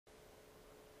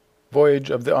Voyage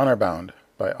of the Honor-Bound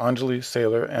by Angelee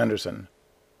Sailor Anderson.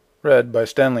 Read by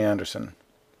Stanley Anderson.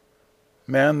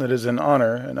 Man that is in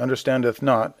honor and understandeth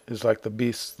not is like the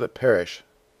beasts that perish.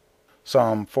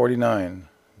 Psalm 49,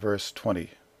 verse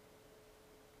 20.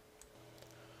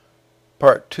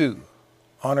 Part 2.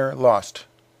 Honor Lost.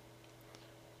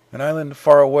 An island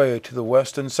far away to the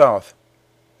west and south.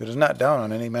 It is not down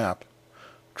on any map.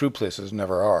 True places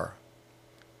never are.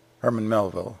 Herman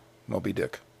Melville, Moby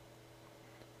Dick.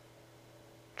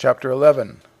 Chapter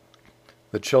 11.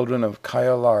 The Children of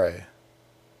Kayalari.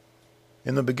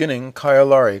 In the beginning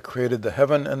Kayalari created the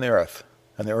heaven and the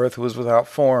earth was without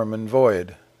form and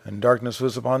void, and darkness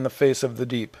was upon the face of the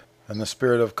deep, and the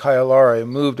spirit of Kayalari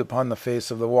moved upon the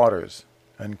face of the waters.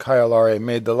 And Kayalari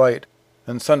made the light,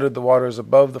 and sundered the waters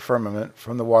above the firmament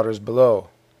from the waters below.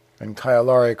 And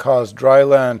Kayalari caused dry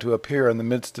land to appear in the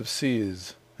midst of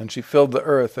seas, and she filled the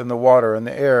earth and the water and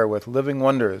the air with living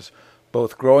wonders,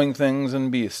 both growing things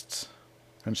and beasts.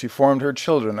 And she formed her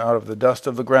children out of the dust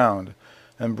of the ground,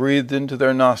 and breathed into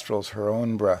their nostrils her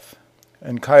own breath.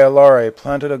 And Kayalari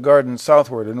planted a garden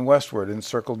southward and westward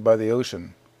encircled by the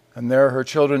ocean. And there her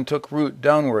children took root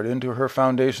downward into her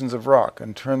foundations of rock,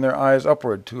 and turned their eyes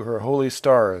upward to her holy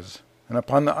stars. And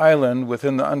upon the island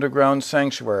within the underground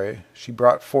sanctuary she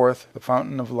brought forth the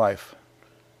fountain of life.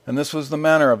 And this was the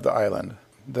manner of the island,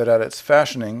 that at its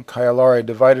fashioning Kayalari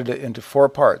divided it into 4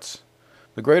 parts.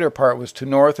 The greater part was to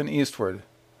north and eastward,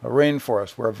 a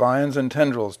rainforest where vines and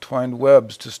tendrils twined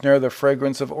webs to snare the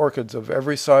fragrance of orchids of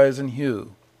every size and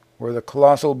hue, where the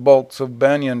colossal bulks of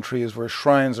banyan trees were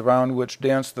shrines around which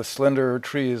danced the slenderer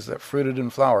trees that fruited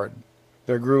and flowered.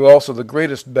 There grew also the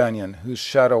greatest banyan, whose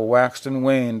shadow waxed and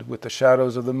waned with the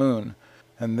shadows of the moon,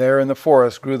 and there in the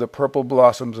forest grew the purple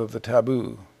blossoms of the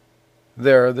taboo.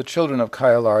 There the children of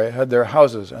Kayalari had their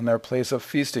houses and their place of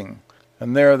feasting,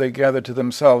 and there they gathered to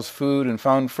themselves food and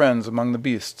found friends among the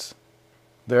beasts.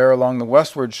 There along the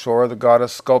westward shore the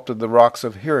goddess sculpted the rocks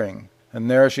of hearing, and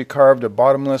there she carved a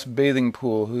bottomless bathing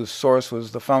pool whose source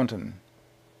was the fountain.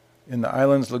 In the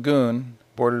island's lagoon,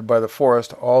 bordered by the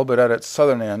forest all but at its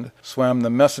southern end, swam the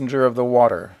messenger of the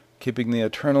water, keeping the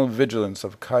eternal vigilance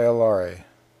of Kayalari.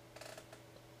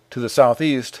 To the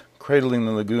southeast, cradling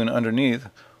the lagoon underneath,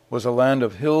 was a land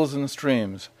of hills and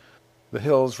streams, the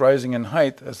hills rising in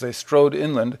height as they strode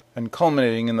inland and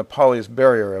culminating in the Poly's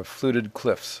barrier of fluted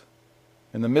cliffs.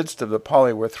 In the midst of the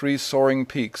Poly were 3 soaring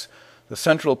peaks, the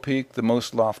central peak the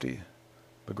most lofty.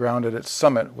 The ground at its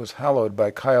summit was hallowed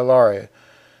by Kayalari,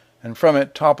 and from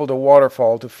it toppled a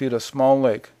waterfall to feed a small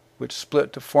lake, which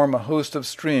split to form a host of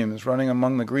streams running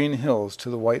among the green hills to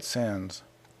the white sands.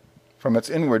 From its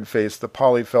inward face the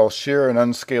Poly fell sheer and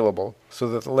unscalable, so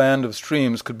that the land of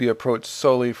streams could be approached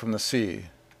solely from the sea.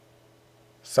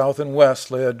 South and west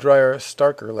lay a drier,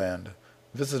 starker land,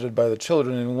 visited by the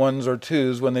children in 1s or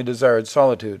 2s when they desired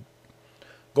solitude.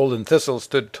 Golden thistles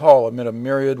stood tall amid a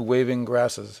myriad waving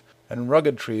grasses, and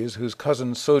rugged trees whose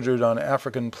cousins sojourned on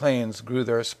African plains grew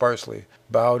there sparsely,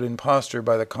 bowed in posture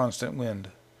by the constant wind.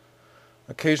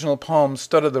 Occasional palms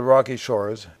studded the rocky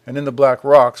shores, and in the black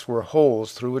rocks were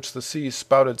holes through which the sea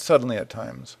spouted suddenly at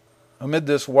times. Amid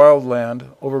this wild land,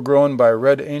 overgrown by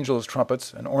red angels'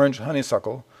 trumpets and orange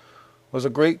honeysuckle, was a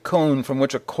great cone from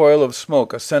which a coil of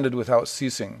smoke ascended without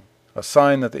ceasing, a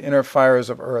sign that the inner fires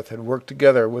of earth had worked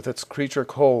together with its creature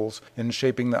coals in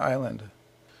shaping the island.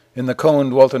 In the cone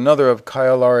dwelt another of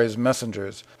Kayalari's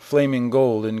messengers, flaming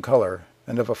gold in color,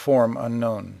 and of a form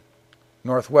unknown.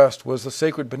 Northwest was the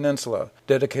sacred peninsula,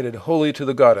 dedicated wholly to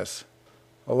the goddess.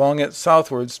 Along it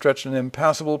southward stretched an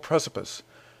impassable precipice,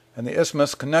 and the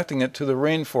isthmus connecting it to the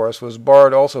rainforest was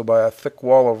barred also by a thick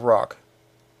wall of rock.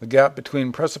 The gap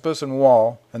between precipice and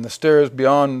wall, and the stairs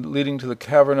beyond leading to the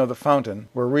cavern of the fountain,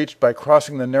 were reached by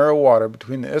crossing the narrow water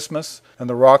between the isthmus and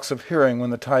the rocks of hearing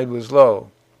when the tide was low,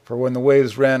 for when the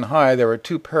waves ran high they were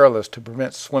too perilous to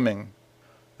permit swimming.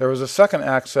 There was a second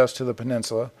access to the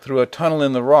peninsula through a tunnel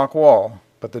in the rock wall,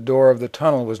 but the door of the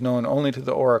tunnel was known only to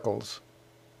the oracles.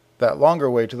 That longer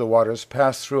way to the waters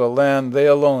passed through a land they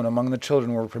alone among the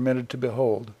children were permitted to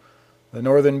behold, the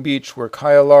northern beach where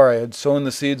Kayalari had sown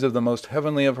the seeds of the most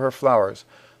heavenly of her flowers,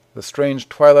 the strange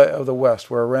twilight of the west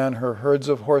where ran her herds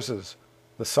of horses,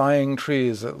 the sighing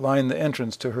trees that lined the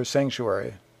entrance to her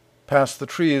sanctuary. Past the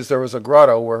trees there was a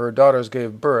grotto where her daughters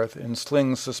gave birth in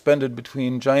slings suspended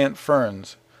between giant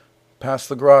ferns. Past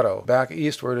the grotto, back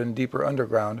eastward and deeper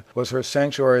underground, was her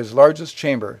sanctuary's largest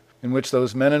chamber, in which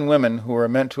those men and women who were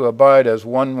meant to abide as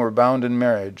one were bound in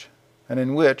marriage, and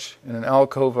in which, in an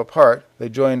alcove apart, they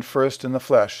joined first in the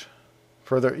flesh.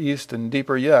 Further east and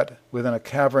deeper yet, within a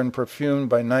cavern perfumed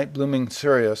by night-blooming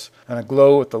Sirius and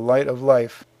aglow with the light of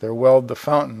life, there welled the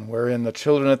fountain wherein the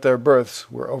children at their births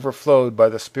were overflowed by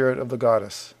the spirit of the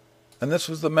goddess. And this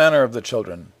was the manner of the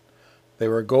children. They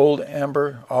were gold,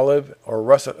 amber, olive, or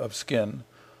russet of skin,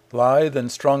 lithe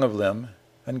and strong of limb,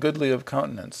 and goodly of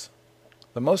countenance.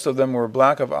 The most of them were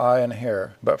black of eye and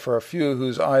hair, but for a few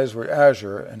whose eyes were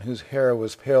azure, and whose hair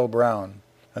was pale brown.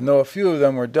 And though a few of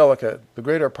them were delicate, the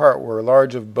greater part were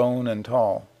large of bone and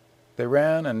tall. They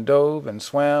ran and dove and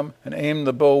swam and aimed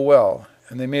the bow well,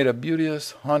 and they made a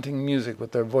beauteous, haunting music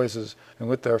with their voices and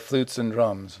with their flutes and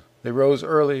drums. They rose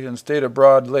early and stayed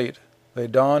abroad late. They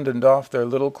donned and doffed their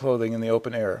little clothing in the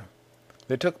open air.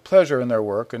 They took pleasure in their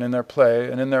work and in their play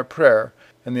and in their prayer,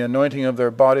 in the anointing of their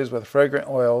bodies with fragrant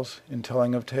oils, in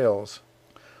telling of tales.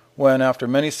 When, after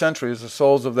many centuries, the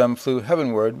souls of them flew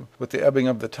heavenward with the ebbing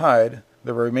of the tide,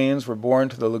 their remains were borne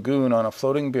to the lagoon on a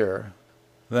floating bier,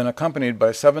 then accompanied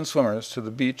by 7 swimmers to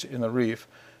the beach in the reef,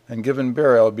 and given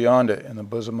burial beyond it in the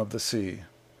bosom of the sea.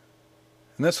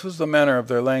 And this was the manner of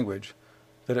their language,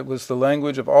 that it was the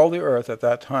language of all the earth at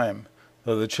that time,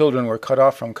 though the children were cut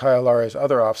off from Kaialare's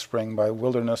other offspring by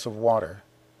wilderness of water.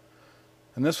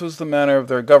 And this was the manner of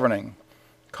their governing.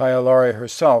 Kaialare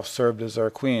herself served as their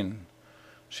queen.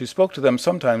 She spoke to them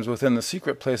sometimes within the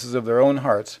secret places of their own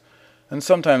hearts, and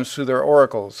sometimes through their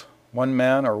oracles, 1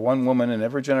 man or 1 woman in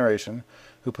every generation,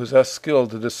 who possessed skill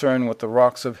to discern what the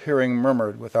rocks of hearing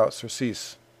murmured without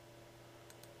surcease.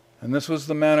 And this was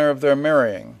the manner of their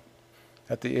marrying.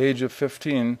 At the age of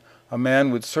 15, a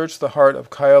man would search the heart of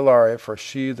Kaialare for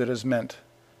she that is meant,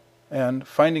 and,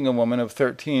 finding a woman of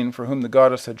 13 for whom the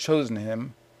goddess had chosen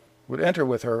him, would enter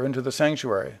with her into the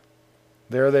sanctuary.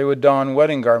 There they would don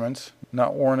wedding garments,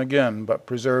 not worn again, but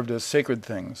preserved as sacred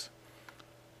things.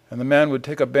 And the man would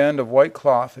take a band of white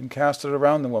cloth and cast it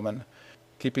around the woman,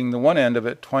 keeping the one end of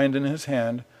it twined in his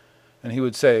hand, and he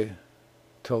would say,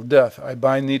 "Till death I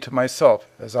bind thee to myself,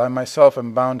 as I myself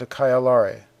am bound to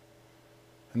Kaialare."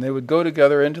 And they would go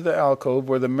together into the alcove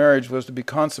where the marriage was to be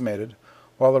consummated,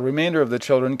 while the remainder of the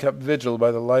children kept vigil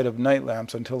by the light of night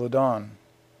lamps until the dawn.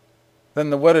 Then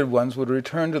the wedded ones would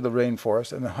return to the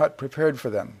rainforest and the hut prepared for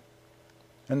them.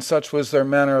 And such was their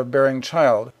manner of bearing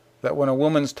child, that when a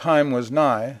woman's time was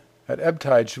nigh, at ebb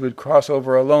tide she would cross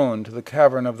over alone to the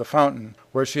cavern of the fountain,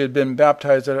 where she had been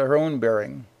baptized at her own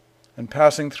bearing, and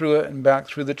passing through it and back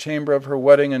through the chamber of her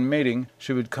wedding and mating,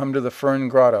 she would come to the fern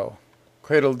grotto.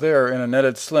 Cradled there in a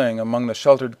netted sling among the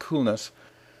sheltered coolness,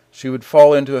 she would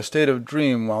fall into a state of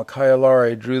dream while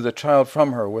Kaialare drew the child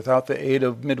from her without the aid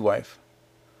of midwife.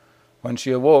 When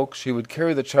she awoke, she would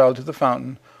carry the child to the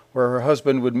fountain, where her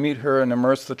husband would meet her and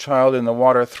immerse the child in the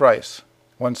water thrice,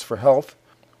 once for health,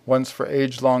 once for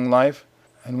age-long life,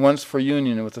 and once for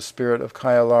union with the spirit of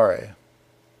Kaialare.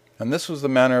 And this was the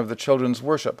manner of the children's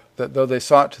worship, that though they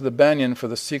sought to the banyan for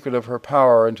the secret of her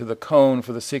power, and to the cone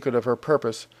for the secret of her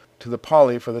purpose, to the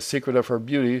Poly for the secret of her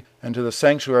beauty, and to the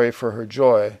sanctuary for her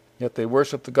joy, yet they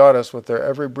worshipped the goddess with their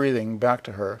every breathing back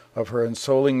to her, of her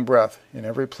ensouling breath, in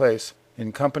every place,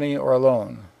 in company or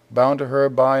alone, bound to her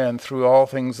by and through all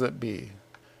things that be.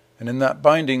 And in that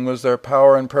binding was their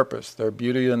power and purpose, their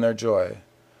beauty and their joy.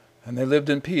 And they lived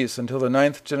in peace until the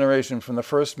 9th generation from the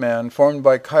first man, formed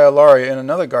by Kaialare in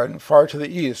another garden far to the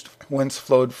east, whence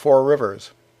flowed 4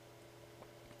 rivers.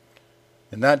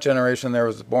 In that generation there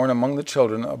was born among the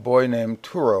children a boy named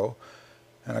Turo,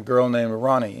 and a girl named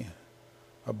Rani,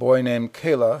 a boy named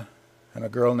Kala, and a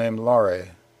girl named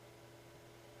Lare.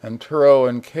 And Turo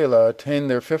and Kala attained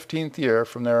their 15th year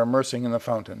from their immersing in the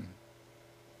fountain.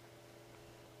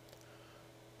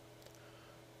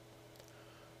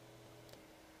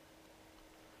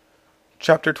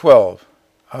 Chapter 12.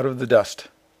 Out of the Dust.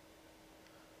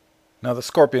 Now the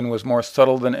scorpion was more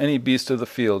subtle than any beast of the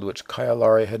field which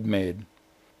Kaialare had made.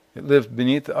 It lived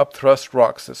beneath the upthrust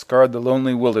rocks that scarred the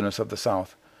lonely wilderness of the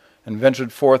south, and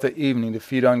ventured forth at evening to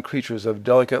feed on creatures of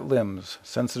delicate limbs,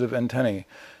 sensitive antennae,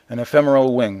 and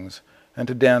ephemeral wings, and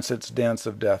to dance its dance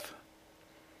of death.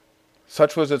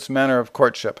 Such was its manner of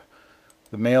courtship.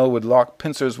 The male would lock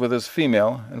pincers with his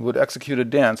female, and would execute a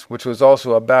dance which was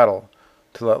also a battle,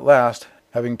 till at last,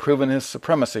 having proven his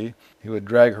supremacy, he would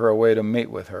drag her away to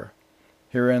mate with her.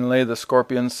 Herein lay the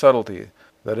scorpion's subtlety,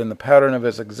 that in the pattern of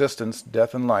his existence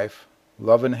death and life,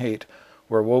 love and hate,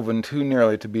 were woven too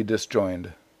nearly to be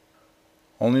disjoined.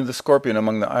 Only the scorpion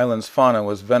among the island's fauna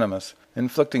was venomous,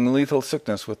 inflicting lethal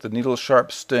sickness with the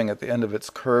needle-sharp sting at the end of its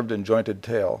curved and jointed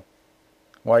tail.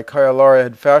 Why Kaialare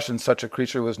had fashioned such a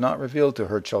creature was not revealed to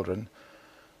her children,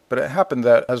 but it happened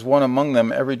that, as one among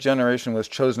them every generation was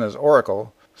chosen as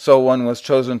oracle, so one was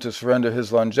chosen to surrender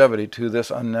his longevity to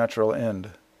this unnatural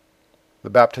end. The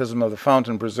baptism of the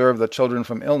fountain preserved the children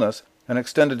from illness and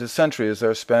extended to centuries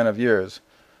their span of years,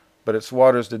 but its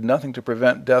waters did nothing to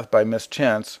prevent death by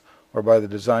mischance or by the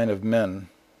design of men.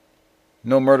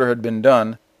 No murder had been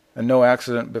done, and no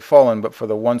accident befallen but for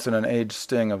the once-in-an-age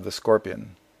sting of the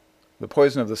scorpion. The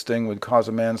poison of the sting would cause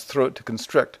a man's throat to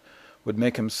constrict, would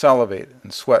make him salivate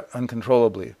and sweat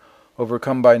uncontrollably,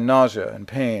 overcome by nausea and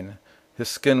pain. His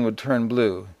skin would turn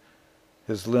blue,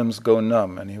 his limbs go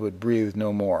numb, and he would breathe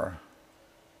no more.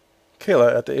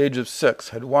 Kayla, at the age of 6,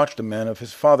 had watched a man of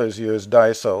his father's years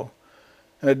die so,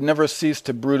 and had never ceased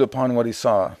to brood upon what he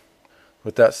saw.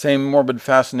 With that same morbid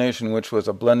fascination which was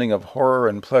a blending of horror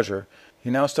and pleasure, he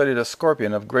now studied a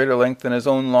scorpion of greater length than his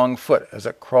own long foot as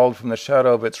it crawled from the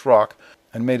shadow of its rock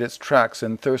and made its tracks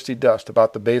in thirsty dust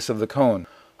about the base of the cone,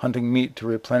 hunting meat to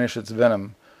replenish its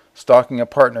venom, stalking a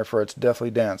partner for its deathly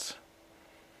dance.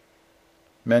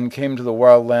 Men came to the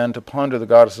wild land to ponder the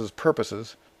goddess's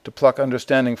purposes, to pluck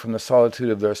understanding from the solitude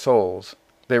of their souls.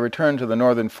 They returned to the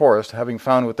northern forest, having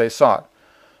found what they sought,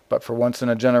 but for once in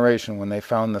a generation when they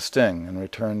found the sting and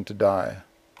returned to die.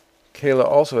 Kayla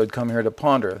also had come here to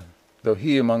ponder, though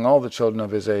he, among all the children of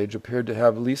his age, appeared to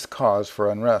have least cause for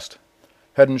unrest.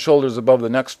 Head and shoulders above the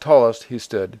next tallest he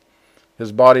stood,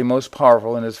 his body most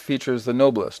powerful and his features the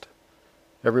noblest.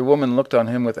 Every woman looked on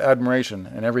him with admiration,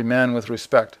 and every man with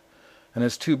respect, and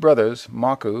his 2 brothers,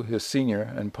 Maku, his senior,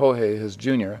 and Pohei, his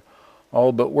junior,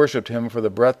 all but worshipped him for the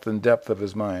breadth and depth of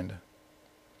his mind.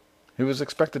 He was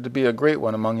expected to be a great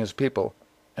one among his people,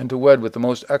 and to wed with the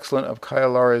most excellent of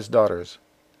Kayalare's daughters.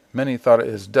 Many thought it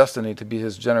his destiny to be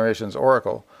his generation's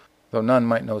oracle, though none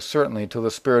might know certainly till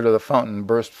the spirit of the fountain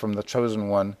burst from the chosen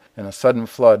one in a sudden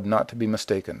flood not to be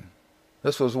mistaken.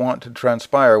 This was wont to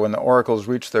transpire when the oracles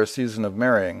reached their season of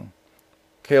marrying.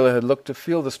 Kayla had looked to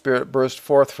feel the spirit burst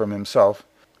forth from himself,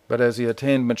 but as he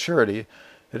attained maturity,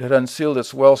 it had unsealed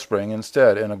its wellspring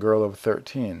instead in a girl of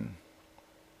 13.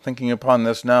 Thinking upon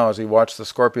this now as he watched the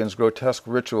scorpion's grotesque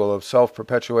ritual of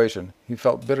self-perpetuation, he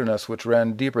felt bitterness which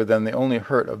ran deeper than the only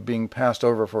hurt of being passed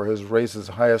over for his race's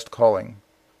highest calling.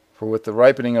 For with the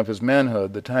ripening of his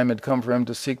manhood, the time had come for him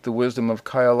to seek the wisdom of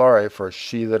Kayalare for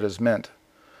she that is meant,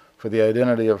 for the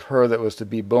identity of her that was to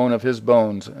be bone of his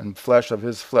bones and flesh of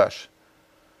his flesh.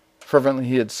 Fervently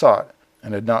he had sought,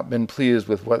 and had not been pleased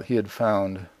with what he had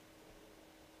found.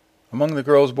 Among the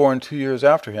girls born 2 years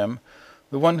after him,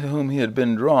 the one to whom he had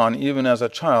been drawn even as a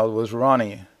child was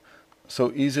Rani,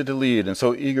 so easy to lead and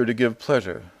so eager to give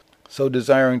pleasure, so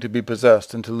desiring to be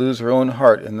possessed and to lose her own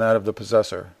heart in that of the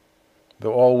possessor.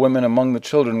 Though all women among the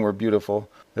children were beautiful,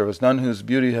 there was none whose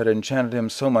beauty had enchanted him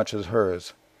so much as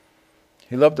hers.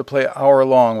 He loved to play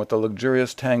hour-long with the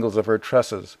luxurious tangles of her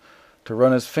tresses, to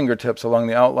run his fingertips along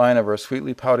the outline of her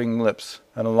sweetly pouting lips,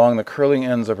 and along the curling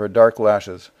ends of her dark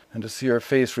lashes, and to see her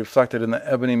face reflected in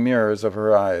the ebony mirrors of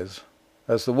her eyes.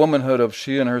 As the womanhood of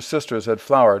she and her sisters had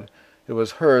flowered, it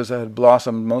was hers that had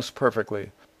blossomed most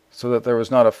perfectly, so that there was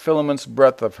not a filament's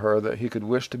breadth of her that he could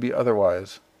wish to be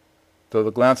otherwise. Though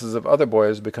the glances of other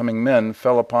boys becoming men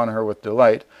fell upon her with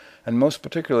delight, and most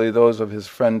particularly those of his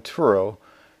friend Turo,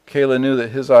 Kayla knew that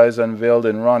his eyes unveiled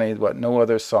in Rani what no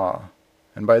other saw,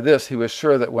 and by this he was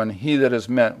sure that when he that is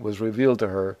meant was revealed to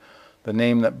her, the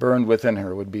name that burned within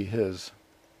her would be his.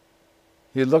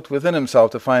 He had looked within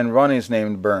himself to find Rani's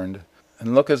name burned,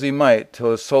 and look as he might,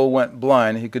 till his soul went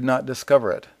blind, he could not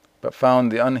discover it, but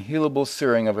found the unhealable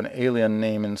searing of an alien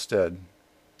name instead.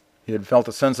 He had felt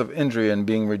a sense of injury in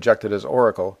being rejected as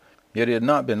oracle, yet he had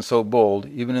not been so bold,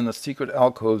 even in the secret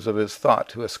alcoves of his thought,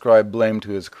 to ascribe blame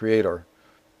to his Creator.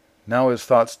 Now his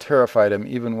thoughts terrified him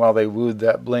even while they wooed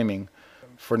that blaming,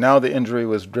 for now the injury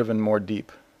was driven more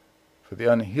deep. For the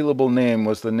unhealable name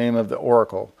was the name of the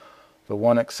oracle, the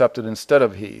one accepted instead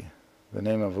of he, the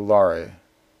name of Lare.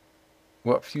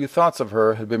 What few thoughts of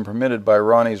her had been permitted by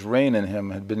Rani's reign in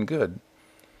him had been good.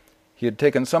 He had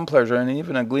taken some pleasure and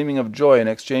even a gleaming of joy in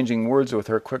exchanging words with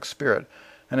her quick spirit,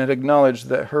 and had acknowledged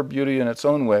that her beauty in its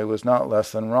own way was not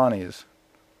less than Rani's.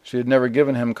 She had never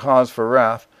given him cause for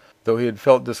wrath, though he had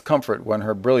felt discomfort when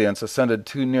her brilliance ascended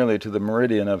too nearly to the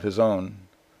meridian of his own.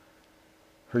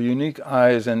 Her unique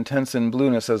eyes, intense in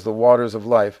blueness as the waters of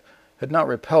life, had not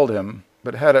repelled him,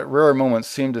 but had at rare moments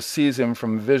seemed to seize him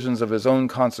from visions of his own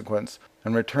consequence,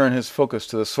 and return his focus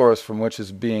to the source from which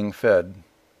his being fed.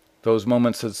 Those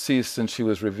moments had ceased since she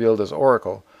was revealed as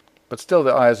oracle, but still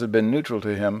the eyes had been neutral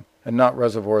to him, and not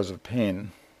reservoirs of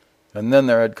pain. And then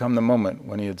there had come the moment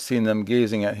when he had seen them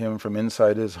gazing at him from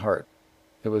inside his heart.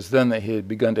 It was then that he had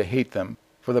begun to hate them,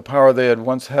 for the power they had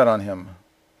once had on him,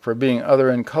 for being other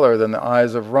in color than the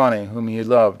eyes of Rani whom he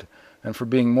loved, and for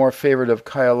being more favored of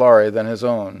Kayalare than his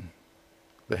own.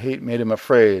 The hate made him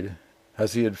afraid,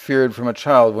 as he had feared from a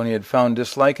child when he had found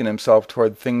dislike in himself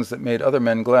toward things that made other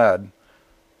men glad.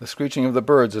 The screeching of the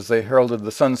birds as they heralded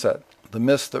the sunset, the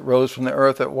mist that rose from the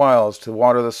earth at whiles to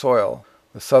water the soil,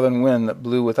 the southern wind that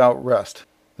blew without rest,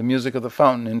 the music of the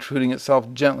fountain intruding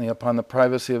itself gently upon the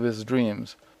privacy of his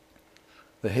dreams.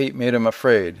 The hate made him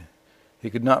afraid. He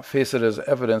could not face it as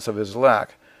evidence of his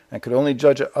lack, and could only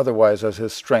judge it otherwise as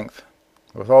his strength.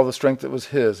 With all the strength that was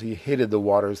his, he hated the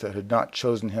waters that had not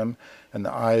chosen him and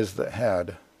the eyes that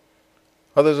had.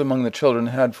 Others among the children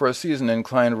had for a season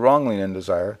inclined wrongly in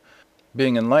desire.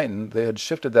 Being enlightened, they had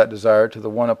shifted that desire to the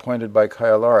one appointed by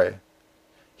Kailari.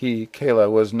 He, Kala,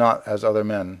 was not as other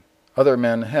men. Other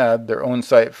men had, their own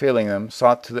sight failing them,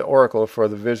 sought to the oracle for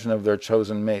the vision of their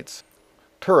chosen mates.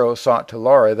 Turo sought to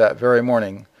Lare that very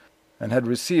morning, and had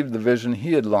received the vision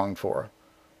he had longed for,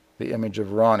 the image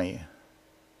of Rani.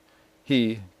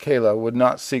 He, Kala, would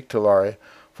not seek to Lare,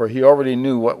 for he already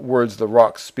knew what words the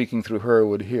rocks speaking through her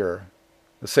would hear.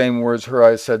 The same words her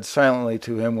eyes said silently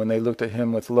to him when they looked at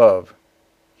him with love.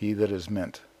 He that is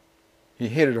meant. He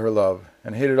hated her love,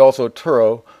 and hated also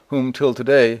Turo, whom till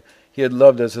today he had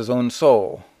loved as his own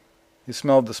soul. He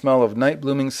smelled the smell of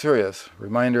night-blooming Sirius,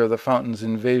 reminder of the fountain's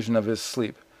invasion of his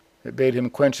sleep. It bade him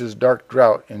quench his dark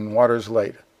drought in water's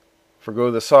light,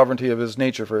 forgo the sovereignty of his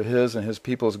nature for his and his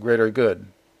people's greater good.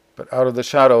 But out of the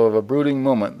shadow of a brooding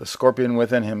moment the scorpion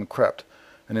within him crept,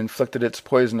 and inflicted its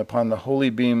poison upon the holy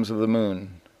beams of the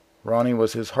moon. Rani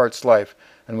was his heart's life,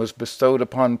 and was bestowed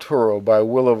upon Turo by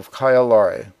will of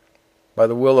Kailari. By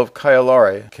the will of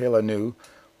Kailari, Kala knew,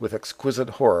 with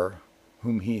exquisite horror,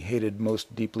 whom he hated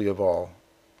most deeply of all.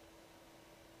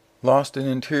 Lost in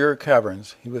interior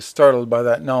caverns, he was startled by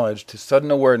that knowledge to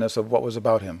sudden awareness of what was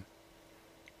about him.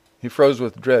 He froze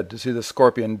with dread to see the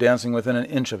scorpion dancing within an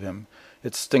inch of him,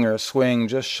 its stinger swaying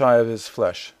just shy of his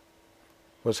flesh.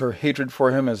 Was her hatred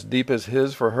for him as deep as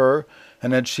his for her,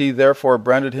 and had she therefore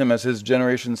branded him as his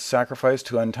generation's sacrifice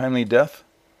to untimely death?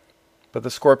 But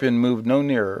the scorpion moved no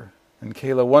nearer, and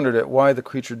Kala wondered at why the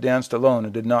creature danced alone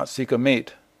and did not seek a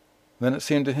mate. Then it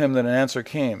seemed to him that an answer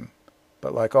came,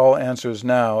 but like all answers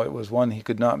now it was one he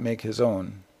could not make his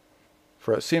own.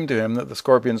 For it seemed to him that the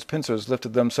scorpion's pincers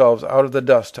lifted themselves out of the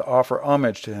dust to offer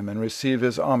homage to him and receive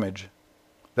his homage,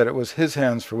 that it was his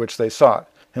hands for which they sought,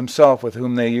 himself with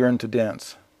whom they yearned to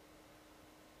dance.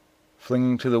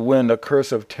 Flinging to the wind a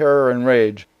curse of terror and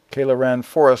rage, Kala ran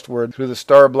forestward through the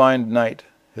star-blind night,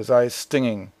 his eyes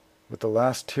stinging with the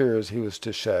last tears he was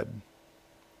to shed.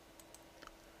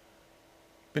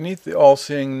 Beneath the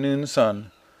all-seeing noon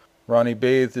sun, Rani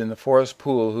bathed in the forest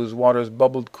pool whose waters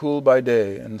bubbled cool by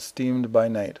day and steamed by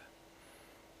night.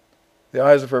 The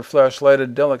eyes of her flesh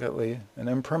lighted delicately and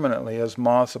impermanently as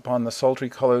moths upon the sultry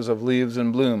colors of leaves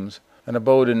and blooms, and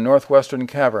abode in northwestern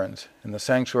caverns, in the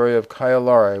sanctuary of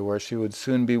Kailari, where she would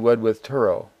soon be wed with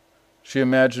Turo. She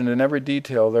imagined in every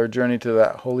detail their journey to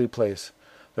that holy place,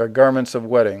 their garments of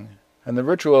wedding, and the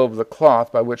ritual of the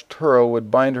cloth by which Turo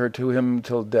would bind her to him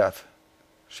till death.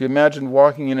 She imagined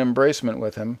walking in embracement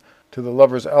with him to the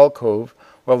lover's alcove,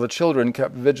 while the children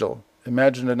kept vigil,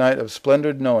 imagined a night of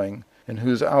splendid knowing, in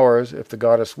whose hours, if the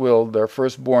goddess willed, their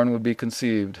firstborn would be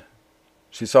conceived.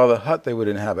 She saw the hut they would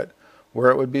inhabit, where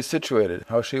it would be situated,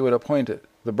 how she would appoint it.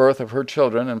 The birth of her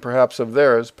children, and perhaps of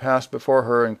theirs, passed before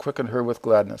her and quickened her with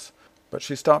gladness. But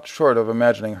she stopped short of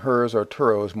imagining hers or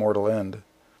Turo's mortal end.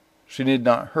 She need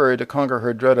not hurry to conquer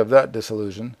her dread of that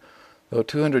disillusion, though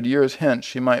 200 years hence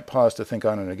she might pause to think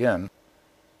on it again.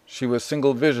 She was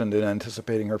single-visioned in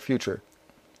anticipating her future,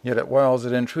 yet at whiles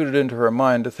it intruded into her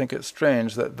mind to think it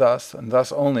strange that thus, and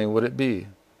thus only, would it be.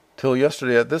 Till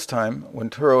yesterday at this time, when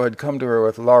Turo had come to her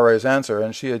with Lare's answer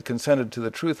and she had consented to the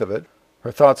truth of it,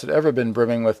 her thoughts had ever been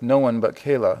brimming with no one but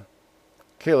Kala.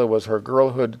 Kala was her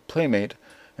girlhood playmate,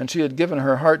 and she had given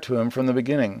her heart to him from the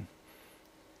beginning.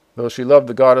 Though she loved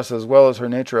the goddess as well as her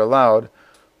nature allowed,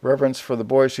 reverence for the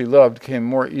boy she loved came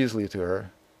more easily to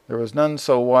her. There was none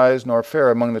so wise nor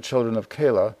fair among the children of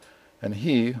Kala, and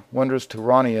he, wondrous to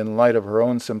Rani in light of her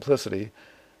own simplicity,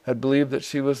 had believed that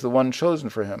she was the one chosen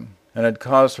for him, and had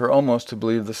caused her almost to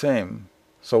believe the same.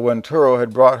 So when Turo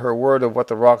had brought her word of what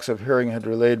the rocks of hearing had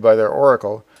relayed by their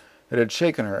oracle, it had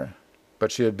shaken her,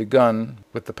 but she had begun,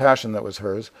 with the passion that was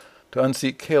hers, to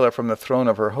unseat Kala from the throne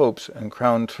of her hopes and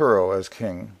crown Turo as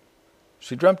king.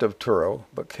 She dreamt of Turo,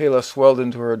 but Kala swelled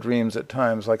into her dreams at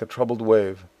times like a troubled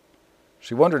wave.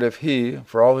 She wondered if he,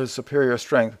 for all his superior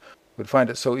strength, would find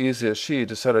it so easy as she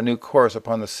to set a new course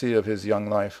upon the sea of his young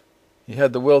life. He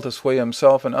had the will to sway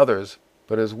himself and others,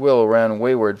 but his will ran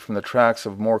wayward from the tracks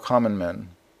of more common men.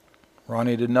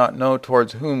 Ronnie did not know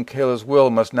towards whom Kayla's will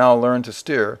must now learn to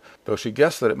steer, though she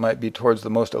guessed that it might be towards the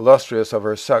most illustrious of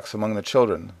her sex among the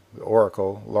children, the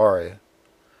oracle, Laurie.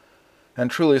 And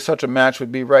truly such a match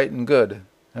would be right and good,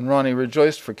 and Ronnie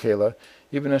rejoiced for Kayla,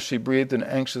 even as she breathed an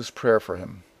anxious prayer for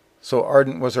him. So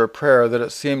ardent was her prayer that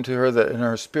it seemed to her that in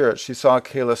her spirit she saw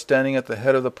Kayla standing at the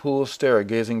head of the pool stair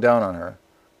gazing down on her.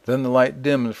 Then the light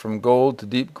dimmed from gold to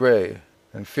deep gray,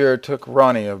 and fear took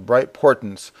Ronnie of bright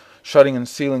portents, shutting and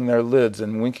sealing their lids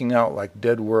and winking out like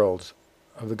dead worlds.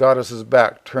 Of the goddess's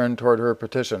back turned toward her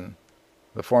petition,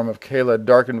 the form of Kayla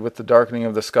darkened with the darkening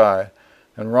of the sky,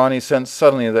 and Ronnie sensed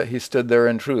suddenly that he stood there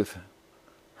in truth.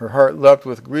 Her heart leapt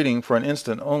with greeting for an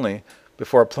instant only,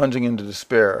 before plunging into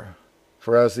despair.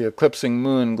 For as the eclipsing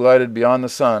moon glided beyond the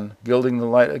sun, gilding the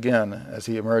light again as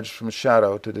he emerged from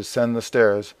shadow to descend the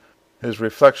stairs, his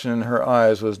reflection in her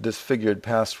eyes was disfigured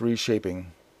past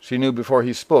reshaping. She knew before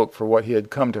he spoke for what he had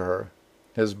come to her.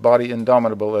 His body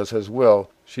indomitable as his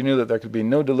will, she knew that there could be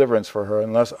no deliverance for her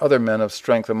unless other men of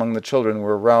strength among the children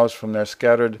were roused from their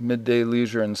scattered midday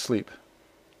leisure and sleep.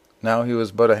 Now he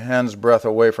was but a hand's breadth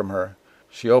away from her.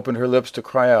 She opened her lips to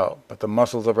cry out, but the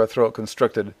muscles of her throat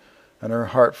constricted, and her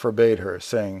heart forbade her,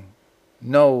 saying,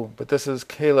 "No, but this is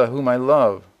Kayla whom I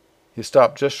love." He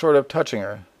stopped just short of touching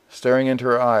her, staring into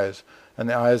her eyes, and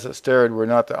the eyes that stared were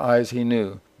not the eyes he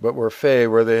knew, but were fey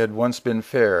where they had once been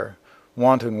fair,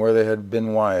 wanton where they had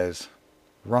been wise.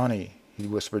 "Ronnie," he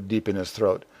whispered deep in his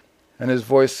throat, and his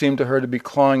voice seemed to her to be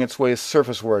clawing its way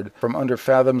surfaceward from under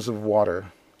fathoms of water.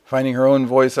 Finding her own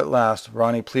voice at last,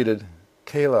 Ronnie pleaded,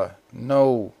 "Kayla,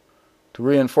 no." To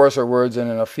reinforce her words and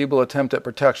in a feeble attempt at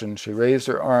protection, she raised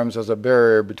her arms as a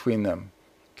barrier between them.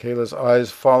 Kayla's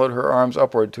eyes followed her arms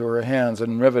upward to her hands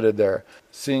and riveted there,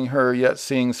 seeing her yet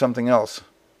seeing something else.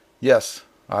 "Yes,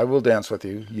 I will dance with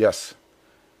you, yes."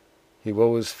 He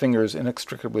wove his fingers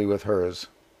inextricably with hers.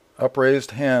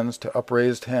 Upraised hands to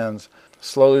upraised hands,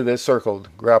 slowly they circled,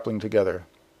 grappling together.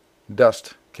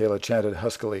 "Dust," Kayla chanted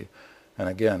huskily, and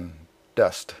again,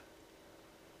 "dust."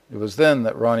 It was then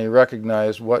that Ronnie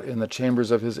recognized what in the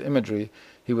chambers of his imagery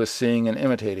he was seeing and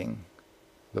imitating.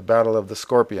 The battle of the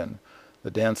scorpion,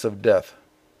 the dance of death.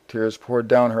 Tears poured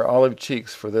down her olive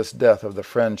cheeks for this death of the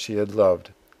friend she had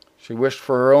loved. She wished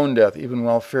for her own death even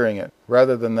while fearing it,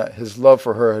 rather than that his love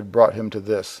for her had brought him to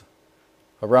this.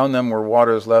 Around them were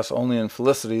waters less only in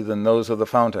felicity than those of the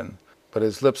fountain, but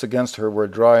his lips against her were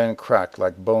dry and cracked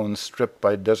like bones stripped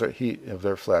by desert heat of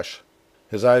their flesh.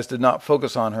 His eyes did not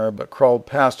focus on her, but crawled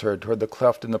past her toward the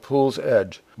cleft in the pool's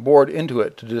edge, bored into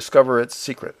it to discover its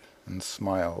secret, and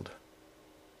smiled.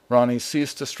 Ronnie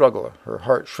ceased to struggle, her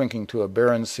heart shrinking to a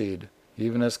barren seed.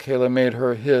 Even as Kayla made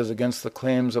her his against the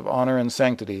claims of honor and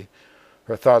sanctity,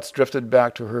 her thoughts drifted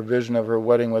back to her vision of her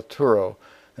wedding with Turo,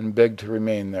 and begged to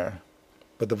remain there.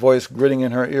 But the voice gritting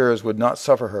in her ears would not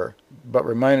suffer her, but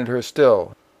reminded her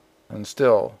still, and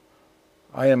still,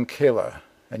 "I am Kayla,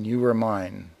 and you are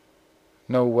mine."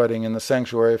 No wedding in the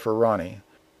sanctuary for Ronnie,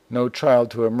 no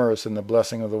child to immerse in the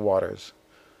blessing of the waters.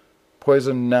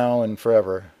 Poisoned now and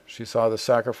forever, she saw the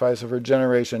sacrifice of her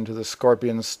generation to the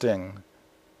scorpion's sting,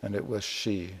 and it was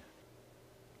she.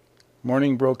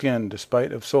 Morning broke in,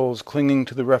 despite of souls clinging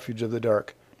to the refuge of the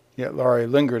dark. Yet Laurie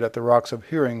lingered at the rocks of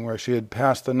hearing where she had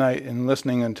passed the night in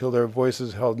listening until their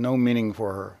voices held no meaning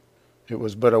for her. It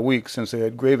was but a week since they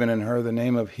had graven in her the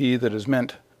name of He that is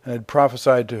meant, and had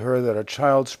prophesied to her that a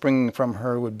child springing from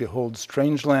her would behold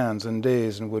strange lands and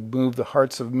days and would move the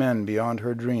hearts of men beyond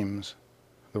her dreams.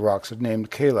 The rocks had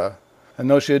named Kayla, and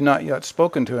though she had not yet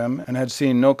spoken to him and had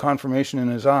seen no confirmation in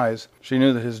his eyes, she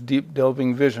knew that his deep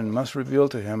delving vision must reveal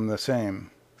to him the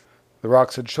same. The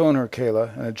rocks had shown her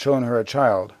Kayla and had shown her a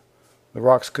child. The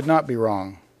rocks could not be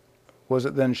wrong. Was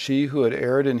it then she who had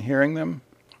erred in hearing them?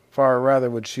 Far rather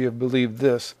would she have believed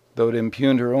this, though it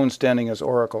impugned her own standing as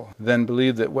oracle, than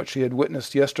believe that what she had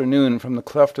witnessed yesternoon from the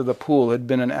cleft of the pool had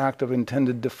been an act of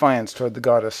intended defiance toward the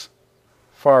goddess.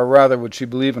 Far rather would she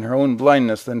believe in her own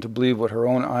blindness than to believe what her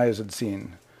own eyes had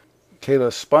seen.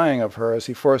 Kayla's spying of her as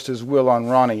he forced his will on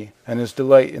Ronnie, and his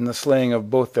delight in the slaying of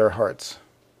both their hearts.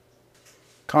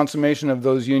 Consummation of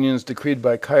those unions decreed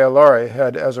by Kayalari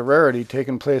had as a rarity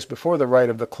taken place before the rite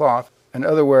of the cloth, and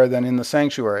otherwhere than in the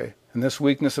sanctuary, and this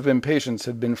weakness of impatience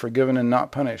had been forgiven and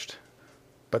not punished.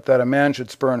 But that a man should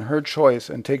spurn her choice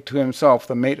and take to himself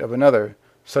the mate of another,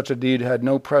 such a deed had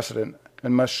no precedent,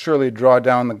 and must surely draw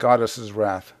down the goddess's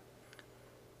wrath.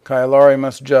 Kayalari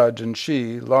must judge, and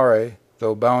she, Lare,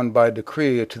 though bound by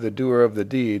decree to the doer of the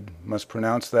deed, must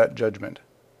pronounce that judgment.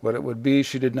 What it would be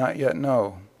she did not yet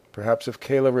know. Perhaps if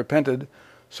Kayla repented,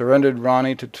 surrendered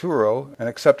Ronnie to Turo, and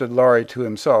accepted Lare to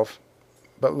himself.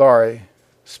 But Lare,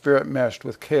 Spirit meshed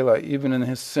with Kayla even in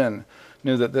his sin,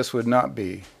 knew that this would not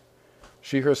be.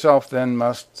 She herself then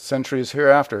must, centuries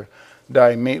hereafter,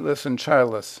 die mateless and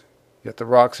childless. Yet the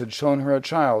rocks had shown her a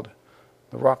child.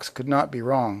 The rocks could not be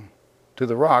wrong. To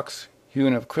the rocks,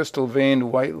 hewn of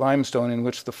crystal-veined white limestone in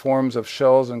which the forms of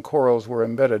shells and corals were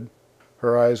embedded,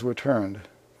 her eyes were turned.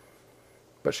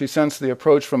 But she sensed the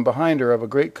approach from behind her of a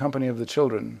great company of the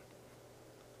children.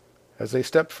 As they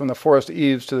stepped from the forest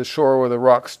eaves to the shore where the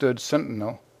rocks stood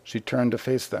sentinel, she turned to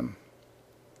face them.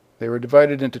 They were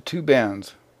divided into 2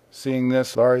 bands. Seeing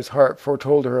this, Laurie's heart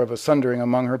foretold her of a sundering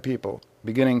among her people,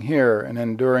 beginning here and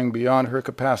enduring beyond her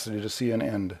capacity to see an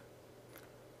end.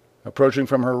 Approaching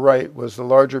from her right was the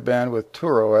larger band with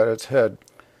Turo at its head.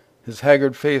 His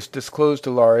haggard face disclosed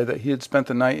to Laurie that he had spent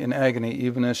the night in agony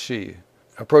even as she.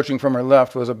 Approaching from her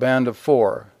left was a band of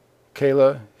 4.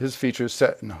 Kayla, his features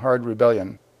set in hard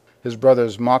rebellion. His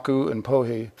brothers Maku and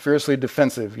Pohe, fiercely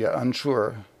defensive yet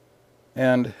unsure.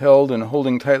 And, held and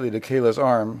holding tightly to Kayla's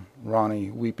arm,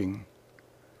 Ronnie, weeping.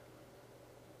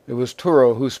 It was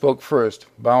Turo who spoke first,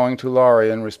 bowing to Laurie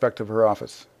in respect of her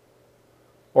office.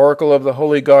 "Oracle of the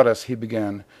Holy Goddess," he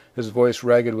began, his voice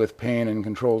ragged with pain and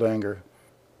controlled anger.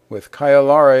 "With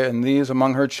Kayalare and these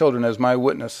among her children as my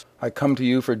witness, I come to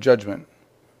you for judgment.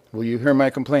 Will you hear my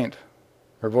complaint?"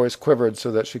 Her voice quivered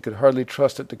so that she could hardly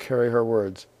trust it to carry her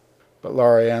words. But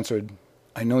Laurie answered,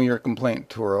 "I know your complaint,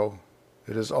 Turo.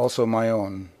 It is also my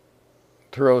own."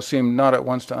 Turo seemed not at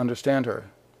once to understand her.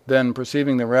 Then,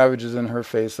 perceiving the ravages in her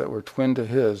face that were twin to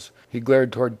his, he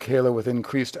glared toward Kayla with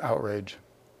increased outrage.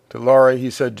 To Laurie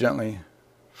he said gently,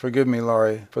 "Forgive me,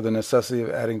 Laurie, for the necessity of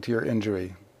adding to your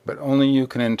injury, but only you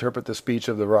can interpret the speech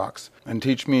of the rocks, and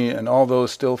teach me and all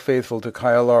those still faithful to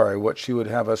Kayalare what she would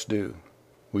have us do.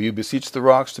 Will you beseech the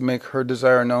rocks to make her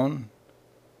desire known?"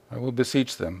 "I will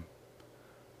beseech them."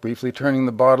 Briefly turning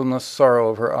the bottomless sorrow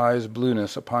of her eyes'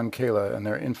 blueness upon Kayla and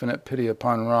their infinite pity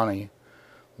upon Ronnie,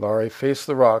 Laurie faced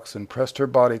the rocks and pressed her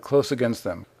body close against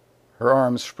them, her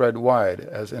arms spread wide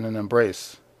as in an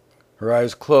embrace. Her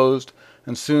eyes closed,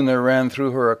 and soon there ran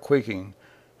through her a quaking,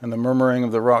 and the murmuring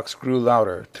of the rocks grew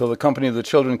louder, till the company of the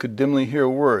children could dimly hear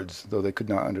words, though they could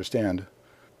not understand.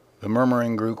 The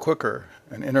murmuring grew quicker,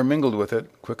 and intermingled with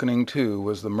it, quickening too,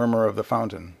 was the murmur of the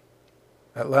fountain.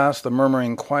 At last the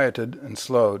murmuring quieted and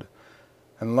slowed,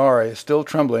 and Laurie, still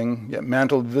trembling, yet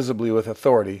mantled visibly with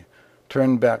authority,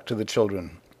 turned back to the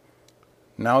children.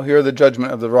 "Now hear the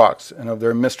judgment of the rocks and of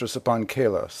their mistress upon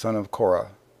Kayla, son of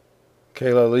Korah."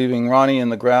 Kayla, leaving Ronnie in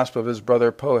the grasp of his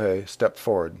brother Pohe, stepped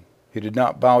forward. He did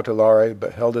not bow to Laurie,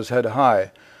 but held his head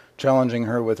high, challenging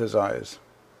her with his eyes.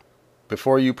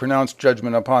 "Before you pronounce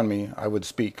judgment upon me, I would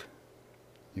speak."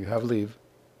 "You have leave."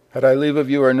 "Had I leave of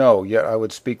you or no, yet I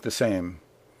would speak the same.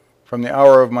 From the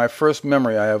hour of my first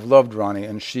memory I have loved Ronnie,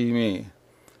 and she me.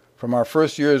 From our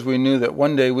first years we knew that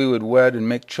one day we would wed and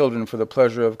make children for the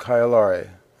pleasure of Kayalare.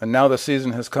 And now the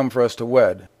season has come for us to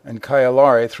wed, and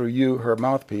Kayalare, through you, her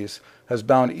mouthpiece, has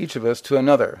bound each of us to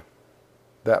another.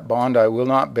 That bond I will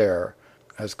not bear.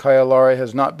 As Kayalare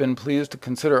has not been pleased to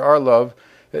consider our love,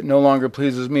 it no longer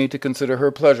pleases me to consider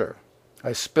her pleasure.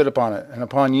 I spit upon it, and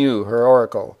upon you, her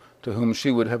oracle, to whom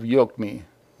she would have yoked me.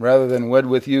 Rather than wed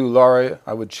with you, Laurie,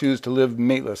 I would choose to live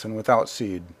mateless and without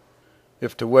seed.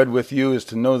 If to wed with you is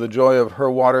to know the joy of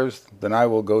her waters, then I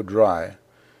will go dry.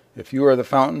 If you are the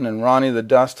fountain and Ronnie the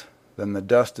dust, then the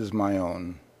dust is my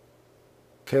own."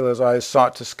 Kayla's eyes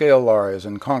sought to scale Laurie's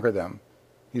and conquer them.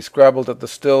 He scrabbled at the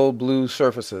still, blue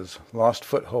surfaces, lost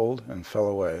foothold, and fell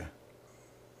away.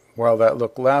 While that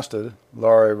look lasted,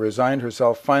 Laurie resigned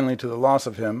herself finally to the loss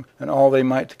of him and all they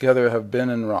might together have been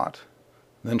and wrought.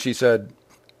 Then she said,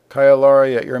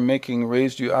 "Kayalare at your making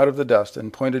raised you out of the dust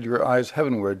and pointed your eyes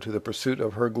heavenward to the pursuit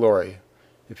of her glory.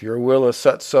 If your will is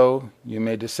set so, you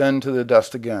may descend to the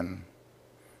dust again."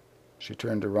 She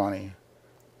turned to Ronnie.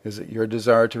 "Is it your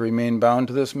desire to remain bound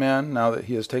to this man, now that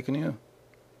he has taken you?"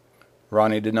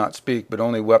 Ronnie did not speak, but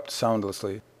only wept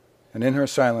soundlessly, and in her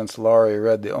silence Laurie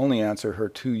read the only answer her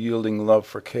too yielding love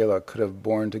for Kayla could have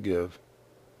borne to give.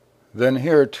 "Then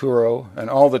hear, Turo, and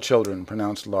all the children,"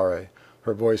 pronounced Laurie,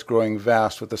 her voice growing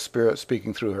vast with the spirit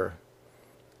speaking through her.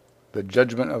 "The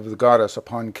judgment of the goddess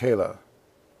upon Kayla."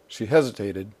 She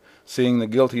hesitated, seeing the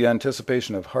guilty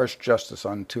anticipation of harsh justice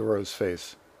on Turo's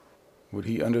face. Would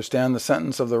he understand the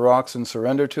sentence of the rocks and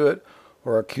surrender to it,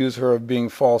 or accuse her of being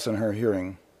false in her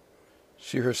hearing?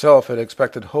 She herself had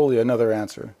expected wholly another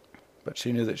answer, but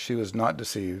she knew that she was not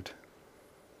deceived.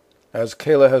 "As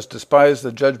Kayla has despised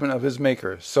the judgment of his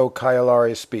maker, so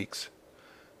Kayalare speaks.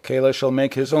 Kayla shall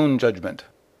make his own judgment."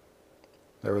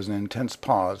 There was an intense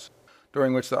pause,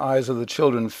 during which the eyes of the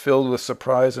children filled with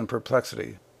surprise and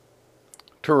perplexity.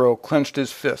 Turo clenched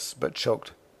his fists, but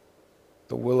choked.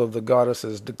 The will of the goddess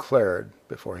is declared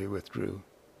before he withdrew.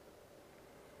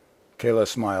 Kayla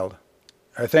smiled.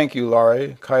 I thank you,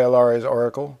 Lare, Kayalare's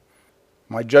oracle.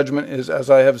 My judgment is as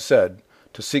I have said,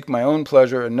 to seek my own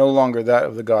pleasure and no longer that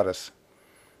of the goddess.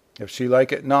 If she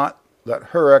like it not, let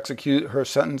her execute her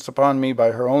sentence upon me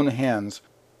by her own hands,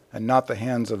 and not the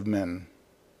hands of men.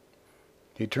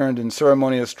 He turned in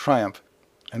ceremonious triumph,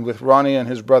 and with Ronnie and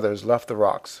his brothers left the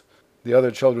rocks, the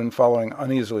other children following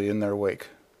uneasily in their wake.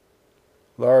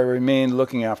 Lara remained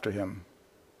looking after him.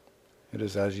 It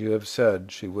is as you have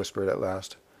said, she whispered at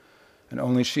last, and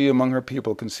only she among her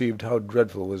people conceived how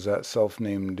dreadful was that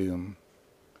self-named doom.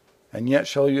 And yet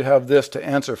shall you have this to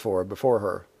answer for before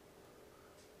her.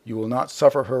 You will not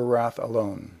suffer her wrath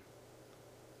alone.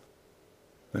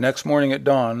 The next morning at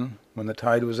dawn, when the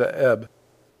tide was at ebb,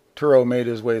 Turo made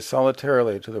his way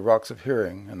solitarily to the rocks of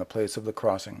Hearing and the place of the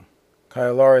crossing.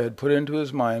 Kayalare had put into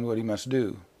his mind what he must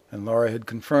do, and Lara had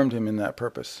confirmed him in that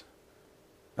purpose.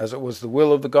 As it was the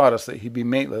will of the goddess that he be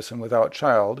mateless and without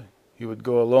child, he would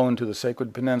go alone to the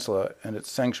sacred peninsula and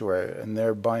its sanctuary, and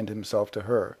there bind himself to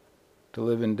her, to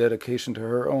live in dedication to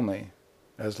her only,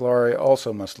 as Lara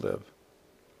also must live.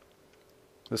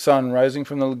 The sun, rising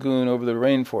from the lagoon over the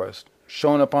rainforest,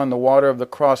 shone upon the water of the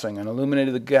crossing and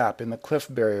illuminated the gap in the cliff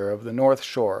barrier of the north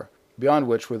shore, beyond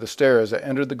which were the stairs that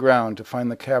entered the ground to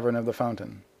find the cavern of the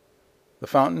fountain. The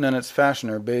fountain and its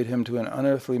fashioner bade him to an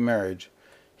unearthly marriage.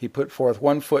 He put forth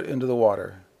one foot into the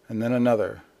water, and then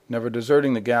another, never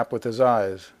deserting the gap with his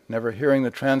eyes, never hearing the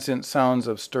transient sounds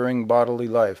of stirring bodily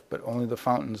life, but only the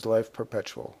fountain's life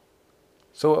perpetual.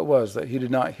 So it was that he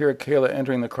did not hear Kayla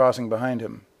entering the crossing behind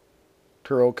him.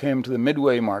 Turo came to the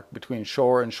midway mark between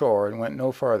shore and went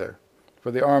no farther, for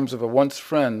the arms of a once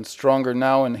friend, stronger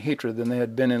now in hatred than they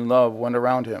had been in love, went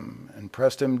around him, and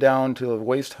pressed him down till the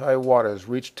waist-high waters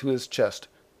reached to his chest,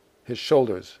 his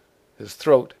shoulders, his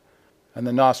throat, and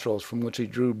the nostrils from which he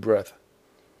drew breath.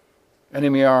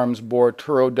 Enemy arms bore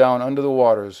Turo down under the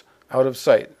waters, out of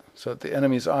sight, so that the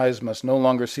enemy's eyes must no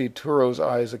longer see Turo's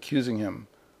eyes accusing him,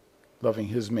 loving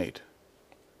his mate.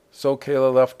 So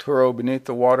Kayla left Turo beneath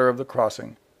the water of the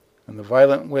crossing, and the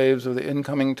violent waves of the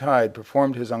incoming tide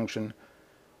performed his unction,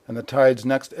 and the tide's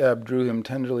next ebb drew him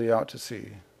tenderly out to sea.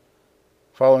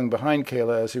 Following behind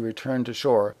Kayla as he returned to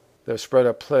shore, there spread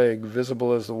a plague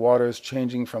visible as the waters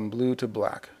changing from blue to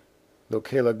black. Though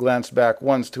Kayla glanced back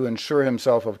once to ensure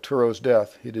himself of Turo's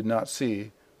death, he did not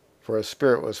see, for his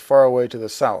spirit was far away to the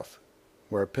south,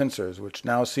 where pincers, which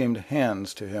now seemed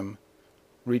hands to him,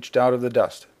 reached out of the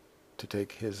dust to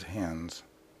take his hands.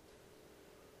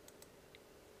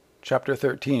 Chapter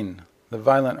 13. The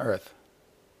Violent Earth.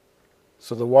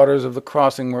 So the waters of the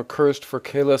crossing were cursed for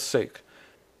Kayla's sake,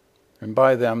 and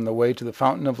by them the way to the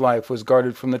fountain of life was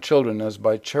guarded from the children as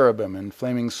by cherubim and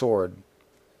flaming sword.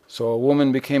 So a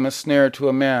woman became a snare to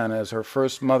a man, as her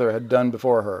first mother had done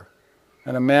before her,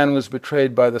 and a man was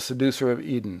betrayed by the seducer of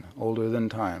Eden, older than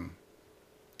time.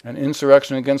 An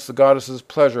insurrection against the goddess's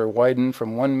pleasure widened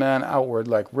from one man outward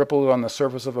like ripples on the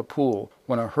surface of a pool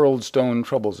when a hurled stone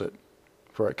troubles it.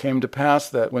 For it came to pass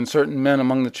that when certain men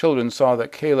among the children saw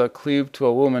that Kayla cleaved to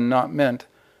a woman not meant,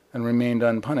 and remained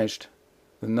unpunished,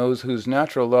 then those whose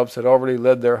natural loves had already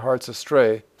led their hearts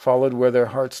astray followed where their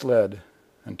hearts led,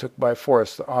 and took by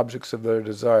force the objects of their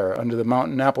desire under the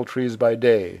mountain apple trees by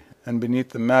day, and beneath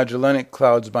the Magellanic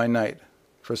clouds by night,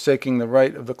 forsaking the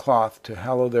right of the cloth to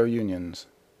hallow their unions.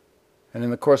 And in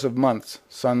the course of months,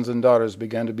 sons and daughters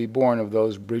began to be born of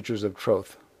those breachers of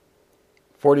troth.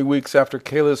 40 weeks after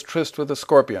Kayla's tryst with the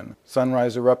scorpion,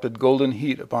 sunrise erupted golden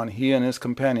heat upon he and his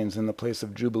companions in the place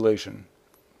of jubilation.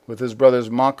 With his brothers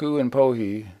Maku and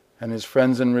Pohi, and his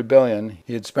friends in rebellion,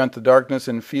 he had spent the darkness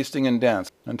in feasting and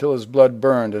dance, until his blood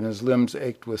burned and his limbs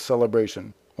ached with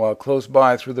celebration, while close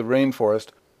by through the rainforest,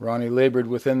 Ronnie labored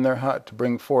within their hut to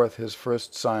bring forth his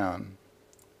first scion.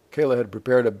 Kayla had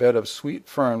prepared a bed of sweet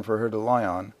fern for her to lie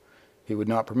on. He would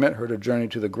not permit her to journey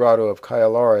to the grotto of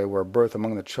Kayalare, where birth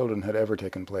among the children had ever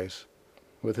taken place.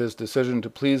 With his decision to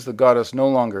please the goddess no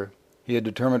longer, he had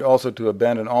determined also to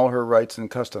abandon all her rites and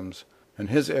customs, and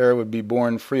his heir would be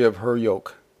born free of her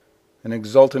yoke. In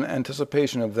exultant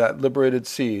anticipation of that liberated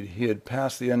seed, he had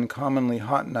passed the uncommonly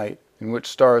hot night, in which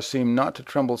stars seemed not to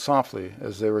tremble softly,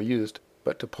 as they were used,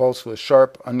 but to pulse with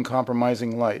sharp,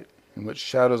 uncompromising light, in which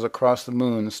shadows across the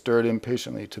moon stirred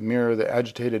impatiently to mirror the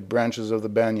agitated branches of the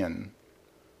banyan.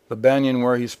 The banyan,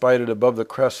 where he spied it above the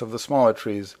crests of the smaller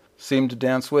trees, seemed to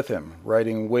dance with him,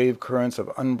 riding wave currents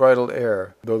of unbridled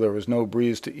air, though there was no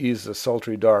breeze to ease the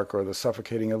sultry dark or the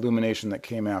suffocating illumination that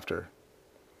came after.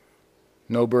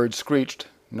 No bird screeched,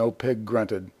 no pig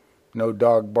grunted, no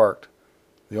dog barked.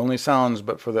 The only sounds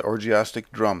but for the orgiastic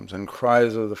drums and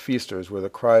cries of the feasters were the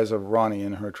cries of Ronnie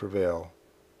in her travail.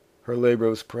 Her labor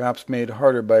was perhaps made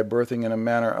harder by birthing in a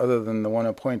manner other than the one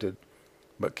appointed,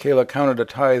 but Kayla counted a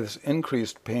tithe's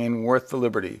increased pain worth the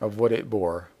liberty of what it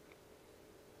bore.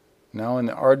 Now in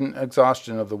the ardent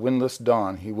exhaustion of the windless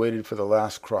dawn he waited for the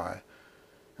last cry,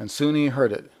 and soon he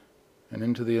heard it, and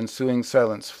into the ensuing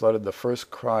silence flooded the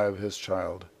first cry of his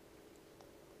child.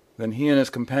 Then he and his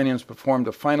companions performed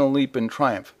a final leap in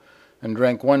triumph, and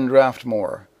drank one draught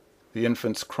more, the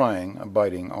infant's crying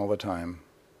abiding all the time.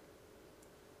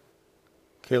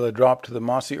 Kayla dropped to the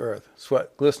mossy earth,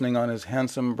 sweat glistening on his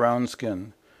handsome brown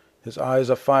skin, his eyes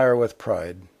afire with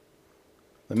pride.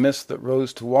 The mist that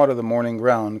rose to water the morning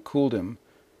ground cooled him,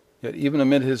 yet even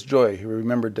amid his joy he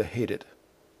remembered to hate it.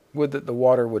 Would that the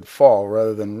water would fall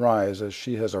rather than rise as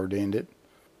she has ordained it.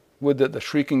 Would that the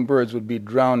shrieking birds would be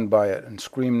drowned by it and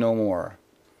scream no more.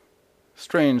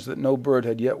 Strange that no bird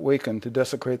had yet wakened to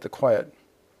desecrate the quiet.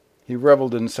 He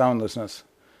revelled in soundlessness,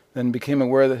 then became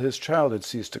aware that his child had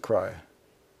ceased to cry.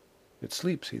 It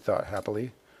sleeps, he thought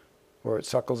happily, or it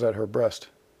suckles at her breast.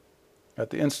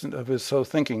 At the instant of his so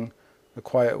thinking, the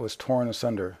quiet was torn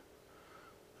asunder.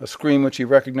 A scream which he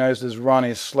recognized as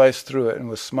Ronnie's sliced through it and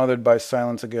was smothered by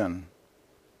silence again.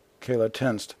 Kayla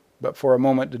tensed, but for a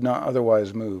moment did not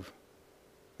otherwise move.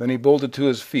 Then he bolted to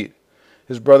his feet,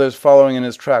 his brothers following in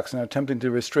his tracks and attempting to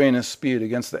restrain his speed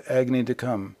against the agony to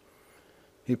come.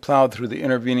 He plowed through the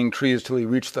intervening trees till he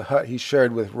reached the hut he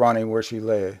shared with Ronnie where she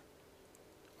lay.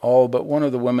 All but one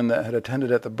of the women that had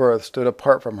attended at the birth stood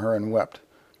apart from her and wept,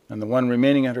 and the one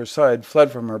remaining at her side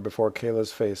fled from her before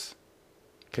Kayla's face.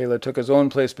 Kayla took his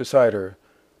own place beside her,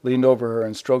 leaned over her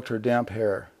and stroked her damp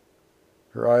hair.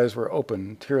 Her eyes were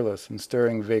open, tearless, and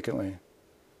staring vacantly.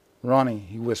 "Ronnie,"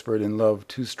 he whispered in love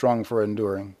too strong for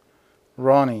enduring.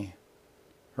 "Ronnie."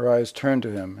 Her eyes turned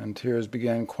to him, and tears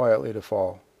began quietly to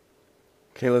fall.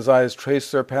 Kayla's eyes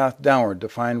traced their path downward to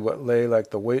find what lay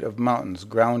like the weight of mountains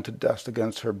ground to dust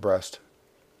against her breast.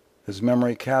 His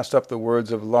memory cast up the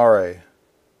words of Lare.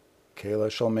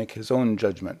 Kayla shall make his own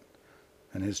judgment,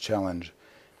 and his challenge.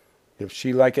 If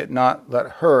she like it not, let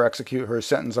her execute her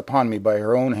sentence upon me by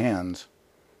her own hands.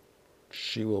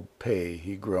 She will pay,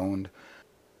 he groaned,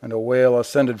 and a wail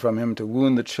ascended from him to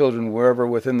wound the children wherever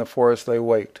within the forest they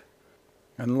waked.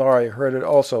 And Lare heard it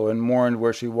also and mourned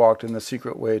where she walked in the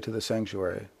secret way to the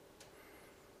sanctuary.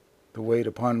 The weight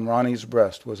upon Ronnie's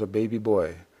breast was a baby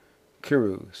boy,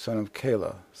 Kiru, son of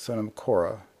Kayla, son of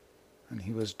Korah, and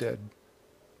he was dead.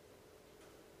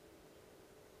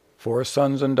 4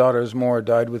 sons and daughters more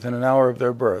died within an hour of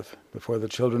their birth, before the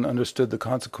children understood the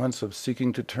consequence of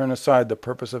seeking to turn aside the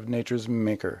purpose of nature's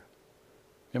Maker.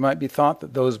 It might be thought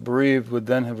that those bereaved would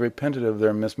then have repented of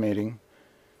their mismating,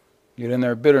 yet in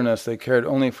their bitterness they cared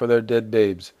only for their dead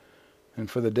babes, and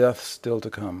for the deaths still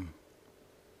to come.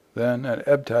 Then, at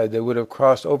ebb tide, they would have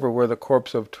crossed over where the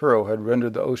corpse of Turo had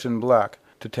rendered the ocean black,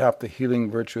 to tap the healing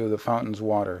virtue of the fountain's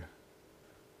water.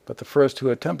 But the first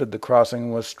who attempted the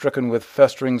crossing was stricken with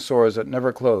festering sores that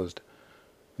never closed,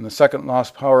 and the second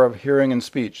lost power of hearing and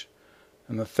speech,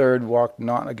 and the third walked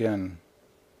not again.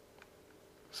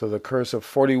 So the curse of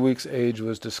 40 weeks' age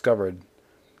was discovered.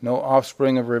 No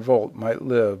offspring of revolt might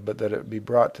live but that it be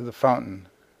brought to the fountain,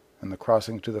 and the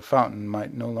crossing to the fountain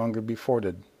might no longer be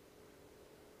forded.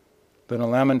 Then a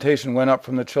lamentation went up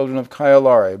from the children of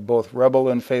Kayalare, both rebel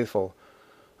and faithful,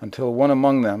 until one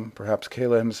among them, perhaps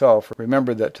Kayla himself,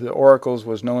 remembered that to the oracles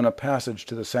was known a passage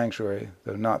to the sanctuary,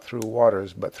 though not through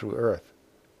waters but through earth.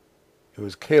 It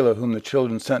was Kayla whom the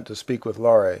children sent to speak with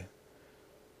Lare.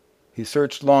 He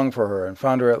searched long for her, and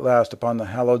found her at last upon the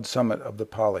hallowed summit of the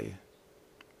Poly.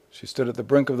 She stood at the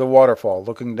brink of the waterfall,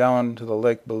 looking down to the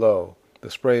lake below,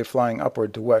 the spray flying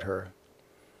upward to wet her.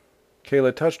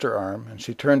 Kayla touched her arm, and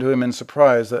she turned to him in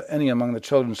surprise that any among the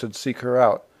children should seek her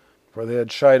out, for they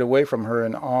had shied away from her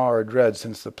in awe or dread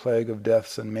since the plague of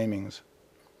deaths and maimings.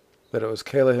 That it was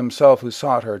Kayla himself who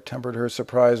sought her tempered her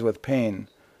surprise with pain.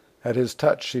 At his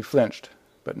touch she flinched,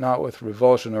 but not with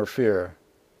revulsion or fear.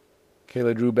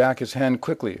 Kayla drew back his hand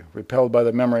quickly, repelled by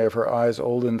the memory of her eyes'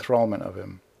 old enthrallment of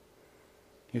him.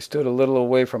 He stood a little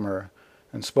away from her,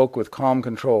 and spoke with calm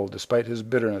control, despite his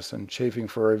bitterness and chafing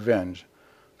for revenge,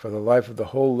 for the life of the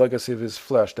whole legacy of his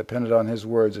flesh depended on his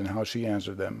words and how she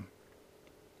answered them.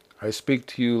 "I speak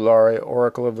to you, Lare,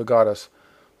 oracle of the goddess,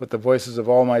 with the voices of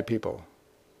all my people."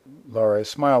 Lare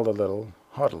smiled a little,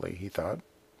 haughtily, he thought.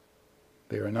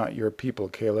 "They are not your people,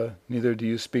 Kayla, neither do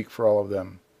you speak for all of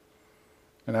them.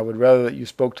 And I would rather that you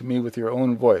spoke to me with your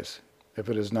own voice, if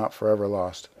it is not forever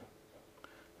lost."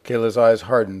 Kayla's eyes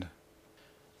hardened.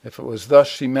 If it was thus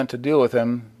she meant to deal with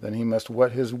him, then he must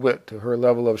whet his wit to her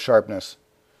level of sharpness.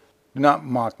 Do not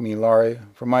mock me, Laurie,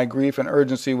 for my grief and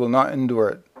urgency will not endure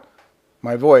it.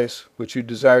 My voice, which you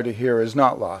desire to hear, is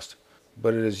not lost,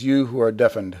 but it is you who are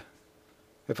deafened.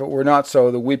 If it were not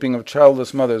so, the weeping of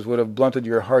childless mothers would have blunted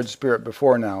your hard spirit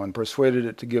before now and persuaded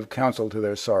it to give counsel to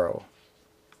their sorrow.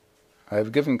 I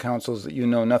have given counsels that you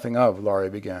know nothing of, Laurie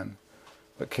began,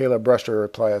 but Kayla brushed her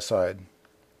reply aside.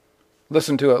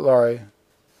 Listen to it, Laurie.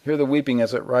 Hear the weeping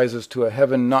as it rises to a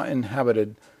heaven not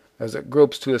inhabited, as it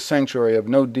gropes to a sanctuary of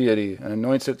no deity and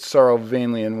anoints its sorrow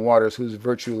vainly in waters whose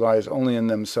virtue lies only in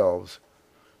themselves.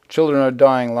 Children are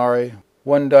dying, Laurie.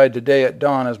 One died today at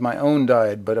dawn as my own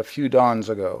died but a few dawns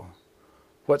ago.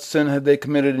 What sin had they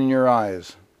committed in your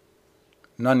eyes?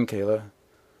 None, Kayla,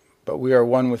 but we are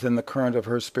one within the current of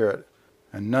her spirit,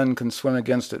 and none can swim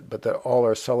against it but that all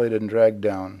are sullied and dragged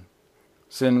down.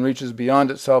 Sin reaches beyond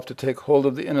itself to take hold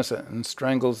of the innocent and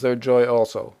strangles their joy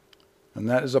also, and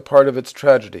that is a part of its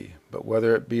tragedy, but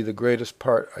whether it be the greatest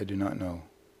part I do not know.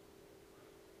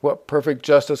 What perfect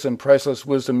justice and priceless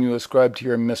wisdom you ascribe to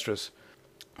your mistress!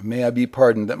 May I be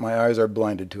pardoned that my eyes are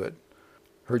blinded to it.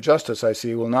 Her justice, I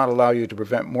see, will not allow you to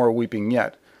prevent more weeping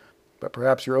yet, but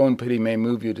perhaps your own pity may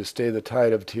move you to stay the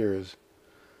tide of tears.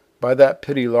 By that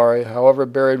pity, Laurie, however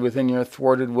buried within your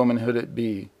thwarted womanhood it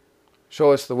be,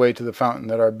 show us the way to the fountain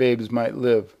that our babes might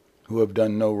live, who have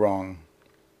done no wrong.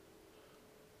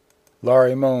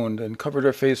 Laurie moaned and covered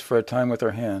her face for a time with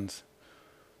her hands.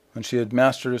 When she had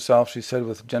mastered herself, she said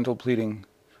with gentle pleading,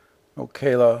 O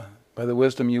Kayla, by the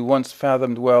wisdom you once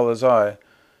fathomed well as I,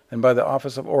 and by the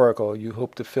office of oracle you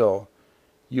hope to fill,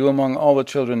 you among all the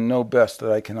children know best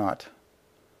that I cannot.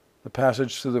 The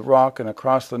passage through the rock and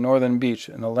across the northern beach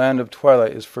in the land of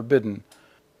twilight is forbidden,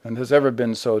 and has ever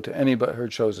been so to any but her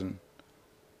chosen.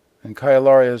 And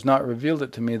Kyalari has not revealed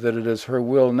it to me that it is her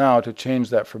will now to change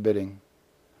that forbidding.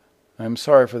 I am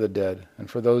sorry for the dead, and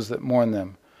for those that mourn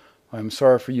them. I am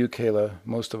sorry for you, Kayla,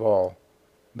 most of all,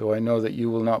 though I know that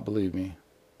you will not believe me.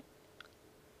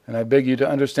 And I beg you to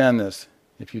understand this.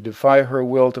 If you defy her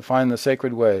will to find the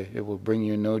sacred way, it will bring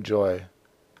you no joy.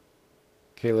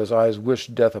 Kayla's eyes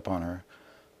wished death upon her.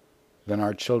 Then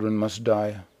our children must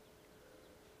die.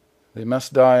 They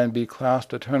must die and be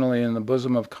clasped eternally in the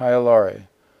bosom of Kyalari.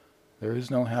 There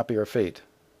is no happier fate.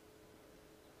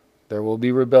 There will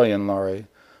be rebellion, Laurie.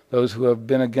 Those who have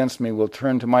been against me will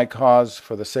turn to my cause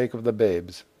for the sake of the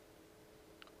babes.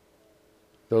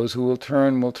 Those who will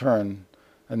turn,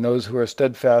 and those who are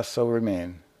steadfast shall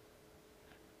remain.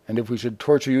 And if we should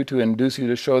torture you to induce you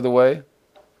to show the way,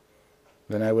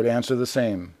 then I would answer the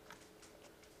same.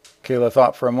 Kayla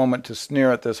thought for a moment to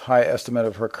sneer at this high estimate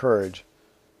of her courage,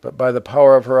 but by the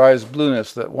power of her eyes'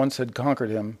 blueness that once had conquered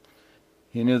him,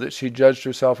 he knew that she judged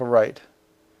herself aright.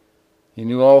 He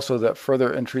knew also that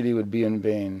further entreaty would be in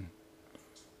vain.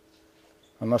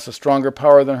 Unless a stronger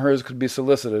power than hers could be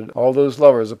solicited, all those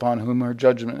lovers upon whom her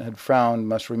judgment had frowned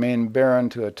must remain barren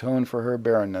to atone for her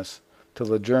barrenness, till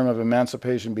the germ of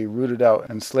emancipation be rooted out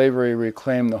and slavery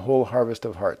reclaim the whole harvest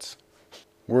of hearts.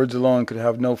 Words alone could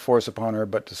have no force upon her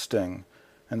but to sting,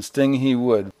 and sting he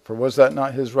would, for was that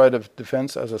not his right of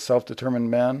defense as a self-determined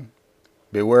man?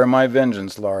 Beware my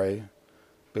vengeance, Laurie.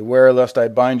 Beware lest I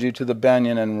bind you to the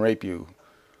banyan and rape you.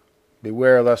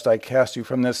 Beware lest I cast you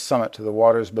from this summit to the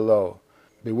waters below.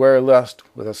 Beware lest,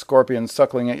 with a scorpion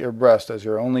suckling at your breast as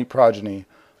your only progeny,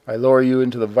 I lower you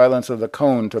into the violence of the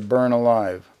cone to burn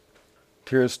alive.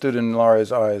 Tears stood in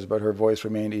Laurie's eyes, but her voice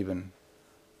remained even.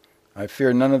 I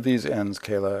fear none of these ends,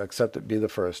 Kayla, except it be the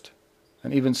first.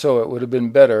 And even so it would have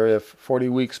been better if, 40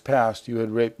 weeks past, you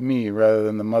had raped me rather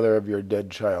than the mother of your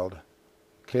dead child.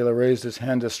 Kayla raised his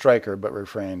hand to strike her, but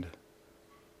refrained.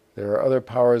 There are other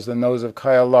powers than those of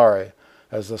Kyalari,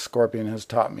 as the scorpion has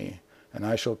taught me, and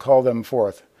I shall call them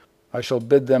forth. I shall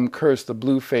bid them curse the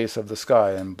blue face of the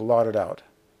sky and blot it out.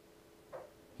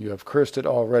 You have cursed it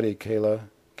already, Kayla.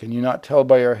 Can you not tell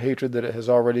by your hatred that it has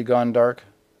already gone dark?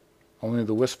 Only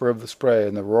the whisper of the spray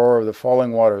and the roar of the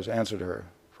falling waters answered her,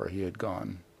 for he had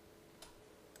gone.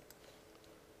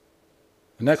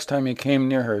 The next time he came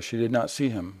near her, she did not see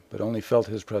him, but only felt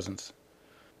his presence.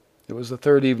 It was the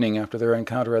third evening after their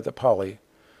encounter at the Poly.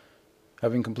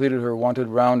 Having completed her wonted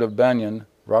round of banyan,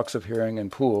 rocks of hearing,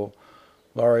 and pool,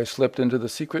 Laurie slipped into the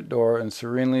secret door and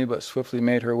serenely but swiftly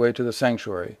made her way to the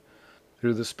sanctuary,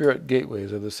 through the spirit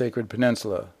gateways of the sacred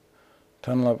peninsula,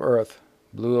 tunnel of earth,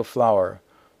 blue of flower,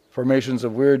 formations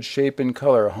of weird shape and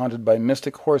color haunted by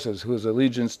mystic horses whose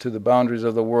allegiance to the boundaries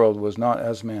of the world was not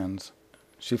as man's.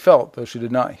 She felt, though she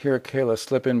did not hear Kayla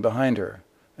slip in behind her,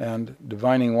 and,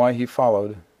 divining why he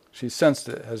followed, she sensed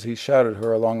it as he shadowed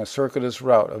her along a circuitous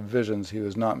route of visions he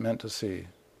was not meant to see.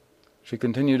 She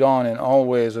continued on in all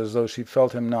ways as though she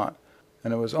felt him not,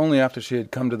 and it was only after she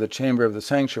had come to the chamber of the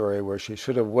sanctuary where she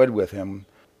should have wed with him,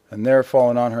 and there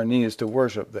fallen on her knees to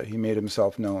worship, that he made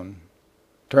himself known.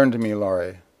 "Turn to me,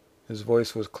 Laurie." His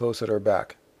voice was close at her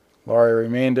back. Laurie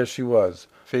remained as she was,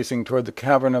 facing toward the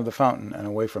cavern of the fountain and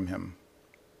away from him.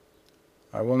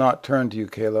 "I will not turn to you,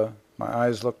 Kayla. My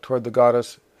eyes look toward the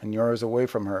goddess, and yours away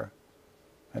from her,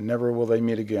 and never will they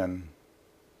meet again."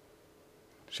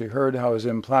 She heard how his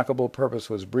implacable purpose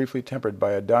was briefly tempered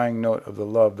by a dying note of the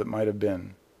love that might have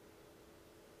been.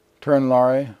 "Turn,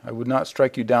 Laurie. I would not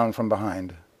strike you down from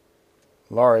behind."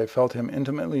 Laurie felt him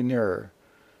intimately nearer.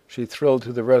 She thrilled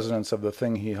to the resonance of the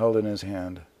thing he held in his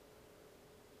hand.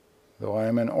 "Though I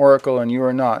am an oracle and you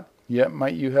are not, yet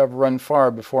might you have run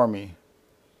far before me.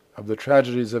 Of the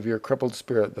tragedies of your crippled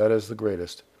spirit, that is the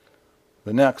greatest.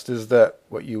 The next is that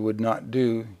what you would not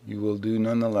do, you will do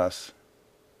none the less."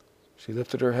 She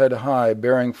lifted her head high,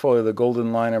 baring fully the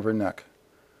golden line of her neck.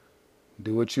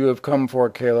 "Do what you have come for,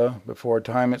 Kayla, before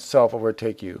time itself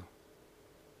overtake you."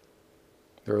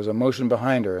 There was a motion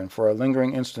behind her, and for a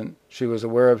lingering instant she was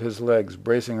aware of his legs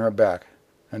bracing her back,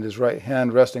 and his right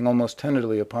hand resting almost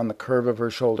tenderly upon the curve of her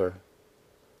shoulder.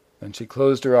 Then she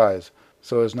closed her eyes,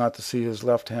 so as not to see his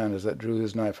left hand as it drew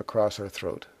his knife across her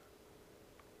throat.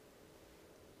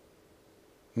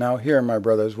 Now hear, my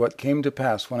brothers, what came to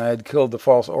pass when I had killed the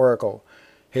false oracle,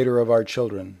 hater of our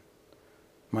children.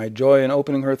 My joy in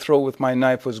opening her throat with my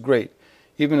knife was great,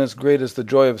 even as great as the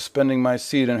joy of spending my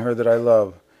seed in her that I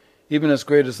love, even as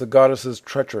great as the goddess's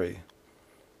treachery.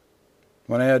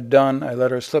 When I had done, I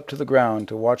let her slip to the ground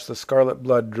to watch the scarlet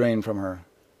blood drain from her.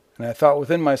 And I thought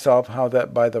within myself how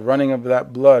that by the running of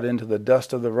that blood into the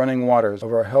dust of the running waters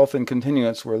of our health and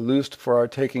continuance were loosed for our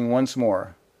taking once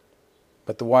more.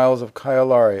 But the wiles of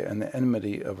Kyalari and the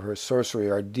enmity of her sorcery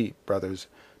are deep, brothers,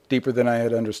 deeper than I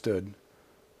had understood.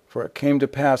 For it came to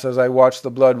pass as I watched the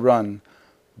blood run,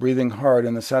 breathing hard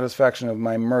in the satisfaction of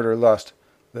my murder lust,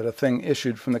 that a thing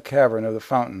issued from the cavern of the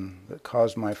fountain that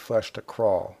caused my flesh to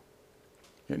crawl.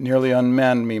 It nearly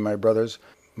unmanned me, my brothers.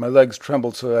 My legs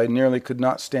trembled so I nearly could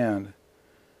not stand.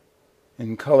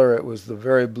 In color it was the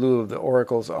very blue of the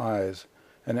oracle's eyes,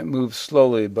 and it moved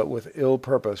slowly but with ill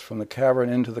purpose from the cavern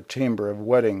into the chamber of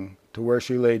wedding to where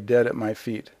she lay dead at my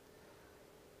feet.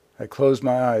 I closed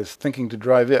my eyes, thinking to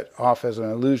drive it off as an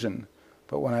illusion,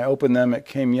 but when I opened them it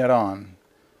came yet on.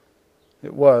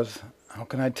 It was, how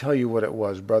can I tell you what it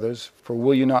was, brothers, for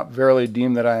will you not verily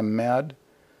deem that I am mad?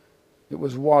 It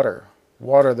was water,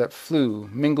 water that flew,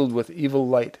 mingled with evil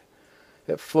light.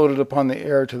 It floated upon the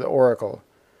air to the oracle,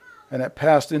 and it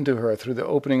passed into her through the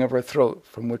opening of her throat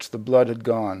from which the blood had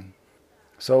gone.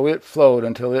 So it flowed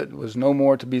until it was no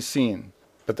more to be seen,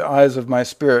 but the eyes of my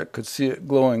spirit could see it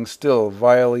glowing still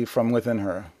vilely from within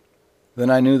her. Then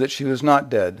I knew that she was not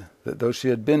dead, that though she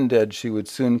had been dead she would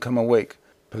soon come awake,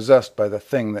 possessed by the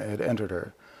thing that had entered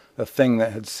her, the thing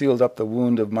that had sealed up the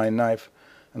wound of my knife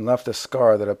and left a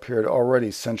scar that appeared already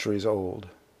centuries old.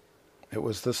 It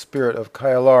was the spirit of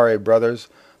Kyalari, brothers,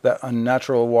 that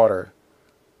unnatural water.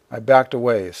 I backed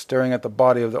away, staring at the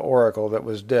body of the oracle that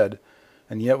was dead,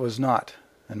 and yet was not,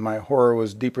 and my horror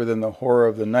was deeper than the horror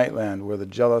of the nightland where the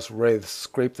jealous wraiths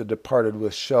scrape the departed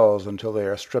with shells until they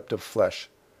are stripped of flesh.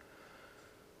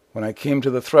 When I came to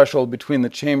the threshold between the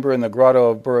chamber and the grotto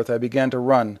of birth, I began to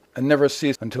run, and never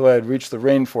ceased until I had reached the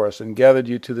rainforest and gathered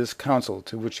you to this council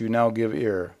to which you now give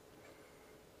ear.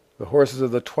 The horses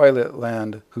of the twilight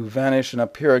land, who vanish and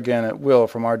appear again at will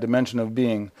from our dimension of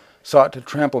being, sought to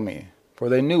trample me, for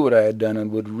they knew what I had done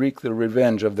and would wreak the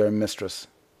revenge of their mistress.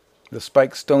 The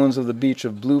spiked stones of the beach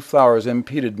of blue flowers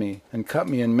impeded me, and cut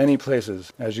me in many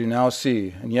places, as you now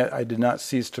see, and yet I did not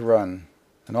cease to run.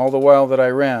 And all the while that I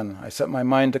ran, I set my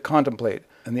mind to contemplate,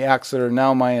 and the acts that are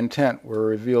now my intent were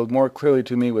revealed more clearly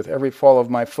to me with every fall of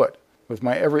my foot, with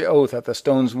my every oath at the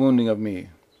stone's wounding of me,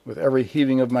 with every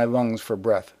heaving of my lungs for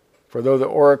breath. For though the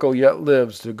oracle yet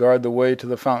lives to guard the way to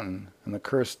the fountain, and the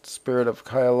cursed spirit of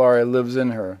Kyalari lives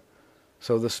in her,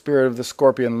 so the spirit of the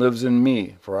scorpion lives in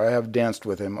me, for I have danced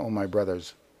with him, O my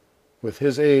brothers. With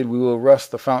his aid we will wrest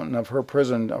the fountain of her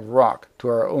prison of rock to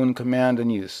our own command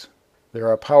and use. There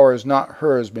are powers not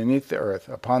hers beneath the earth,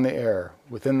 upon the air,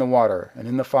 within the water, and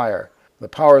in the fire, the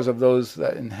powers of those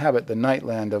that inhabit the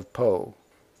nightland of Po.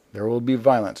 There will be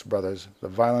violence, brothers, the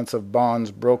violence of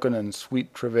bonds broken and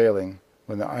sweet travailing,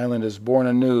 when the island is born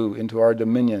anew into our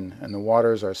dominion and the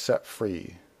waters are set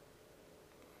free.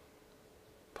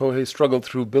 Pohe struggled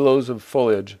through billows of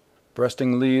foliage,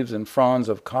 breasting leaves and fronds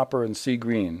of copper and sea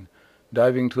green,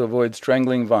 diving to avoid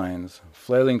strangling vines,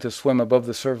 flailing to swim above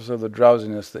the surface of the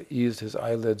drowsiness that eased his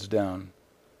eyelids down.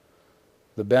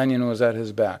 The banyan was at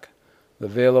his back, the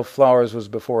veil of flowers was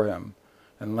before him,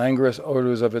 and languorous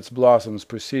odors of its blossoms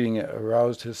preceding it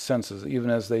aroused his senses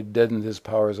even as they deadened his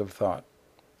powers of thought.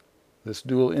 This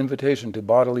dual invitation to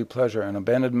bodily pleasure and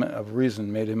abandonment of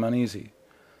reason made him uneasy,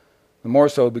 the more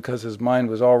so because his mind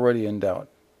was already in doubt.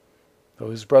 Though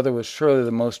his brother was surely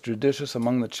the most judicious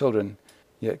among the children,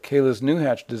 yet Kayla's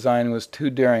new-hatched design was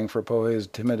too daring for Pohe's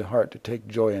timid heart to take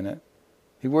joy in it.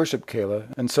 He worshipped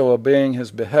Kayla, and so obeying his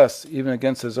behests even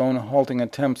against his own halting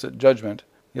attempts at judgment,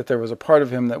 yet there was a part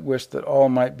of him that wished that all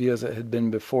might be as it had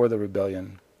been before the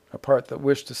rebellion, a part that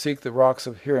wished to seek the rocks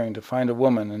of hearing to find a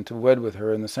woman and to wed with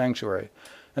her in the sanctuary,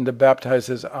 and to baptize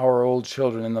his hour-old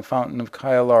children in the fountain of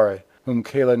Kayalari, whom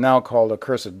Kayla now called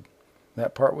accursed.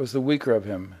 That part was the weaker of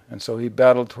him, and so he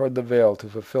battled toward the veil to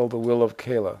fulfill the will of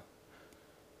Kayla,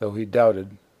 though he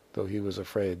doubted, though he was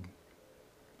afraid.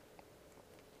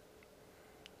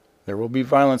 "There will be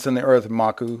violence in the earth,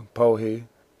 Maku, Pohe,"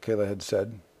 Kayla had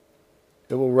said.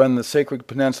 "It will rend the sacred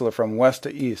peninsula from west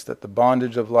to east, that the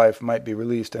bondage of life might be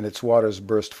released and its waters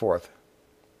burst forth.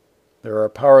 There are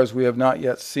powers we have not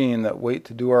yet seen that wait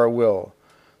to do our will,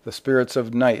 the spirits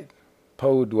of night,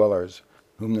 Po-dwellers,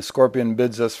 whom the scorpion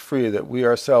bids us free that we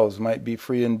ourselves might be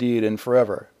free indeed and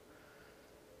forever.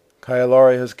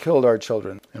 Kayalari has killed our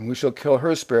children, and we shall kill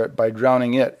her spirit by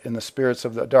drowning it in the spirits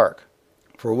of the dark.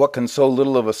 For what can so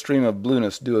little of a stream of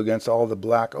blueness do against all the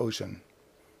black ocean?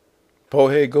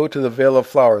 Pohe, go to the Vale of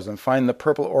Flowers and find the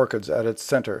purple orchids at its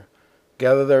center.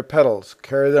 Gather their petals,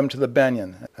 carry them to the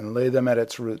banyan, and lay them at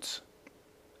its roots."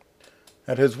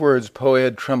 At his words Pohe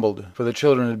had trembled, for the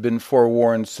children had been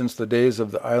forewarned since the days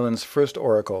of the island's first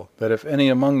oracle, that if any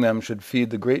among them should feed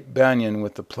the great banyan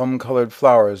with the plum-colored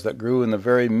flowers that grew in the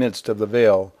very midst of the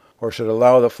vale, or should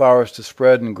allow the flowers to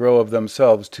spread and grow of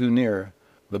themselves too near,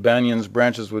 the banyan's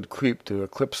branches would creep to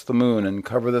eclipse the moon and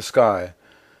cover the sky,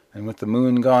 and with the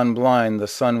moon gone blind the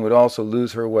sun would also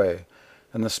lose her way,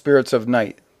 and the spirits of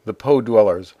night, the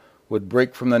Po-dwellers, would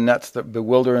break from the nets that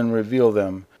bewilder and reveal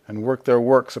them, and work their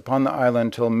works upon the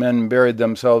island till men buried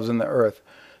themselves in the earth,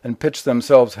 and pitched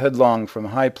themselves headlong from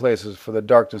high places for the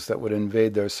darkness that would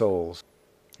invade their souls.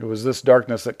 It was this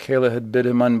darkness that Kayla had bid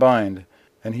him unbind,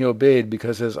 and he obeyed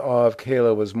because his awe of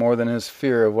Kayla was more than his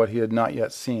fear of what he had not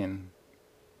yet seen.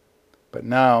 But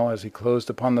now, as he closed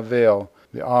upon the veil,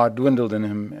 the awe dwindled in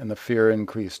him and the fear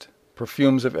increased.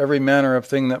 Perfumes of every manner of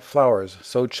thing that flowers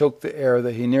so choked the air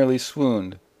that he nearly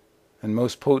swooned, and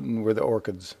most potent were the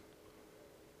orchids.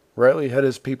 Rightly had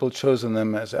his people chosen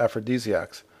them as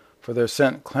aphrodisiacs, for their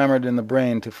scent clamored in the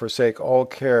brain to forsake all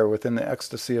care within the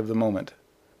ecstasy of the moment.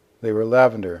 They were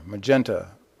lavender, magenta,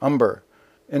 umber,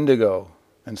 indigo,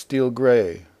 and steel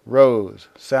gray, rose,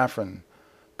 saffron,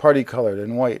 party-colored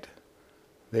and white.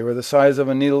 They were the size of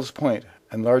a needle's point,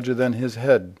 and larger than his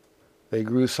head. They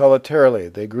grew solitarily,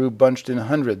 they grew bunched in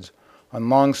hundreds, on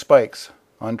long spikes,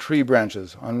 on tree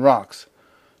branches, on rocks,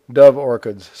 dove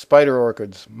orchids, spider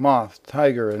orchids, moth,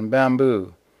 tiger, and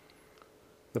bamboo.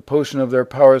 The potion of their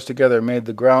powers together made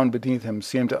the ground beneath him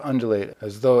seem to undulate,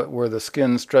 as though it were the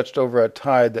skin stretched over a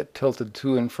tide that tilted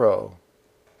to and fro.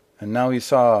 And now he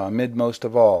saw, amidmost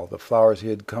of all, the flowers he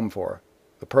had come for,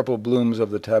 the purple blooms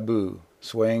of the taboo,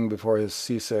 swaying before his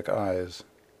seasick eyes.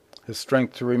 His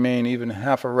strength to remain even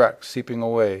half erect seeping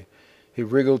away, he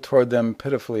wriggled toward them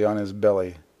pitifully on his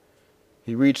belly.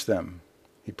 He reached them.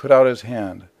 He put out his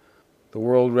hand. The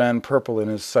world ran purple in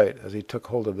his sight as he took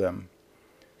hold of them.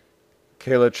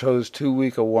 Kayla chose too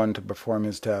weak a one to perform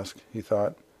his task, he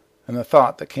thought, and the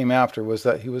thought that came after was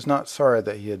that he was not sorry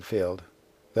that he had failed.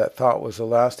 That thought was the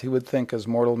last he would think as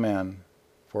mortal man,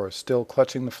 for, still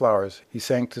clutching the flowers, he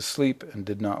sank to sleep and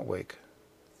did not wake.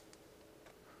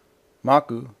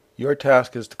 "Maku, your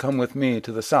task is to come with me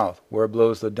to the south, where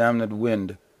blows the damned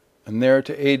wind, and there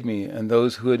to aid me and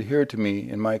those who adhere to me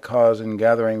in my cause in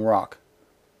gathering rock.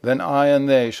 Then I and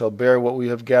they shall bear what we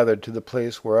have gathered to the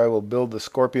place where I will build the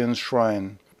scorpion's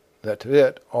shrine, that to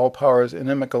it all powers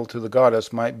inimical to the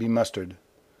goddess might be mustered.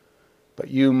 But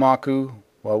you, Maku,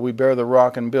 while we bear the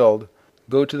rock and build,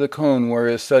 go to the cone where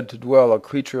is said to dwell a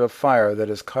creature of fire that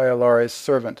is Kayalari's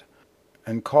servant,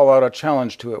 and call out a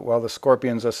challenge to it while the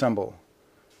scorpions assemble.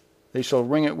 They shall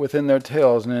wring it within their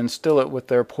tails and instill it with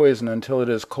their poison until it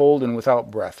is cold and without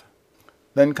breath.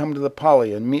 Then come to the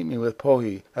Poly and meet me with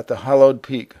Pohe at the hallowed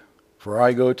peak, for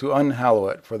I go to unhallow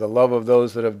it for the love of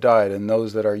those that have died and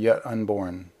those that are yet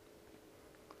unborn."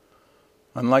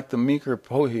 Unlike the meeker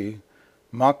Pohe,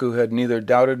 Maku had neither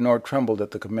doubted nor trembled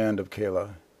at the command of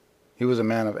Kayla. He was a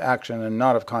man of action and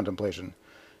not of contemplation,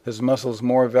 his muscles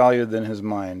more valued than his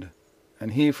mind,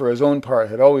 and he for his own part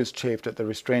had always chafed at the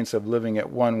restraints of living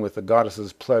at one with the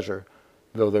goddess's pleasure,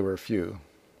 though they were few.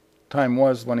 Time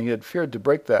was when he had feared to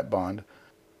break that bond,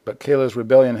 but Kayla's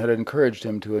rebellion had encouraged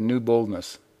him to a new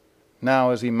boldness.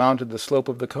 Now, as he mounted the slope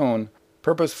of the cone,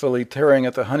 purposefully tearing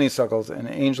at the honeysuckles and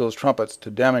angels' trumpets to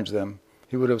damage them,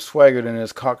 he would have swaggered in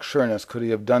his cocksureness could he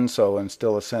have done so and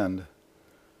still ascend.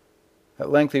 At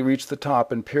length he reached the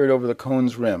top and peered over the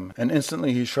cone's rim, and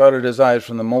instantly he shrouded his eyes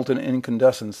from the molten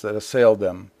incandescence that assailed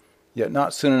them, yet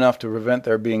not soon enough to prevent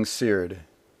their being seared.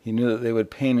 He knew that they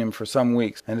would pain him for some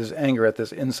weeks, and his anger at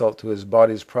this insult to his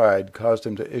body's pride caused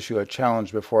him to issue a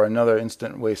challenge before another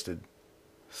instant wasted.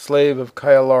 "Slave of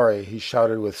Kyalari," he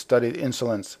shouted with studied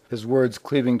insolence, his words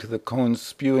cleaving to the cone's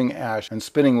spewing ash and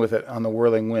spinning with it on the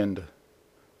whirling wind.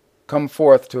 "Come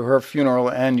forth to her funeral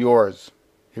and yours."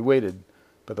 He waited,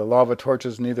 but the lava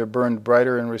torches neither burned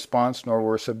brighter in response nor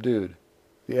were subdued.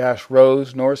 The ash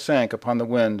rose nor sank upon the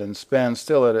wind and span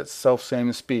still at its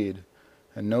selfsame speed,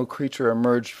 and no creature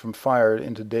emerged from fire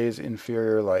into day's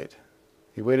inferior light.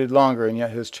 He waited longer, and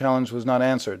yet his challenge was not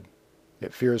answered.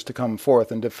 It fears to come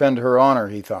forth and defend her honor,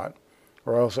 he thought,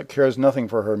 or else it cares nothing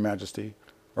for her majesty,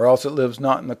 or else it lives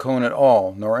not in the cone at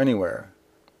all, nor anywhere.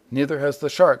 Neither has the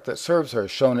shark that serves her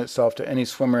shown itself to any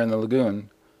swimmer in the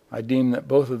lagoon. I deem that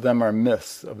both of them are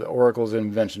myths of the oracle's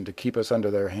invention to keep us under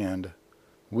their hand.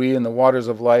 We in the waters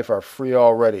of life are free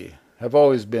already, have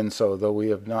always been so, though we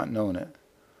have not known it.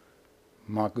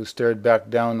 Maku stared back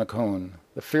down the cone,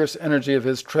 the fierce energy of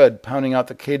his tread pounding out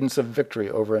the cadence of victory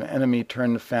over an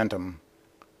enemy-turned phantom.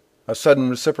 A sudden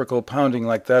reciprocal pounding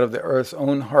like that of the earth's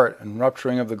own heart and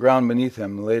rupturing of the ground beneath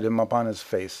him laid him upon his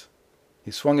face.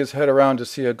 He swung his head around to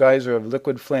see a geyser of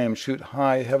liquid flame shoot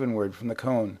high heavenward from the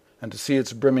cone, and to see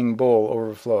its brimming bowl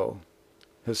overflow.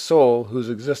 His soul, whose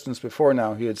existence before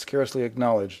now he had scarcely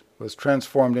acknowledged, was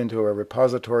transformed into a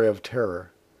repository of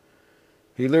terror.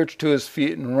 He lurched to his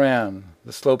feet and ran,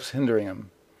 the slopes hindering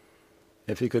him.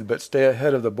 If he could but stay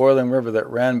ahead of the boiling river that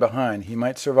ran behind, he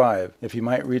might survive, if he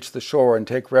might reach the shore and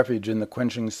take refuge in the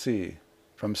quenching sea.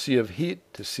 From sea of heat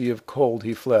to sea of cold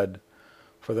he fled,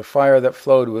 for the fire that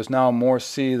flowed was now more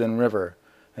sea than river,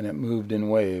 and it moved in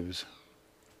waves.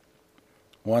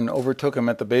 One overtook him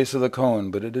at the base of the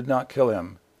cone, but it did not kill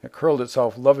him. It curled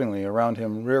itself lovingly around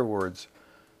him rearwards.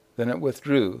 Then it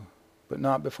withdrew, but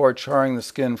not before charring the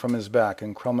skin from his back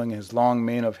and crumbling his long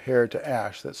mane of hair to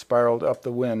ash that spiraled up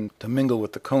the wind to mingle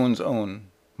with the cone's own.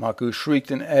 Maku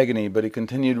shrieked in agony, but he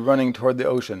continued running toward the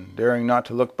ocean, daring not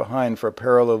to look behind for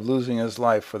peril of losing his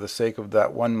life for the sake of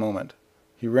that one moment.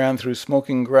 He ran through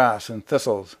smoking grass and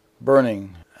thistles,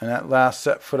 burning, and at last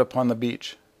set foot upon the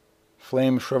beach.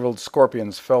 Flame-shriveled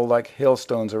scorpions fell like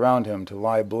hailstones around him to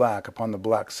lie black upon the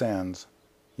black sands.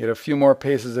 Yet a few more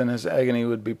paces and his agony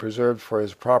would be preserved for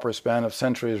his proper span of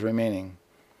centuries remaining.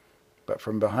 But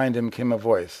from behind him came a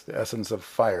voice, the essence of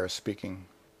fire, speaking.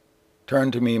 "Turn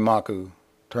to me, Maku,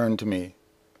 turn to me."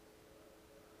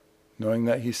 Knowing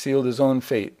that he sealed his own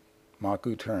fate,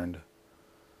 Maku turned.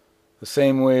 The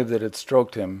same wave that had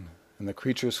stroked him, and the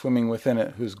creature swimming within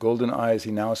it, whose golden eyes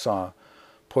he now saw,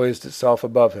 poised itself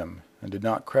above him, and did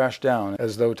not crash down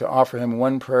as though to offer him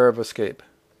one prayer of escape.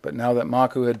 But now that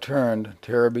Maku had turned,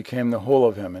 terror became the whole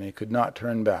of him, and he could not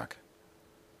turn back.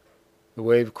 The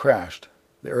wave crashed,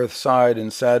 the earth sighed in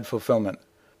sad fulfillment,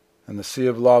 and the sea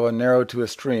of lava narrowed to a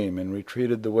stream and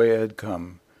retreated the way it had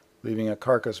come, leaving a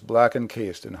carcass black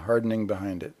encased and hardening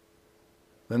behind it.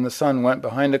 Then the sun went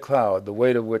behind a cloud, the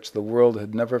weight of which the world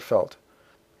had never felt,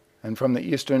 and from the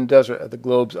eastern desert at the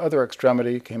globe's other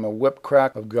extremity came a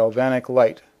whip-crack of galvanic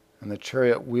light and the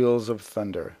chariot wheels of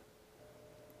thunder.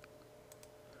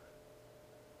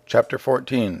 Chapter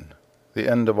 14. The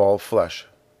End of All Flesh.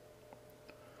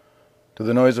 To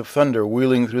the noise of thunder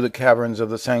wheeling through the caverns of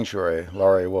the sanctuary,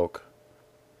 Lari woke.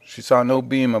 She saw no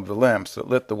beam of the lamps that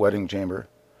lit the wedding chamber,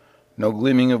 no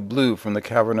gleaming of blue from the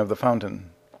cavern of the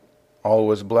fountain. All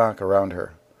was black around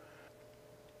her.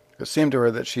 It seemed to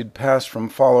her that she had passed from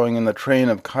following in the train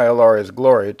of Kyalari's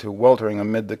glory to weltering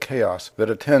amid the chaos that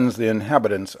attends the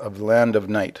inhabitants of the land of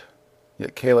night.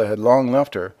 Yet Kayla had long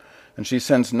left her, and she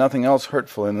sensed nothing else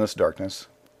hurtful in this darkness.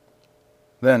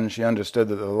 Then she understood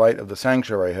that the light of the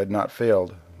sanctuary had not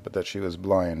failed, but that she was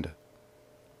blind.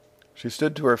 She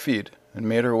stood to her feet and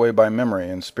made her way by memory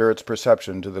and spirit's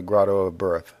perception to the grotto of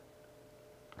birth.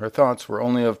 Her thoughts were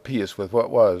only of peace with what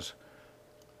was.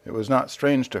 It was not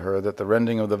strange to her that the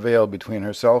rending of the veil between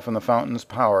herself and the fountain's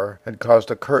power had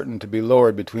caused a curtain to be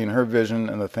lowered between her vision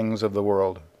and the things of the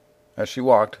world. As she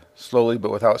walked, slowly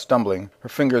but without stumbling, her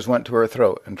fingers went to her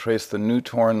throat and traced the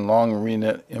new-torn,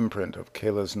 long-reknit imprint of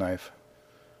Kayla's knife.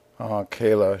 "Ah,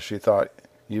 Kayla," she thought,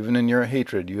 "even in your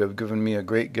hatred you have given me a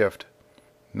great gift.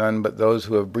 None but those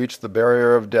who have breached the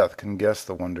barrier of death can guess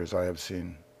the wonders I have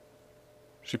seen."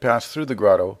 She passed through the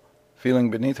grotto,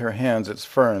 feeling beneath her hands its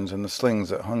ferns and the slings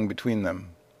that hung between them.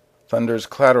 Thunders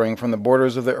clattering from the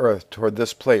borders of the earth toward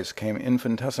this place came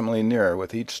infinitesimally nearer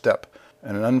with each step,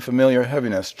 and an unfamiliar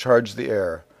heaviness charged the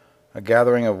air, a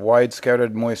gathering of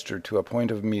wide-scattered moisture to a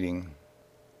point of meeting.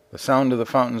 The sound of the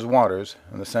fountain's waters,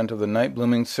 and the scent of the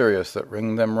night-blooming cereus that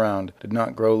ringed them round, did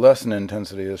not grow less in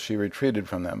intensity as she retreated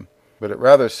from them, but it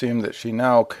rather seemed that she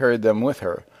now carried them with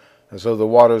her, as though the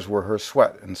waters were her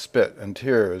sweat and spit and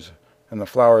tears, and the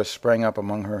flowers sprang up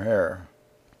among her hair.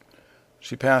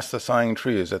 She passed the sighing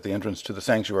trees at the entrance to the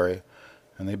sanctuary,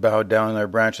 and they bowed down their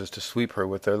branches to sweep her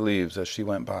with their leaves as she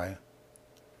went by.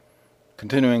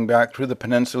 Continuing back through the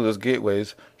peninsula's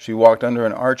gateways, she walked under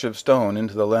an arch of stone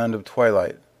into the land of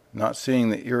twilight, not seeing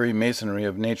the eerie masonry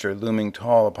of nature looming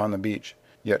tall upon the beach,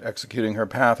 yet executing her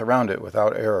path around it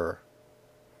without error.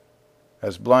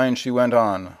 As blind she went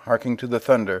on, harking to the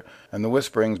thunder and the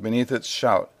whisperings beneath its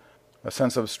shout. A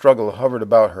sense of struggle hovered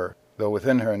about her, though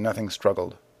within her nothing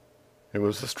struggled. It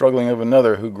was the struggling of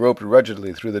another who groped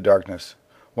wretchedly through the darkness,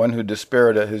 one who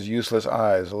despaired at his useless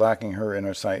eyes, lacking her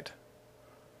inner sight.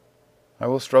 I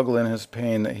will struggle in his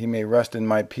pain that he may rest in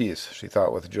my peace, she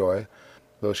thought with joy,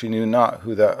 though she knew not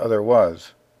who that other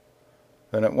was.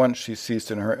 Then at once she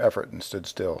ceased in her effort and stood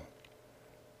still.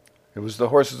 It was the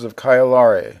horses of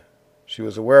Kyalare. She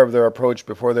was aware of their approach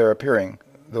before their appearing,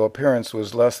 though appearance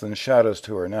was less than shadows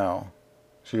to her now.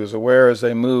 She was aware as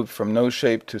they moved from no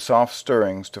shape to soft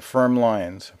stirrings to firm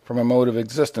lines, from a mode of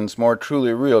existence more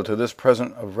truly real to this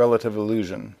present of relative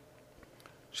illusion.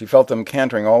 She felt them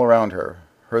cantering all around her,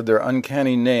 heard their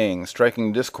uncanny neighing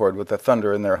striking discord with the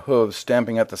thunder and their hooves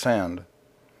stamping at the sand.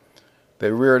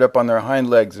 They reared up on their hind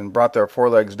legs and brought their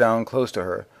forelegs down close to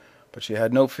her, but she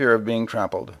had no fear of being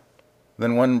trampled.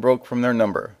 Then one broke from their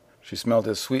number. She smelt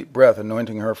his sweet breath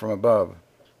anointing her from above.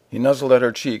 He nuzzled at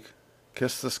her cheek,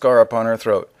 kissed the scar upon her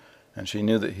throat, and she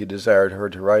knew that he desired her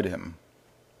to ride him.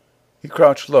 He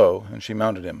crouched low, and she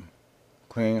mounted him.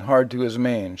 Clinging hard to his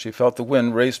mane, she felt the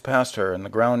wind race past her and the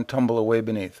ground tumble away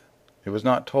beneath. It was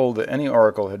not told that any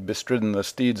oracle had bestridden the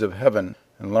steeds of heaven,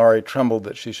 and Laurie trembled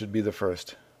that she should be the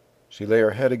first. She lay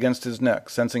her head against his neck,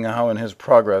 sensing how in his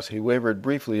progress he wavered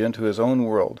briefly into his own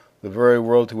world, the very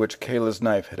world to which Kayla's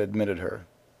knife had admitted her.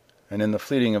 And in the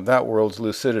fleeting of that world's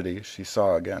lucidity she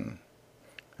saw again.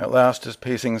 At last his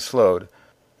pacing slowed,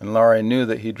 and Laurie knew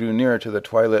that he drew near to the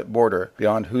twilit border,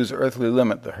 beyond whose earthly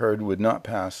limit the herd would not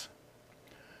pass.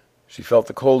 She felt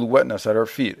the cold wetness at her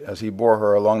feet as he bore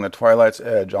her along the twilight's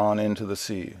edge on into the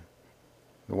sea.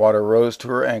 The water rose to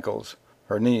her ankles,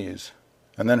 her knees,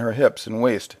 and then her hips and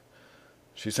waist.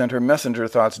 She sent her messenger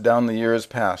thoughts down the years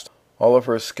past, all of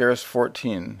her scarce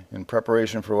 14, in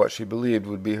preparation for what she believed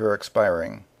would be her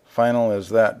expiring, final as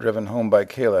that driven home by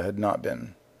Kayla had not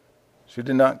been. She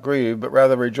did not grieve, but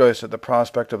rather rejoiced at the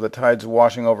prospect of the tides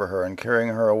washing over her and carrying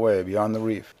her away beyond the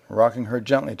reef, rocking her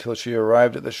gently till she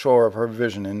arrived at the shore of her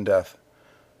vision in death,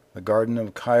 the garden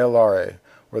of Kyalare,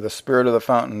 where the spirit of the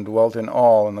fountain dwelt in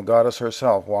all and the goddess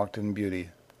herself walked in beauty.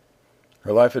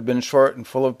 Her life had been short and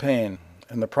full of pain,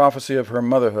 and the prophecy of her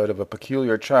motherhood of a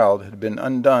peculiar child had been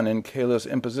undone in Kayla's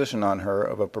imposition on her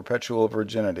of a perpetual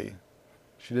virginity.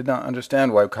 She did not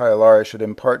understand why Kyalare should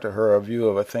impart to her a view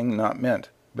of a thing not meant,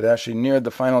 but as she neared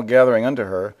the final gathering unto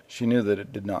her, she knew that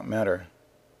it did not matter.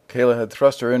 Kayla had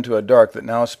thrust her into a dark that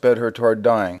now sped her toward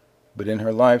dying, but in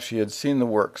her life she had seen the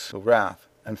works, the wrath,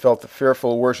 and felt the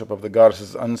fearful worship of the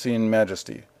goddess's unseen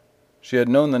majesty. She had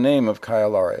known the name of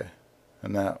Kyalare,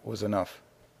 and that was enough.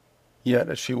 Yet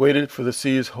as she waited for the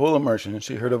sea's whole immersion,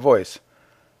 she heard a voice,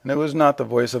 and it was not the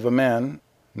voice of a man,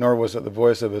 nor was it the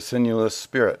voice of a sinuless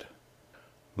spirit.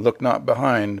 "Look not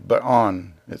behind, but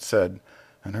on," it said,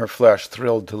 and her flesh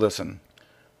thrilled to listen.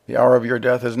 "The hour of your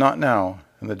death is not now,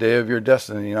 and the day of your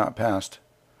destiny not past.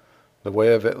 The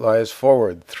way of it lies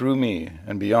forward, through me,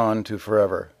 and beyond to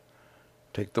forever.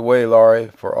 Take the way,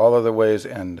 Laurie, for all other ways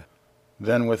end."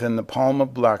 Then within the palm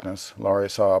of blackness Laurie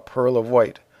saw a pearl of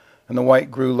white, and the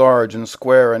white grew large and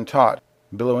square and taut,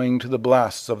 billowing to the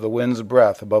blasts of the wind's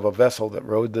breath above a vessel that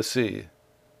rode the sea.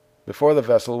 Before the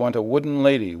vessel went a wooden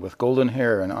lady with golden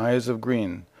hair and eyes of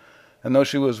green, and though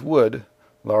she was wood,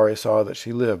 Laurie saw that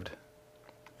she lived.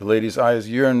 The lady's eyes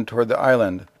yearned toward the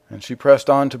island, and she pressed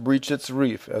on to breach its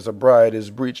reef as a bride is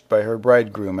breached by her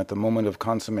bridegroom at the moment of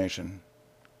consummation.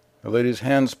 The lady's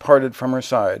hands parted from her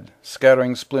side,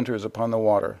 scattering splinters upon the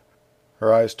water.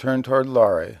 Her eyes turned toward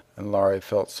Laurie, and Laurie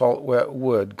felt salt-wet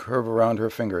wood curve around her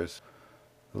fingers.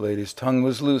 The lady's tongue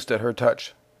was loosed at her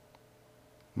touch.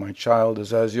 "My child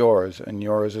is as yours, and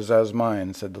yours is as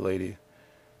mine," said the lady.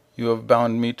 "You have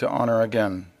bound me to honor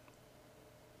again."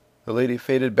 The lady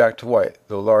faded back to white,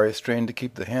 though Laurie strained to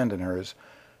keep the hand in hers,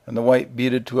 and the white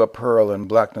beaded to a pearl, and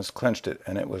blackness clenched it,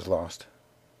 and it was lost.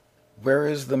 "Where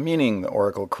is the meaning?" the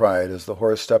oracle cried, as the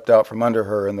horse stepped out from under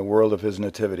her in the world of his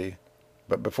nativity.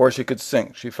 But before she could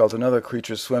sink, she felt another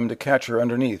creature swim to catch her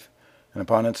underneath, and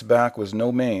upon its back was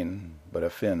no mane, but a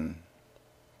fin.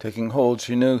 Taking hold,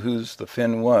 she knew whose the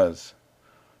fin was.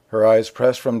 Her eyes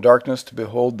pressed from darkness to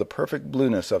behold the perfect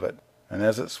blueness of it, and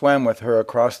as it swam with her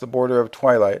across the border of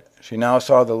twilight, she now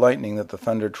saw the lightning that the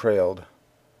thunder trailed.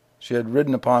 She had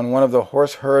ridden upon one of the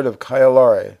horse herd of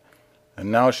Kyalare,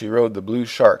 and now she rode the blue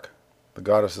shark, the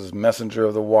goddess's messenger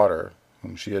of the water,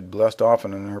 whom she had blessed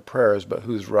often in her prayers, but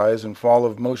whose rise and fall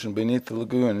of motion beneath the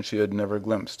lagoon she had never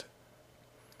glimpsed.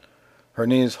 Her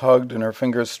knees hugged and her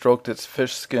fingers stroked its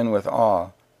fish skin with awe,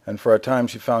 and for a time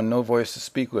she found no voice to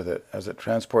speak with it as it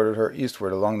transported her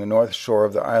eastward along the north shore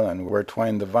of the island, where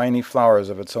twined the viny flowers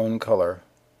of its own color.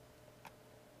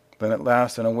 Then at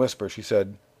last in a whisper she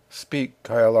said, "Speak,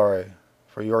 Kyalare,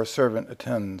 for your servant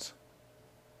attends."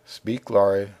 "Speak,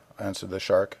 Lare," answered the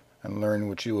shark, "and learn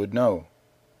what you would know."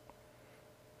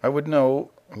 "I would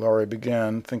know," Lare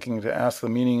began, thinking to ask the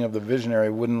meaning of the visionary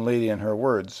wooden lady and her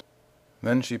words.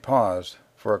 Then she paused,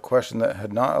 for a question that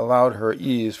had not allowed her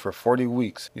ease for 40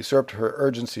 weeks usurped her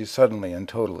urgency suddenly and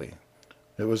totally.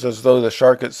 It was as though the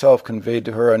shark itself conveyed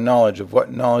to her a knowledge of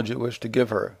what knowledge it wished to give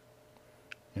her.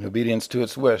 In obedience to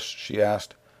its wish, she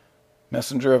asked,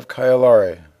 "Messenger of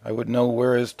Kyalare, I would know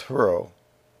where is Turo."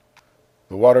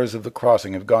 "The waters of the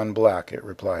crossing have gone black," it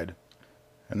replied,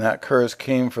 "and that curse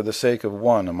came for the sake of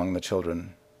one among the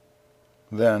children."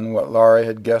 Then, what Lare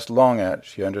had guessed long at,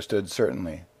 she understood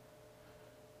certainly.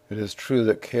 "It is true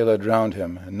that Kayla drowned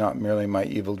him, and not merely my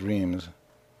evil dreams."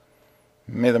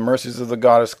 "May the mercies of the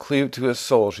goddess cleave to his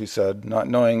soul," she said, not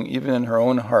knowing even in her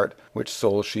own heart which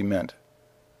soul she meant.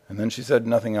 And then she said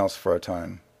nothing else for a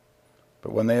time.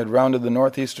 But when they had rounded the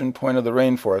northeastern point of the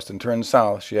rainforest and turned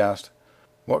south, she asked,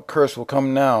 "What curse will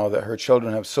come now that her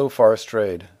children have so far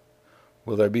strayed?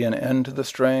 Will there be an end to the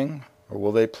straying, or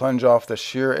will they plunge off the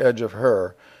sheer edge of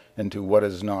her into what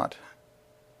is not?"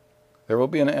 "There will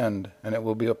be an end, and it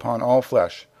will be upon all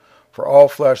flesh, for all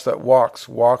flesh that walks,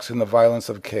 walks in the violence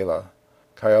of Kayla.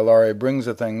 Kyalare brings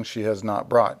a thing she has not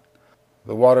brought.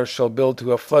 The waters shall build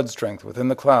to a flood strength within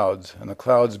the clouds, and the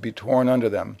clouds be torn under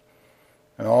them,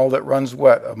 and all that runs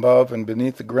wet above and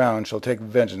beneath the ground shall take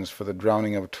vengeance for the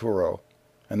drowning of Turo,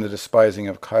 and the despising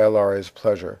of Kyalare's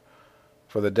pleasure,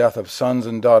 for the death of sons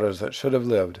and daughters that should have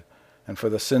lived, and for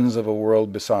the sins of a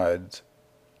world besides.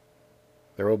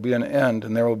 There will be an end,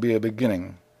 and there will be a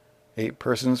beginning. 8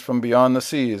 persons from beyond the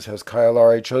seas has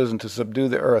Kyalare chosen to subdue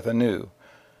the earth anew,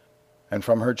 and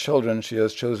from her children she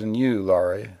has chosen you,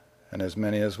 Lare, and as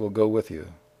many as will go with you.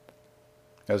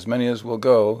 As many as will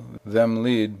go, them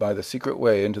lead by the secret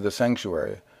way into the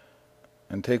sanctuary,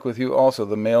 and take with you also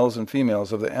the males and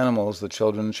females of the animals the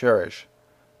children cherish.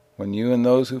 When you and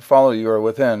those who follow you are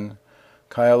within,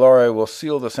 Kyalare will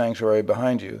seal the sanctuary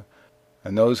behind you,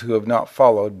 and those who have not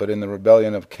followed but in the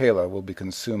rebellion of Kayla will be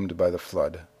consumed by the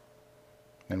flood.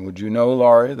 And would you know,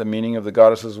 Lare, the meaning of the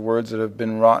goddess's words that have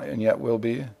been wrought and yet will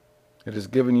be? It is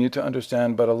given you to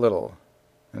understand but a little,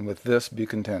 and with this be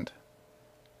content.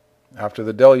 After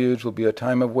the deluge will be a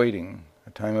time of waiting,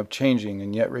 a time of changing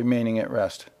and yet remaining at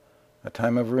rest, a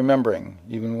time of remembering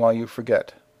even while you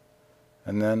forget,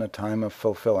 and then a time of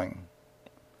fulfilling.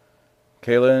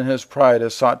 Kayla in his pride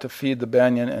has sought to feed the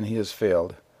banyan, and he has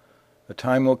failed. The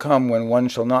time will come when one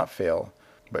shall not fail,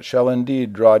 but shall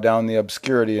indeed draw down the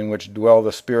obscurity in which dwell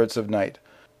the spirits of night,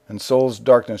 and soul's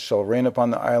darkness shall reign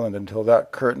upon the island until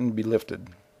that curtain be lifted.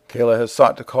 Kayla has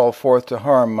sought to call forth to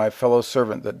harm my fellow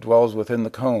servant that dwells within the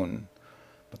cone,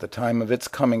 but the time of its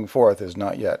coming forth is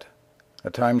not yet. A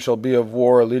time shall be of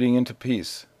war leading into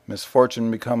peace,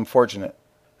 misfortune become fortunate,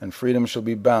 and freedom shall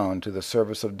be bound to the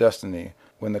service of destiny,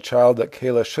 when the child that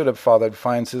Kayla should have fathered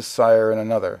finds his sire in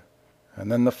another. And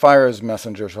then the fire's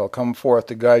messenger shall come forth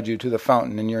to guide you to the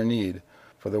fountain in your need,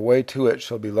 for the way to it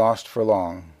shall be lost for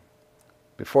long.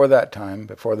 Before that time,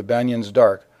 before the banyan's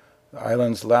dark, the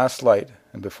island's last light,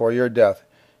 and before your death,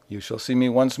 you shall see me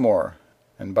once more,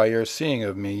 and by your seeing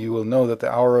of me you will know that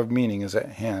the hour of meaning is at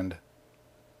hand.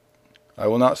 I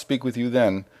will not speak with you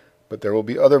then, but there will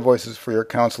be other voices for your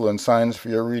counsel and signs for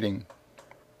your reading.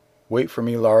 Wait for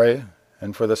me, Lare,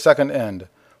 and for the second end,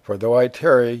 for though I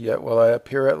tarry, yet will I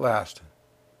appear at last.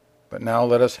 But now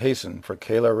let us hasten, for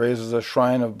Kayla raises a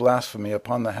shrine of blasphemy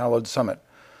upon the hallowed summit,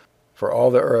 for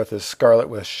all the earth is scarlet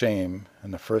with shame,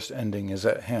 and the first ending is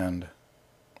at hand.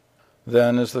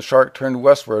 Then, as the shark turned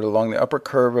westward along the upper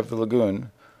curve of the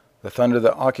lagoon, the thunder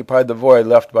that occupied the void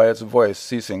left by its voice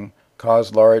ceasing,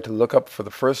 caused Lare to look up for the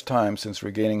first time since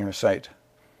regaining her sight.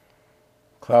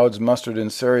 Clouds mustered in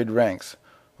serried ranks,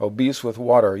 obese with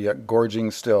water, yet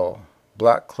gorging still.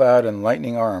 Black-clad and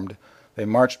lightning-armed, they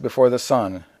marched before the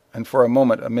sun, and for a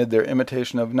moment amid their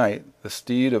imitation of night the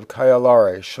steed of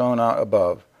Kayalare shone out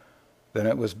above. Then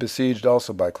it was besieged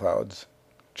also by clouds.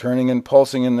 Churning and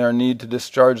pulsing in their need to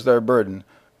discharge their burden,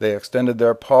 they extended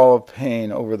their pall of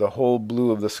pain over the whole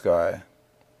blue of the sky.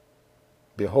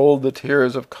 "Behold the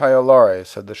tears of Kayalare,"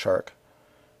 said the shark,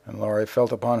 and Lare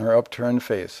felt upon her upturned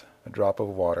face a drop of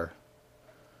water.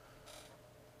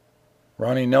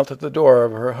 Ronnie knelt at the door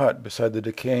of her hut beside the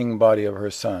decaying body of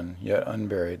her son, yet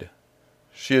unburied.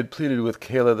 She had pleaded with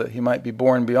Kayla that he might be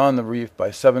borne beyond the reef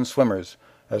by 7 swimmers,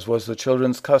 as was the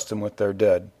children's custom with their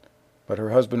dead, but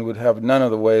her husband would have none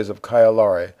of the ways of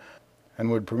Kayalare, and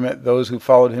would permit those who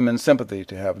followed him in sympathy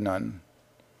to have none.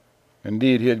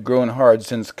 Indeed, he had grown hard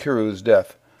since Kiru's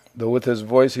death. Though with his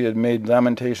voice he had made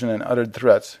lamentation and uttered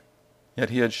threats, yet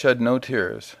he had shed no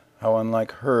tears, how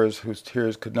unlike hers whose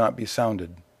tears could not be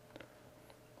sounded.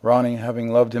 Ronnie,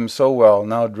 having loved him so well,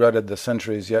 now dreaded the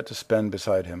centuries yet to spend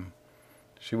beside him.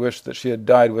 She wished that she had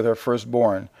died with her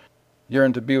firstborn,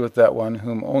 yearned to be with that one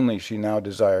whom only she now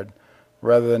desired,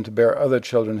 rather than to bear other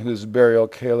children whose burial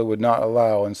Kayla would not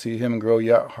allow, and see him grow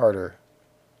yet harder.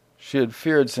 She had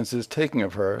feared since his taking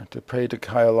of her to pray to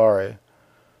Kayalare,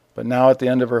 but now at the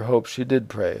end of her hope she did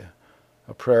pray,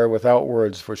 a prayer without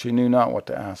words, for she knew not what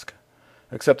to ask,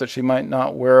 except that she might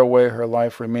not wear away her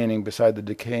life remaining beside the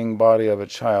decaying body of a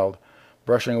child,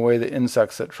 brushing away the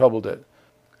insects that troubled it,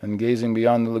 and gazing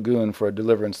beyond the lagoon for a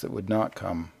deliverance that would not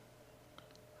come.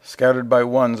 Scattered by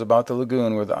ones about the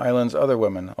lagoon were the island's other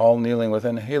women, all kneeling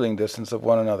within hailing distance of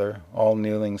one another, all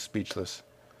kneeling speechless.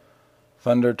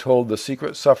 Thunder told the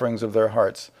secret sufferings of their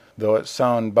hearts, though its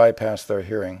sound bypassed their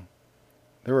hearing.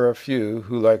 There were a few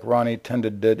who, like Ronnie,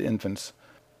 tended dead infants,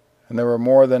 and there were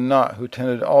more than not who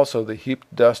tended also the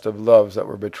heaped dust of loves that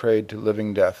were betrayed to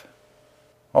living death.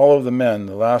 All of the men,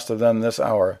 the last of them this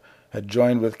hour, had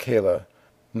joined with Kayla.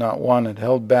 Not one had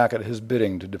held back at his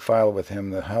bidding to defile with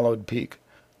him the hallowed peak.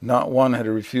 Not one had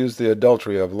refused the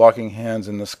adultery of locking hands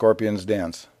in the scorpion's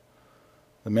dance.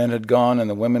 The men had gone, and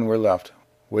the women were left,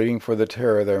 waiting for the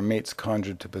terror their mates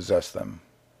conjured to possess them.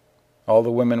 All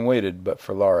the women waited but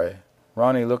for Lare.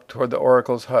 Ronnie looked toward the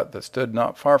oracle's hut that stood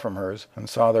not far from hers, and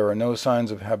saw there were no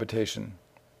signs of habitation.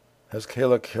 "Has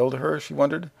Kayla killed her?" she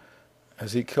wondered.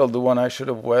 "Has he killed the one I should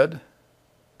have wed?"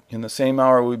 In the same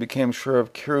hour we became sure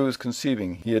of Kiru's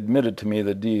conceiving. He admitted to me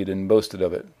the deed and boasted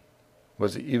of it.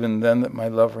 Was it even then that my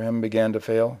love for him began to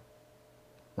fail?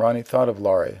 Ronnie thought of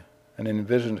Lare, and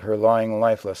envisioned her lying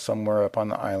lifeless somewhere upon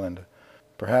the island,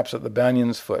 perhaps at the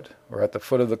banyan's foot, or at the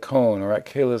foot of the cone, or at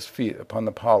Kayla's feet upon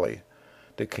the Poly,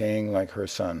 decaying like her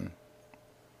son.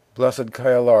 "Blessed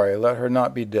Kayalare, let her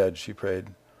not be dead," she prayed.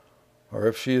 "Or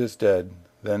if she is dead,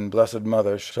 then, Blessed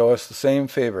Mother, show us the same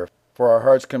favor, for our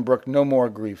hearts can brook no more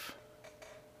grief."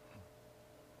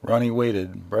 Ronnie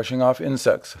waited, brushing off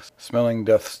insects, smelling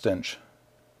death stench.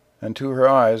 And to her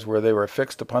eyes, where they were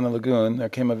fixed upon the lagoon, there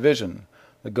came a vision,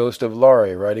 the ghost of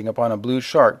Lare riding upon a blue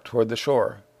shark toward the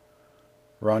shore.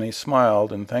 Ronnie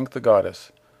smiled and thanked the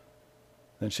goddess.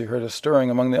 Then she heard a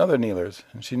stirring among the other kneelers,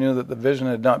 and she knew that the vision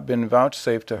had not been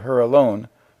vouchsafed to her alone,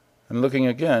 and looking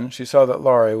again, she saw that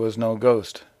Lare was no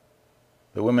ghost.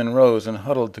 The women rose and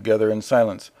huddled together in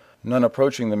silence, none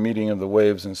approaching the meeting of the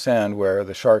waves and sand where,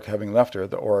 the shark having left her,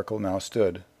 the oracle now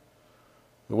stood.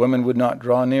 The women would not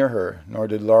draw near her, nor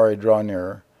did Lare draw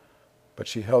nearer, but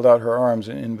she held out her arms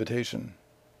in invitation.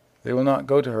 "They will not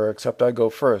go to her except I go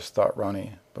first," thought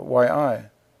Ronnie, "but why I?"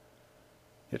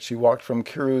 Yet she walked from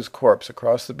Kiru's corpse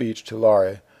across the beach to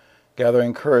Lare,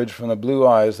 gathering courage from the blue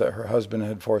eyes that her husband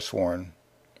had forsworn.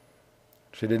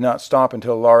 She did not stop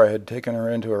until Lare had taken her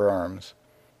into her arms.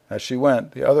 As she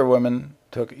went, the other women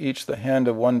took each the hand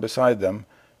of one beside them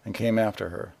and came after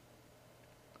her.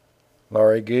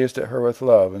 Lare gazed at her with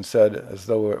love and said, as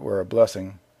though it were a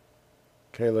blessing,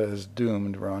 "Kayla is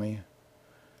doomed, Ronnie."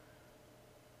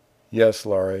 "Yes,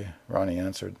 Lare," Ronnie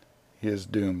answered. "He is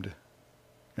doomed.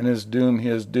 In his doom he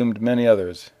has doomed many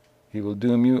others. He will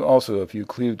doom you also if you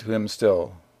cleave to him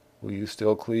still. Will you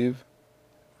still cleave?"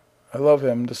 "I love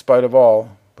him despite of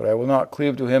all, but I will not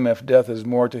cleave to him if death is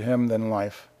more to him than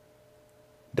life."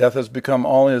 "Death has become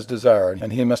all his desire,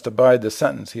 and he must abide the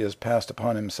sentence he has passed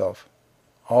upon himself.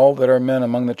 All that are men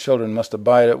among the children must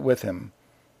abide it with him,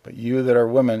 but you that are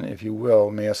women, if you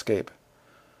will, may escape.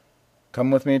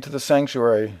 Come with me to the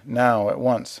sanctuary, now, at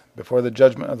once, before the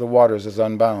judgment of the waters is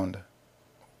unbound."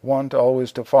 Want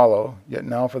always to follow, yet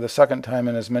now for the second time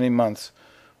in as many months,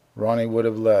 Ronnie would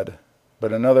have led,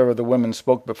 but another of the women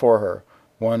spoke before her,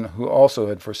 one who also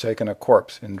had forsaken a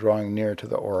corpse in drawing near to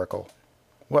the oracle.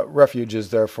 What refuge is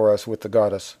there for us with the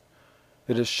goddess?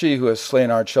 It is she who has slain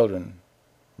our children."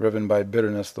 Riven by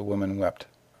bitterness, the woman wept.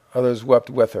 Others wept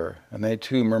with her, and they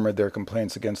too murmured their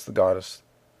complaints against the goddess.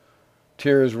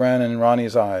 Tears ran in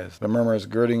Rani's eyes, the murmurs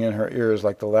girding in her ears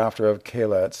like the laughter of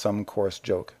Kayla at some coarse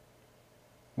joke.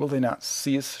 "Will they not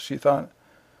cease?" she thought.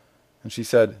 And she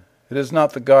said, "It is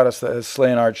not the goddess that has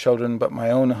slain our children, but my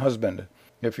own husband.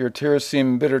 If your tears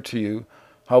seem bitter to you,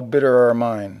 how bitter are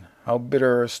mine. How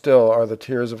bitterer still are the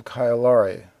tears of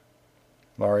Kailari."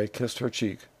 Lari kissed her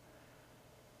cheek.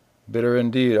 "Bitter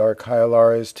indeed are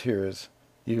Kailari's tears.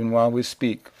 Even while we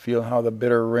speak, feel how the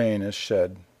bitter rain is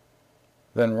shed."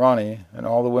 Then Rani and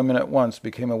all the women at once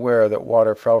became aware that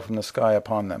water fell from the sky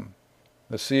upon them.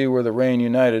 The sea where the rain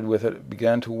united with it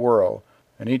began to whirl,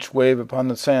 and each wave upon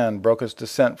the sand broke its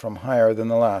descent from higher than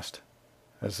the last.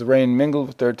 As the rain mingled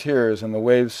with their tears and the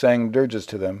waves sang dirges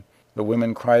to them, the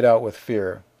women cried out with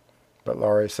fear. But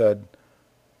Lari said,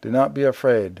 "Do not be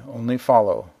afraid, only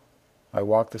follow. I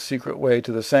walk the secret way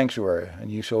to the sanctuary,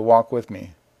 and you shall walk with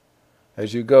me.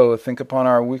 As you go, think upon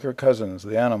our weaker cousins,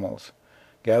 the animals.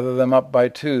 Gather them up by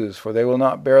twos, for they will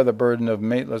not bear the burden of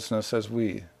matelessness as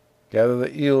we. Gather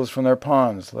the eels from their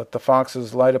ponds, let the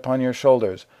foxes light upon your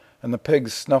shoulders, and the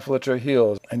pigs snuffle at your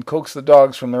heels, and coax the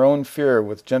dogs from their own fear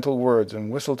with gentle words,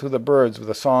 and whistle to the birds with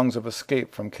the songs of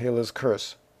escape from Kayla's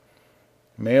curse.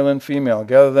 Male and female,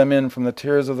 gather them in from the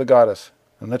tears of the goddess,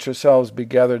 and let yourselves be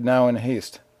gathered now in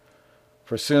haste,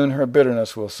 for soon her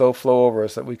bitterness will so flow over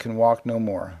us that we can walk no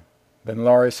more." Then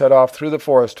Lari set off through the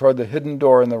forest toward the hidden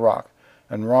door in the rock,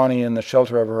 and Rani in the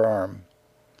shelter of her arm.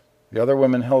 The other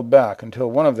women held back, until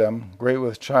one of them, great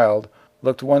with child,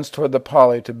 looked once toward the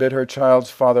Poly to bid her child's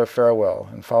father farewell,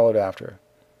 and followed after.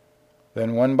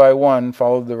 Then one by one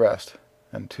followed the rest,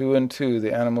 and two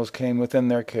the animals came within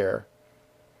their care.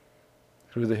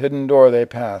 Through the hidden door they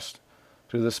passed,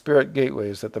 through the spirit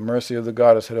gateways that the mercy of the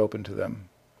goddess had opened to them.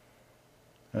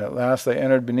 And at last they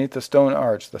entered beneath the stone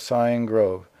arch, the sighing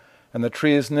grove, and the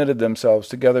trees knitted themselves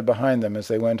together behind them as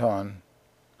they went on.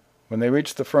 When they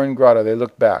reached the fern grotto, they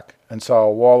looked back, and saw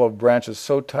a wall of branches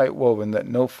so tight woven that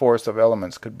no force of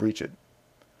elements could breach it.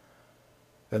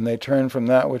 Then they turned from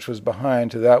that which was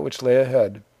behind to that which lay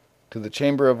ahead, to the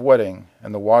chamber of wedding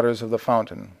and the waters of the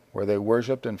fountain, where they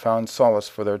worshipped and found solace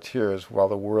for their tears while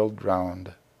the world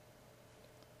drowned.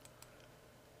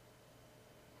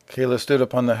 Kayla stood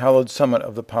upon the hallowed summit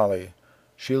of the Poly,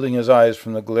 shielding his eyes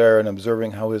from the glare and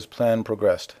observing how his plan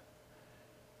progressed.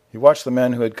 He watched the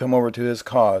men who had come over to his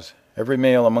cause, every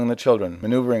male among the children,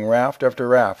 maneuvering raft after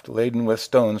raft laden with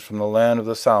stones from the land of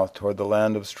the south toward the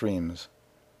land of streams.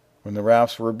 When the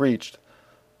rafts were breached,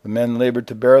 the men labored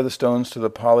to bear the stones to the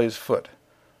Poly's foot,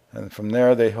 and from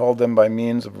there they hauled them by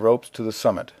means of ropes to the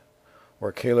summit,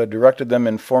 where Kayla directed them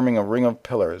in forming a ring of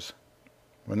pillars.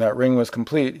 When that ring was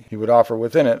complete, he would offer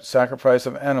within it sacrifice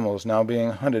of animals now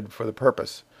being hunted for the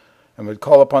purpose, and would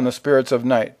call upon the spirits of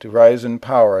night to rise in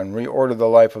power and reorder the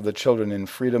life of the children in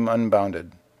freedom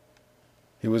unbounded.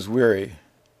 He was weary.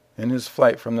 In his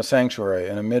flight from the sanctuary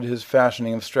and amid his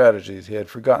fashioning of strategies he had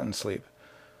forgotten sleep,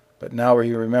 but now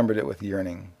he remembered it with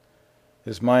yearning.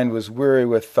 His mind was weary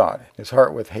with thought, his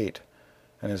heart with hate,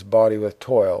 and his body with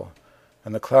toil,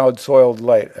 and the cloud-soiled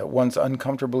light, at once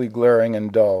uncomfortably glaring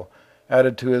and dull,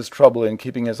 added to his trouble in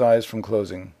keeping his eyes from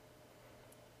closing.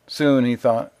 Soon, he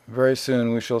thought, very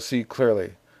soon we shall see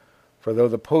clearly, for though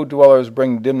the Po-dwellers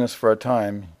bring dimness for a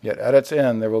time, yet at its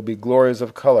end there will be glories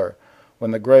of color,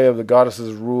 when the gray of the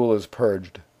goddess's rule is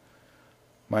purged.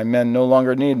 My men no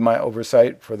longer need my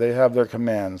oversight, for they have their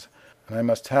commands, and I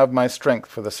must have my strength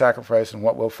for the sacrifice and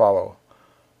what will follow.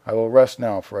 I will rest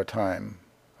now for a time.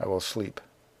 I will sleep.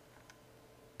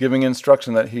 Giving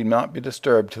instruction that he not be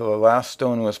disturbed till the last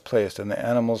stone was placed and the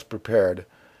animals prepared,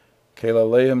 Kayla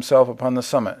lay himself upon the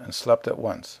summit and slept at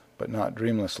once, but not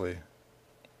dreamlessly.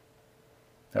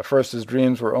 At first his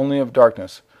dreams were only of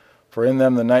darkness, for in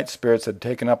them the night spirits had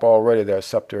taken up already their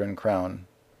scepter and crown.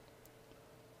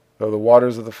 Though the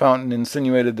waters of the fountain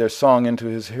insinuated their song into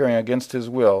his hearing against his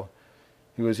will,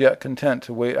 he was yet content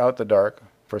to wait out the dark,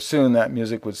 for soon that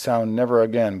music would sound never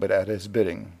again but at his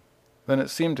bidding. Then it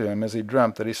seemed to him as he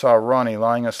dreamt that he saw Rani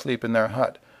lying asleep in their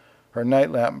hut, her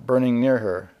night lamp burning near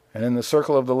her, and in the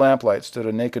circle of the lamplight stood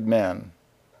a naked man.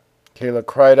 Kayla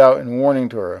cried out in warning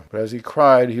to her, but as he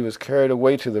cried he was carried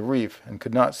away to the reef, and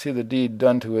could not see the deed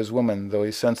done to his woman, though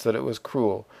he sensed that it was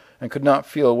cruel, and could not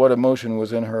feel what emotion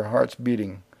was in her heart's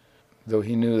beating, though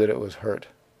he knew that it was hurt.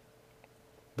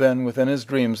 Then within his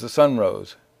dreams the sun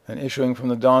rose, and issuing from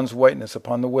the dawn's whiteness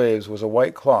upon the waves was a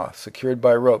white cloth secured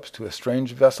by ropes to a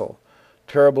strange vessel,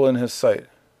 terrible in his sight.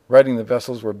 Riding the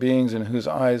vessels were beings in whose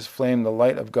eyes flamed the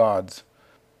light of gods.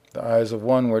 The eyes of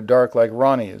one were dark like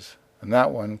Rani's, and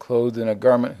that one, clothed in a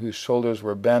garment whose shoulders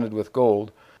were banded with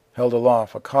gold, held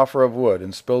aloft a coffer of wood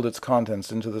and spilled its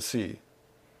contents into the sea.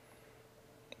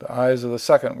 The eyes of the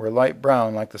second were light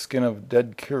brown like the skin of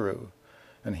dead Kiru,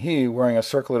 and he, wearing a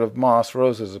circlet of moss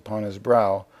roses upon his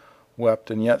brow, wept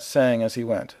and yet sang as he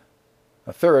went.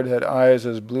 A third had eyes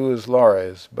as blue as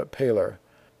Lare's, but paler,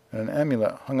 and an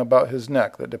amulet hung about his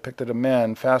neck that depicted a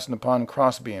man fastened upon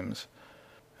crossbeams,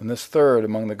 and this third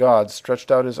among the gods stretched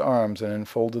out his arms and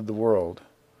enfolded the world.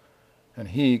 And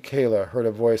he, Kala, heard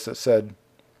a voice that said,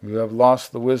 "You have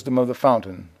lost the wisdom of the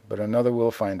fountain, but another will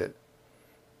find it.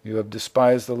 You have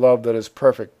despised the love that is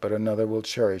perfect, but another will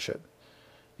cherish it.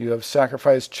 You have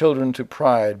sacrificed children to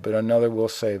pride, but another will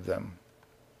save them."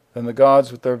 Then the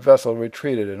gods with their vessel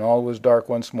retreated, and all was dark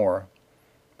once more.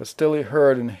 But still he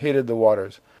heard and hated the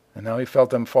waters, and now he felt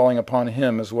them falling upon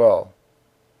him as well.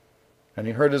 And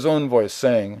he heard his own voice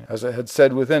saying, as it had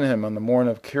said within him on the morn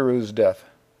of Kiru's death,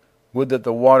 "Would that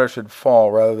the water should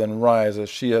fall rather than rise as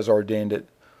she has ordained it.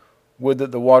 Would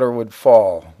that the water would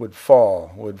fall, would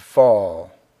fall, would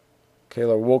fall."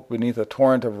 Kala woke beneath a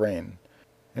torrent of rain.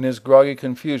 In his groggy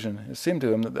confusion, it seemed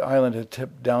to him that the island had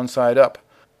tipped downside up,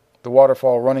 the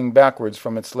waterfall running backwards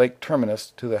from its lake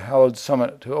terminus to the hallowed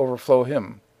summit to overflow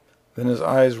him. Then his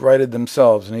eyes righted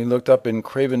themselves, and he looked up in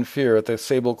craven fear at the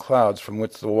sable clouds from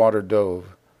which the water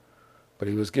dove. But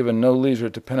he was given no leisure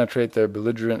to penetrate their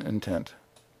belligerent intent.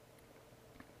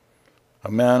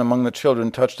 A man among the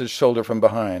children touched his shoulder from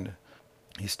behind.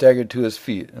 He staggered to his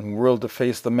feet and whirled to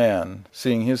face the man,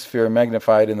 seeing his fear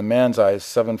magnified in the man's eyes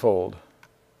sevenfold.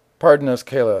 "Pardon us,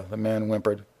 Kala," the man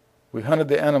whimpered. "We hunted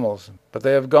the animals, but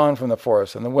they have gone from the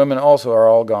forest, and the women also are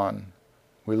all gone.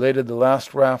 We laded the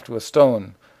last raft with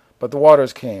stone, but the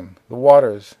waters came, the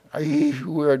waters. Aye,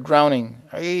 we are drowning.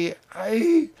 Aye,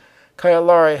 aye.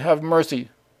 Kayalari, have mercy."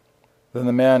 Then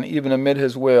the man, even amid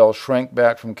his wail, shrank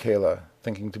back from Kala,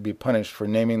 thinking to be punished for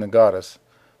naming the goddess.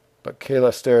 But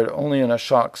Kala stared only in a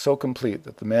shock so complete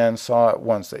that the man saw at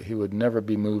once that he would never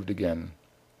be moved again.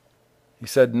 He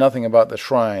said nothing about the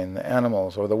shrine, the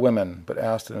animals, or the women, but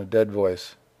asked in a dead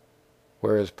voice,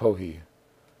 "Where is Pohi?"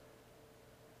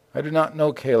 "I do not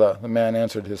know, Kala," the man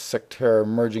answered, his sick terror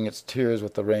merging its tears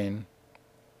with the rain.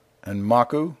 "And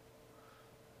Maku?"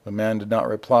 The man did not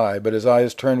reply, but his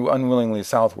eyes turned unwillingly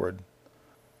southward.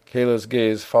 Kala's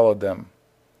gaze followed them.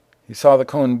 He saw the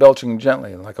cone belching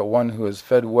gently, like a one who has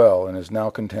fed well and is now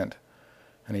content,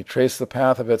 and he traced the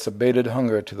path of its abated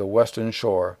hunger to the western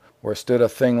shore, where stood a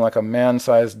thing like a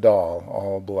man-sized doll,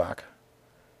 all black.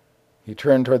 He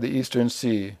turned toward the eastern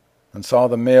sea, and saw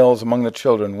the males among the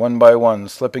children one by one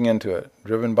slipping into it,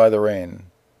 driven by the rain.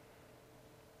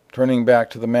 Turning back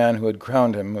to the man who had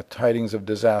crowned him with tidings of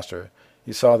disaster,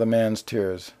 he saw the man's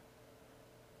tears.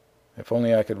 "If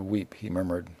only I could weep," he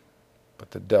murmured,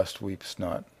 "but the dust weeps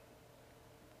not."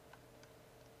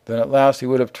 Then at last he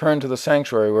would have turned to the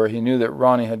sanctuary where he knew that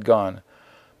Rani had gone,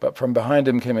 but from behind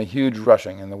him came a huge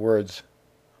rushing, and the words,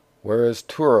 "Where is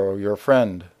Turo, your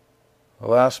friend?" The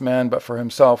last man but for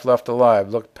himself left alive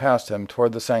looked past him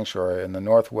toward the sanctuary in the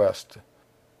northwest,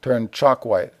 turned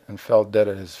chalk-white, and fell dead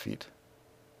at his feet.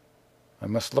 "I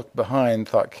must look behind,"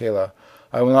 thought Kala.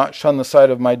 "I will not shun the sight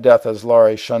of my death as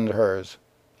Lare shunned hers."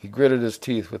 He gritted his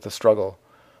teeth with the struggle,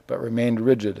 but remained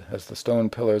rigid as the stone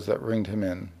pillars that ringed him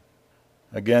in.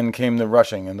 Again came the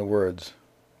rushing and the words,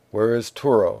 "Where is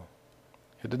Turo?"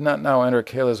 It did not now enter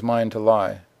Kala's mind to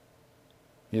lie.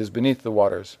 "He is beneath the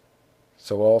waters.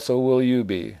 So also will you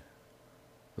be."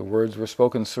 The words were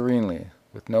spoken serenely,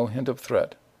 with no hint of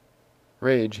threat.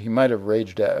 Rage he might have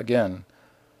raged at again,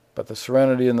 but the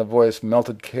serenity in the voice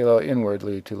melted Kala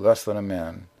inwardly to less than a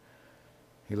man.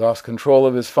 He lost control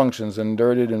of his functions and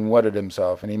dirtied and wetted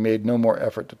himself, and he made no more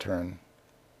effort to turn.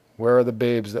 "Where are the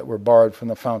babes that were barred from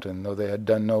the fountain, though they had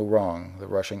done no wrong?" the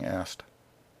rushing asked.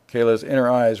 Kala's inner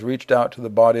eyes reached out to the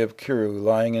body of Kiru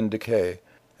lying in decay,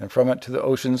 and from it to the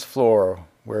ocean's floor,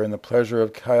 where in the pleasure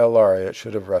of Kayalari it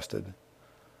should have rested.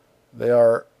 "They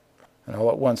are—" and all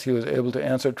at once he was able to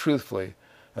answer truthfully,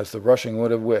 as the rushing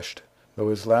would have wished, though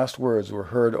his last words were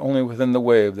heard only within the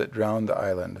wave that drowned the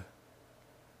island.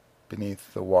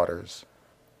 "Beneath the waters."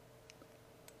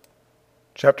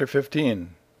 Chapter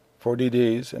 15. 40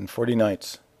 Days and 40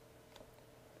 Nights.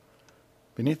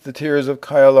 Beneath the tears of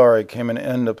Kayalari came an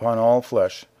end upon all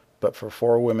flesh, but for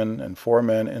 4 women and 4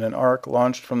 men in an ark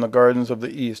launched from the gardens of the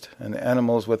east, and the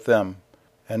animals with them,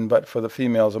 and but for the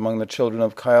females among the children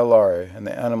of Kayalari, and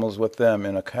the animals with them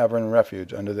in a cavern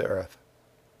refuge under the earth.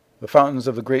 The fountains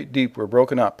of the great deep were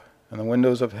broken up, and the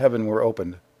windows of heaven were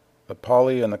opened. The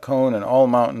Poly and the Cone and all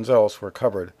mountains else were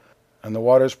covered, and the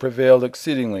waters prevailed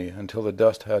exceedingly until the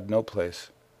dust had no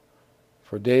place.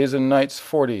 For days and nights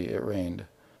 40 it rained,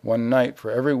 one night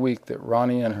for every week that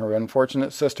Ronnie and her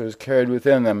unfortunate sisters carried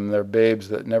within them their babes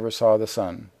that never saw the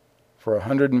sun. For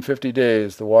 150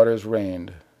 days the waters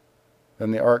rained.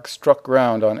 Then the ark struck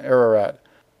ground on Ararat,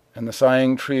 and the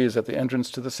sighing trees at the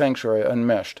entrance to the sanctuary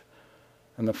unmeshed,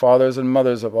 and the fathers and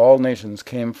mothers of all nations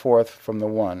came forth from the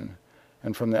one,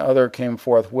 and from the other came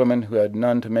forth women who had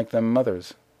none to make them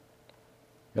mothers.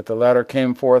 Yet the latter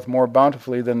came forth more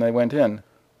bountifully than they went in,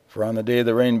 for on the day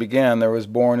the rain began there was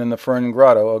born in the fern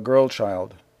grotto a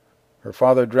girl-child. Her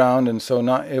father drowned, and so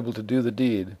not able to do the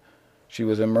deed. She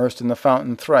was immersed in the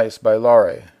fountain thrice by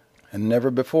Lare, and never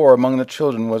before among the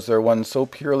children was there one so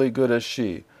purely good as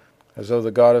she, as though the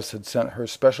goddess had sent her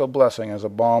special blessing as a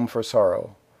balm for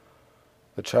sorrow.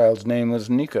 The child's name was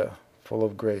Nika, full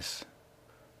of grace.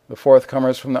 The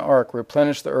forthcomers from the ark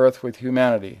replenished the earth with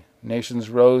humanity. Nations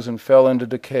rose and fell into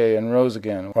decay and rose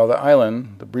again, while the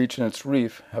island, the breach in its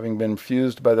reef, having been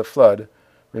fused by the flood,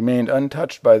 remained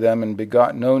untouched by them and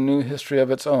begot no new history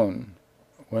of its own.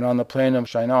 When on the plain of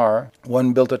Shinar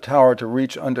one built a tower to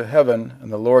reach unto heaven,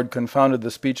 and the Lord confounded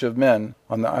the speech of men,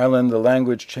 on the island the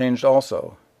language changed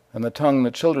also, and the tongue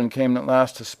the children came at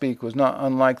last to speak was not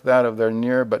unlike that of their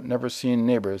near but never-seen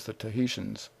neighbors, the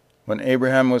Tahitians. When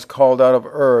Abraham was called out of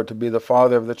Ur to be the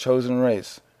father of the chosen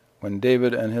race, when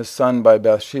David and his son by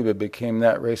Bathsheba became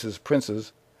that race's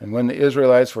princes, and when the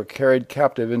Israelites were carried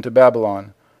captive into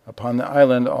Babylon, upon the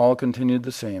island all continued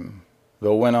the same.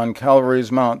 Though when on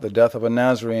Calvary's mount the death of a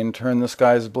Nazarene turned the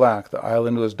skies black, the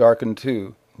island was darkened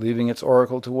too, leaving its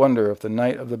oracle to wonder if the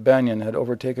night of the banyan had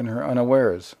overtaken her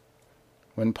unawares.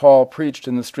 When Paul preached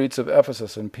in the streets of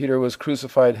Ephesus, and Peter was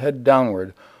crucified head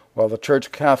downward, while the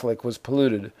Church Catholic was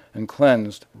polluted and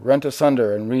cleansed, rent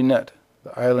asunder and reknit,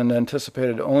 the island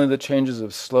anticipated only the changes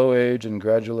of slow age and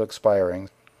gradual expiring,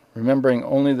 remembering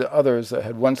only the others that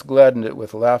had once gladdened it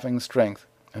with laughing strength,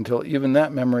 until even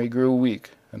that memory grew weak,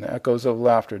 and the echoes of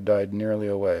laughter died nearly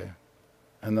away.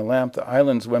 And the lamp the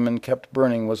island's women kept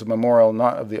burning was a memorial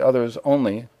not of the others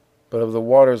only, but of the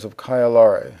waters of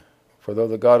Kyalare, for though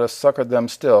the goddess succored them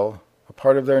still, a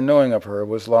part of their knowing of her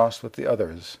was lost with the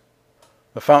others.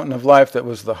 The fountain of life that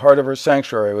was the heart of her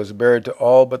sanctuary was bared to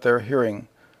all but their hearing,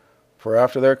 for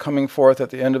after their coming forth at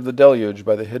the end of the deluge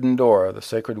by the hidden door, the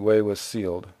sacred way was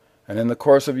sealed. And in the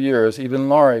course of years, even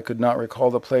Lare could not recall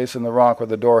the place in the rock where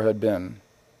the door had been.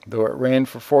 Though it rained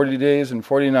for 40 days and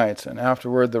 40 nights, and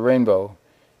afterward the rainbow,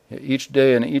 yet each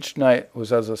day and each night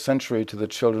was as a century to the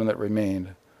children that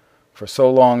remained, for so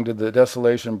long did the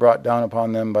desolation brought down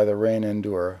upon them by the rain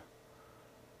endure.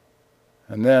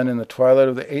 And then, in the twilight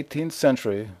of the 18th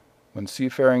century, when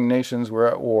seafaring nations were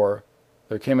at war,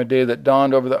 there came a day that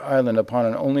dawned over the island upon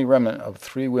an only remnant of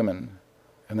 3 women.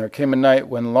 And there came a night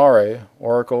when Lare,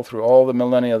 oracle through all the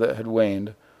millennia that had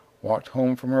waned, walked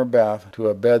home from her bath to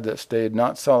a bed that stayed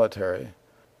not solitary,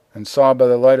 and saw by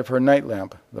the light of her night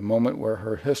lamp the moment where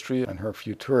her history and her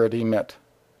futurity met.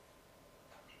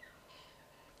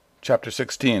 Chapter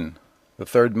 16. The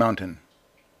Third Mountain.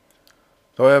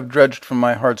 Though I have dredged from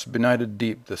my heart's benighted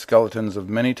deep the skeletons of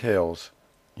many tales,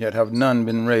 yet have none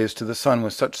been raised to the sun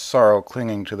with such sorrow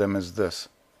clinging to them as this.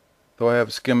 Though I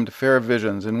have skimmed fair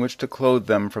visions in which to clothe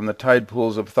them from the tide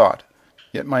pools of thought,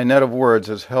 yet my net of words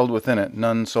has held within it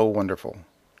none so wonderful.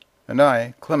 And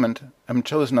I, Clement, am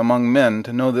chosen among men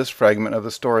to know this fragment of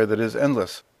the story that is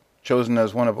endless, chosen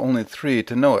as one of only 3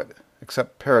 to know it,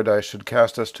 except paradise should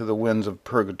cast us to the winds of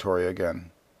purgatory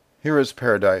again. Here is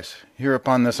paradise, here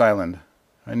upon this island.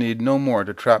 I need no more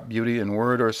to trap beauty in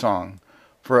word or song,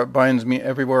 for it binds me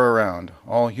everywhere around,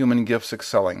 all human gifts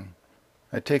excelling.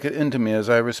 I take it into me as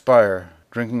I respire,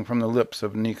 drinking from the lips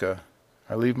of Nika.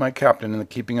 I leave my captain in the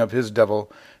keeping of his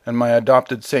devil, and my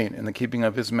adopted saint in the keeping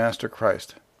of his master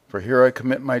Christ. For here I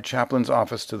commit my chaplain's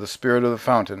office to the spirit of the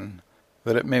fountain,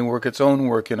 that it may work its own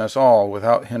work in us all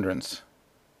without hindrance.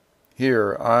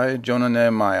 Here I, Jonah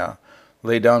Nehemiah,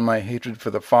 lay down my hatred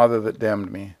for the father that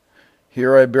damned me.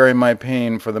 Here I bury my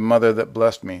pain for the mother that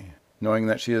blessed me, knowing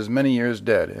that she is many years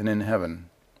dead and in heaven.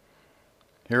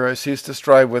 Here I cease to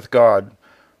strive with God,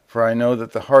 for I know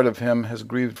that the heart of him has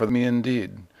grieved for me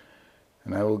indeed,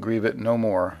 and I will grieve it no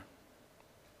more.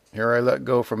 Here I let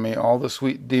go from me all the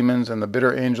sweet demons and the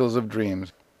bitter angels of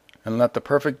dreams, and let the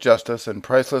perfect justice and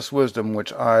priceless wisdom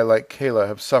which I, like Kayla,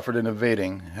 have suffered in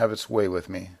evading, have its way with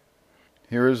me.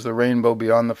 Here is the rainbow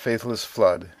beyond the faithless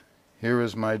flood. Here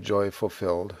is my joy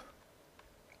fulfilled.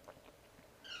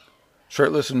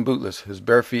 Shirtless and bootless, his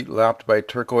bare feet lapped by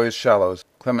turquoise shallows,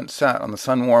 Clement sat on the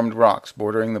sun-warmed rocks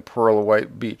bordering the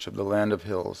pearl-white beach of the land of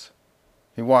hills.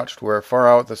 He watched where far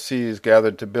out the seas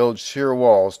gathered to build sheer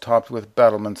walls topped with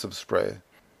battlements of spray.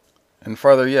 And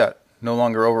farther yet, no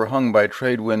longer overhung by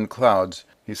trade-wind clouds.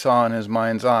 He saw in his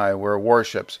mind's eye where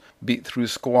warships beat through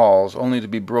squalls only to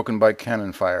be broken by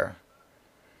cannon fire.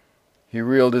 He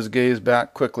reeled his gaze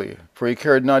back quickly, for he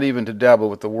cared not even to dabble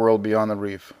with the world beyond the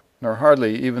reef, nor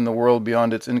hardly even the world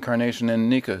beyond its incarnation in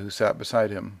Nika, who sat beside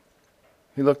him.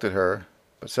 He looked at her,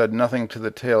 but said nothing to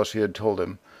the tale she had told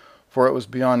him, for it was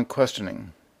beyond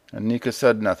questioning, and Nika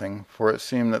said nothing, for it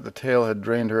seemed that the tale had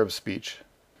drained her of speech.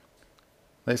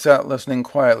 They sat listening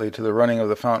quietly to the running of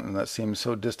the fountain that seemed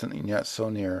so distant and yet so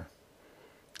near.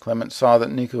 Clement saw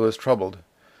that Nika was troubled.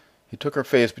 He took her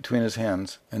face between his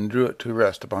hands and drew it to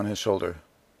rest upon his shoulder.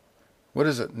 "What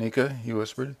is it, Nika?" he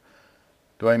whispered.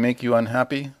 "Do I make you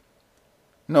unhappy?"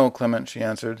 "No, Clement," she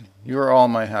answered. "You are all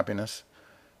my happiness,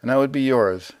 and I would be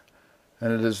yours,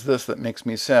 and it is this that makes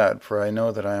me sad, for I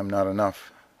know that I am not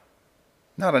enough."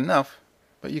 "Not enough?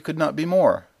 But you could not be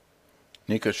more."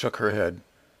 Nika shook her head.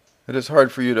 "It is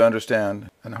hard for you to understand,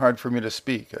 and hard for me to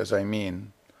speak, as I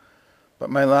mean. But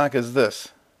my lack is this.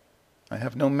 I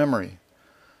have no memory.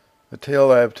 The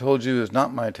tale I have told you is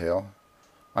not my tale.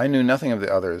 I knew nothing of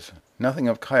the others, nothing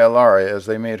of Kyalare as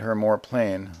they made her more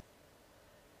plain,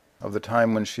 of the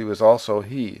time when she was also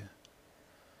he.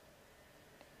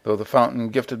 Though the fountain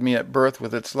gifted me at birth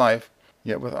with its life,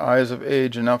 yet with eyes of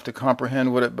age enough to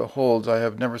comprehend what it beholds, I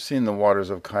have never seen the waters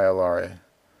of Kyalare.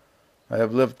 I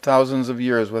have lived thousands of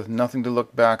years with nothing to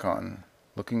look back on,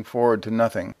 looking forward to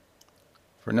nothing,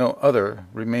 for no other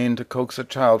remained to coax a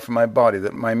child from my body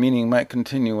that my meaning might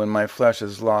continue when my flesh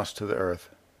is lost to the earth.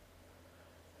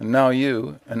 And now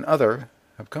you, an other,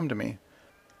 have come to me,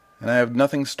 and I have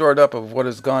nothing stored up of what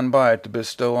has gone by to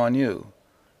bestow on you,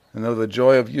 and though the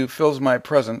joy of you fills my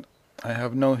present, I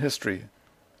have no history,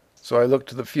 so I look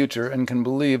to the future and can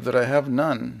believe that I have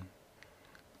none."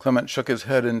 Clement shook his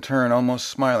head in turn, almost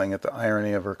smiling at the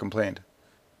irony of her complaint.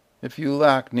 "If you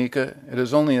lack, Nika, it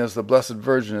is only as the Blessed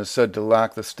Virgin is said to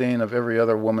lack the stain of every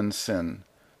other woman's sin.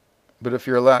 But if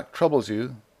your lack troubles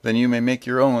you, then you may make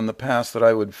your own the past that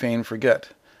I would fain forget,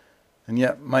 and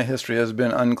yet my history has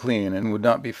been unclean and would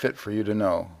not be fit for you to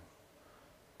know.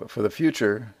 But for the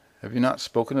future, have you not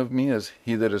spoken of me as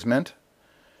he that is meant?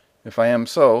 If I am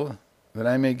so, then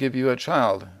I may give you a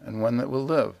child, and one that will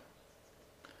live."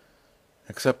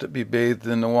 "Except it be bathed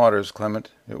in the waters,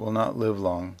 Clement, it will not live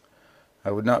long.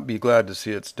 I would not be glad to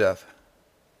see its death.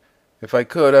 If I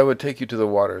could, I would take you to the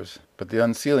waters, but the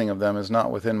unsealing of them is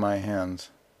not within my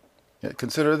hands. Yet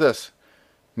consider this,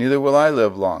 neither will I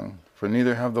live long, for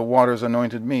neither have the waters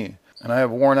anointed me, and I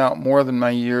have worn out more than my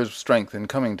year's strength in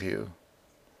coming to you.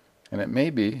 And it may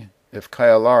be, if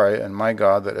Kyalare and my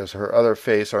God that is her other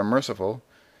face are merciful,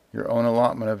 your own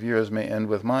allotment of years may end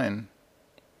with mine.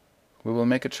 We will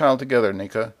make a child together,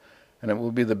 Nika, and it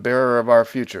will be the bearer of our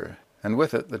future, and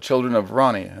with it the children of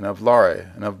Ronnie and of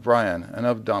Lare and of Brian and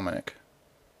of Dominic."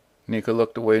 Nika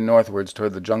looked away northwards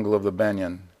toward the jungle of the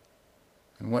banyan.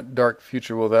 "And what dark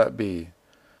future will that be?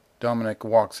 Dominic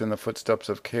walks in the footsteps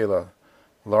of Kayla.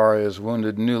 Lare is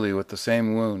wounded newly with the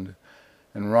same wound,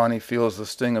 and Ronnie feels the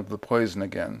sting of the poison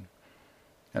again.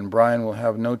 And Brian will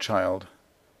have no child.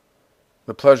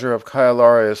 The pleasure of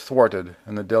Kyalare is thwarted,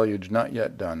 and the deluge not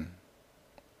yet done."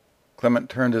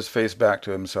 Clement turned his face back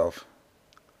to himself.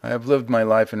 "I have lived my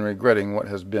life in regretting what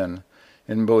has been,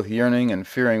 in both yearning and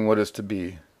fearing what is to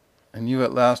be. And you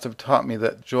at last have taught me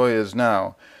that joy is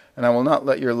now, and I will not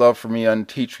let your love for me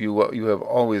unteach you what you have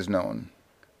always known.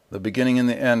 The beginning and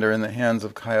the end are in the hands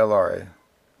of Kyalare.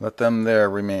 Let them there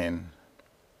remain."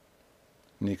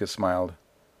 Nika smiled.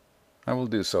 "I will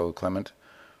do so, Clement,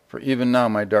 for even now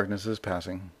my darkness is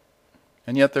passing.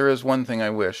 And yet there is one thing I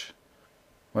wish.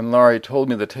 When Lare told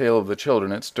me the tale of the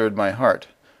children, it stirred my heart,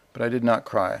 but I did not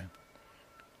cry.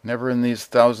 Never in these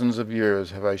thousands of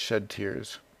years have I shed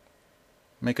tears.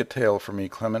 Make a tale for me,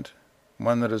 Clement,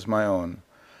 one that is my own,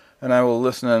 and I will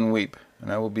listen and weep, and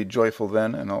I will be joyful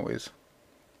then and always."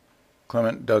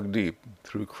 Clement dug deep,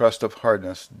 through crust of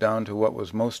hardness, down to what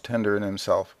was most tender in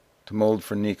himself, to mold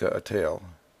for Nika a tale.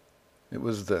 It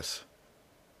was this.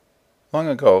 Long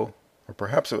ago, or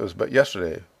perhaps it was but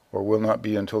yesterday, or will not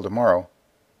be until tomorrow,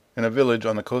 in a village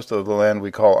on the coast of the land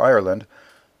we call Ireland,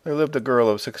 there lived a girl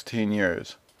of 16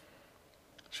 years.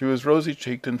 She was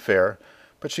rosy-cheeked and fair,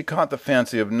 but she caught the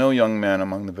fancy of no young man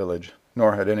among the village,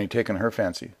 nor had any taken her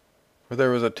fancy, for there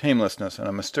was a tamelessness and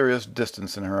a mysterious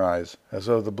distance in her eyes, as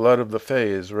though the blood of the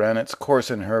fays ran its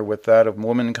course in her with that of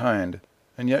womankind,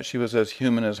 and yet she was as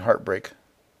human as heartbreak.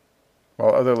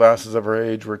 While other lasses of her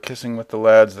age were kissing with the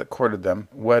lads that courted them,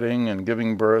 wedding and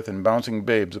giving birth and bouncing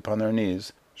babes upon their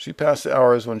knees, she passed the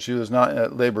hours when she was not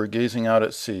at labor gazing out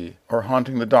at sea, or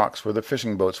haunting the docks where the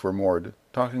fishing boats were moored,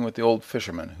 talking with the old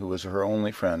fisherman who was her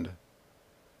only friend.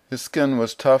 His skin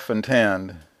was tough and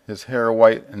tanned, his hair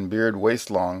white and beard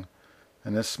waist-long,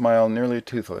 and his smile nearly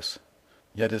toothless.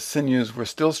 Yet his sinews were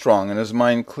still strong and his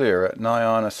mind clear, at nigh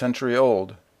on a century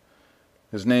old.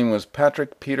 His name was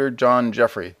Patrick Peter John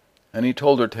Geoffrey, and he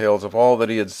told her tales of all that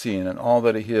he had seen and all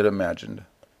that he had imagined.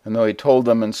 And though he told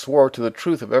them and swore to the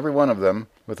truth of every one of them,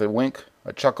 with a wink,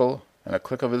 a chuckle, and a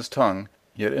click of his tongue,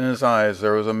 yet in his eyes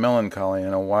there was a melancholy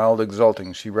and a wild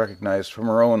exulting she recognized from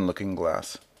her own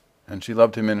looking-glass, and she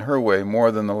loved him in her way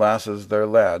more than the lasses their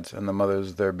lads and the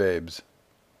mothers their babes.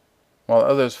 While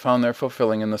others found their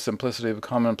fulfilling in the simplicity of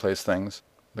commonplace things,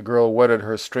 the girl wedded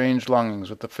her strange longings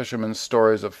with the fishermen's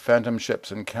stories of phantom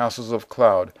ships and castles of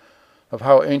cloud, of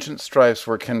how ancient strifes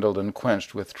were kindled and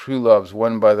quenched with true loves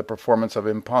won by the performance of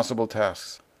impossible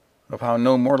tasks, of how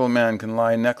no mortal man can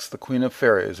lie next the queen of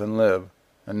fairies and live,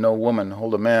 and no woman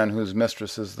hold a man whose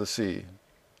mistress is the sea.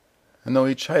 And though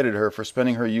he chided her for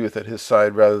spending her youth at his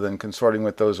side rather than consorting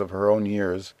with those of her own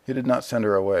years, he did not send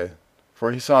her away,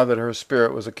 for he saw that her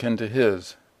spirit was akin to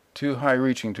his, too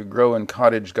high-reaching to grow in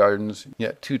cottage gardens,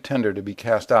 yet too tender to be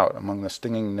cast out among the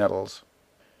stinging nettles.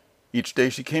 Each day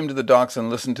she came to the docks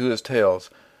and listened to his tales,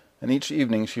 and each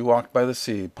evening she walked by the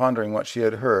sea, pondering what she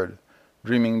had heard,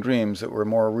 dreaming dreams that were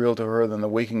more real to her than the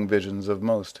waking visions of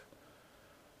most.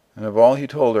 And of all he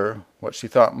told her, what she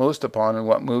thought most upon and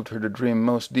what moved her to dream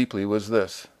most deeply was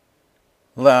this.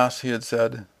 "Lass," he had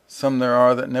said, "some there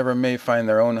are that never may find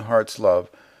their own heart's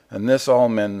love, and this all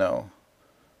men know.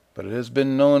 But it has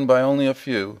been known by only a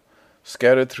few,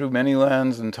 scattered through many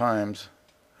lands and times,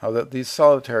 how that these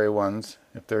solitary ones,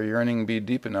 if their yearning be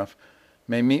deep enough,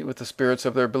 may meet with the spirits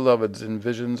of their beloveds in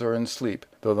visions or in sleep,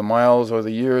 though the miles or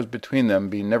the years between them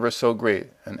be never so great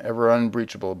and ever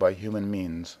unbreachable by human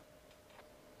means.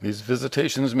 These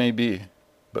visitations may be,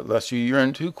 but lest you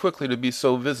yearn too quickly to be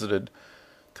so visited,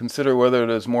 consider whether it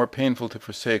is more painful to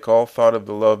forsake all thought of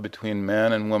the love between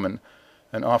man and woman,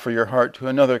 and offer your heart to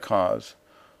another cause,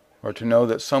 or to know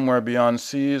that somewhere beyond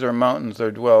seas or mountains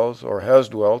there dwells, or has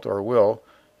dwelt, or will,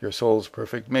 your soul's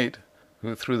perfect mate,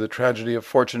 who through the tragedy of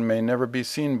fortune may never be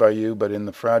seen by you but in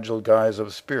the fragile guise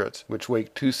of spirits, which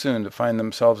wake too soon to find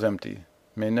themselves empty,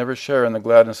 may never share in the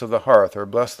gladness of the hearth, or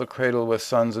bless the cradle with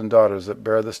sons and daughters that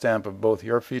bear the stamp of both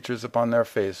your features upon their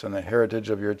face and the heritage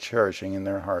of your cherishing in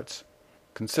their hearts.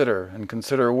 Consider, and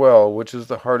consider well, which is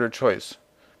the harder choice,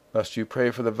 lest you pray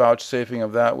for the vouchsafing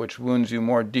of that which wounds you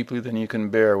more deeply than you can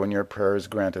bear when your prayer is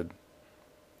granted.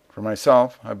 For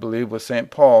myself, I believe with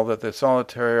St. Paul that the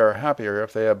solitary are happier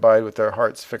if they abide with their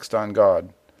hearts fixed on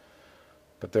God.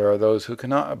 But there are those who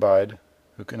cannot abide,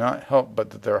 who cannot help but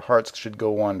that their hearts should go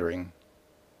wandering.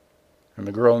 And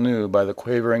the girl knew by the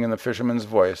quavering in the fisherman's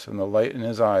voice and the light in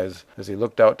his eyes as he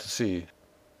looked out to sea,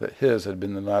 that his had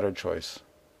been the latter choice.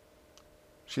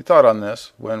 She thought on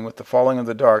this, when with the falling of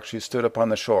the dark she stood upon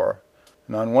the shore,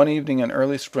 and on one evening in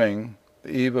early spring,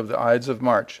 the eve of the Ides of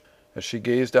March, as she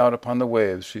gazed out upon the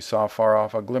waves, she saw far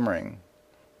off a glimmering.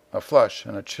 A flush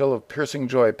and a chill of piercing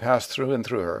joy passed through and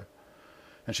through her,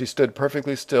 and she stood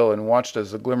perfectly still and watched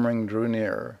as the glimmering drew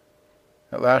nearer.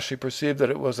 At last she perceived that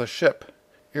it was a ship,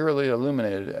 eerily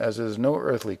illuminated as is no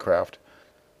earthly craft.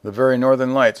 The very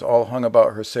northern lights all hung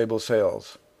about her sable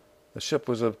sails. The ship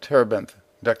was of terebinth,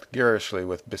 decked garishly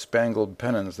with bespangled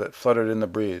pennons that fluttered in the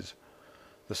breeze.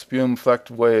 The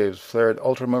spume-flecked waves flared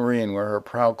ultramarine where her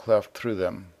prow cleft through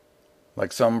them,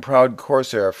 like some proud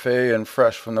corsair fey and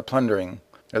fresh from the plundering,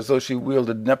 as though she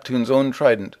wielded Neptune's own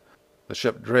trident. The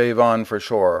ship drave on for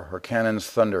shore, her cannons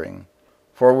thundering.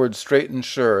 Forward straight and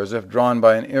sure, as if drawn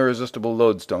by an irresistible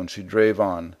lodestone, she drave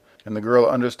on, and the girl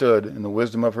understood, in the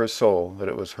wisdom of her soul, that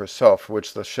it was herself for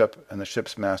which the ship and the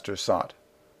ship's master sought.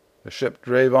 The ship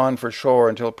drave on for shore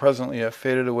until presently it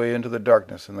faded away into the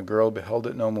darkness, and the girl beheld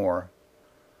it no more.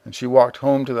 And she walked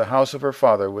home to the house of her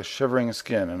father with shivering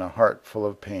skin and a heart full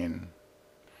of pain.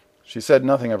 She said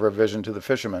nothing of her vision to the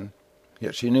fisherman,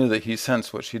 yet she knew that he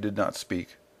sensed what she did not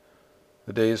speak.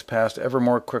 The days passed ever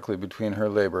more quickly between her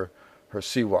labor, her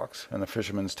sea walks, and the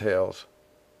fishermen's tales.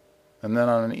 And then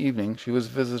on an evening she was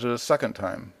visited a second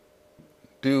time.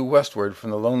 Due westward from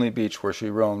the lonely beach where she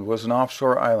roamed was an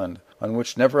offshore island, on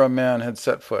which never a man had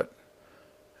set foot.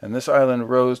 And this island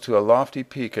rose to a lofty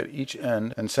peak at each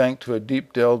end and sank to a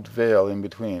deep-delved vale in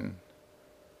between.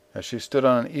 As she stood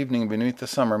on an evening beneath the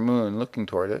summer moon looking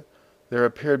toward it, there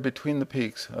appeared between the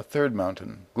peaks a third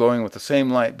mountain, glowing with the same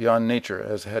light beyond nature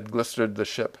as had glistered the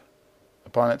ship.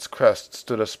 Upon its crest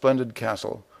stood a splendid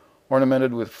castle,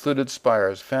 ornamented with fluted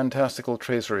spires, fantastical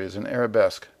traceries, and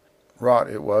arabesque. Wrought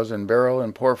it was in beryl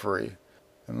and porphyry,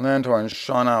 and lanthorns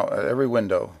shone out at every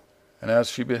window, and as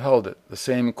she beheld it, the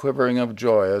same quivering of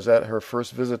joy as at her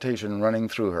first visitation running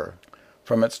through her.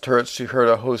 From its turrets she heard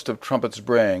a host of trumpets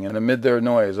braying, and amid their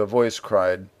noise a voice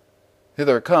cried,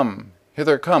 "Hither come!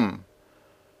 Hither come!"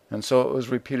 And so it was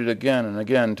repeated again and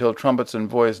again, till trumpets and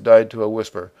voice died to a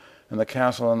whisper, and the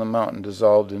castle on the mountain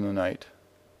dissolved in the night.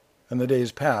 And the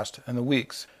days passed, and the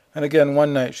weeks, and again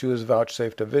one night she was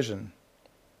vouchsafed a vision.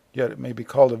 Yet it may be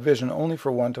called a vision only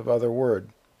for want of other word,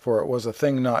 for it was a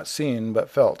thing not seen but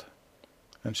felt.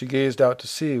 And she gazed out to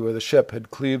sea where the ship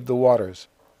had cleaved the waters,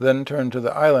 then turned to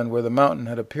the island where the mountain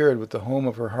had appeared with the home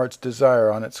of her heart's desire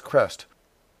on its crest.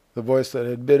 The voice that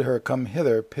had bid her come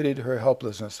hither pitied her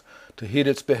helplessness, to heed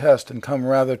its behest and come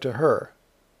rather to her.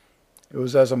 It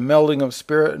was as a melding of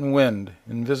spirit and wind,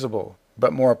 invisible,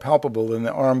 but more palpable than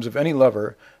the arms of any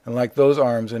lover, and like those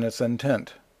arms in its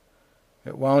intent.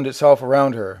 It wound itself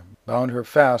around her, bound her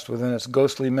fast within its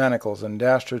ghostly manacles, and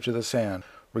dashed her to the sand,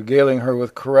 regaling her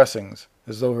with caressings,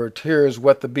 as though her tears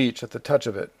wet the beach at the touch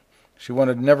of it. She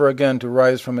wanted never again to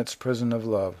rise from its prison of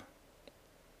love.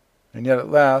 And yet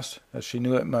at last, as she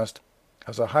knew it must,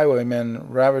 as a highwayman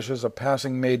ravishes a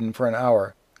passing maiden for an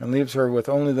hour, and leaves her with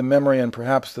only the memory and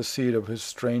perhaps the seed of his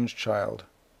strange child.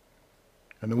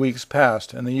 And the weeks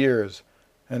passed, and the years,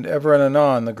 and ever and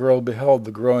anon the girl beheld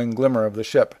the growing glimmer of the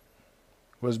ship,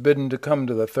 was bidden to come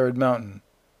to the third mountain,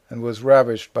 and was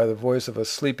ravished by the voice of a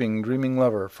sleeping, dreaming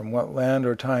lover from what land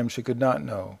or time she could not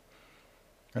know.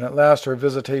 And at last her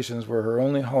visitations were her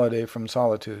only holiday from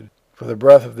solitude, for the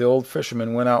breath of the old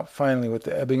fisherman went out finally with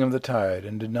the ebbing of the tide,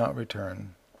 and did not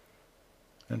return.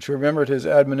 And she remembered his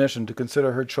admonition to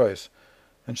consider her choice,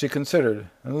 and she considered,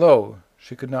 and lo,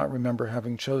 she could not remember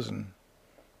having chosen.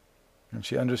 And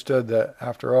she understood that,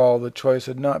 after all, the choice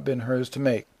had not been hers to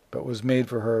make, but was made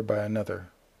for her by another.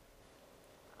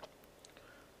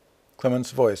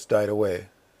 Clement's voice died away,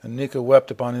 and Nika wept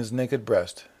upon his naked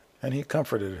breast, and he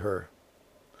comforted her.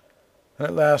 And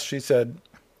at last she said,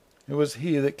 "It was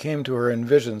he that came to her in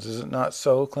visions, is it not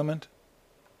so, Clement?"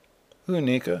 "Who,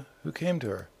 Nika? Who came to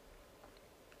her?"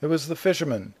 "It was the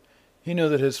fisherman. He knew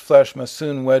that his flesh must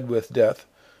soon wed with death,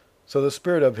 so the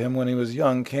spirit of him when he was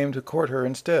young came to court her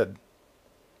instead."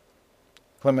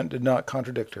 Clement did not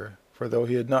contradict her, for though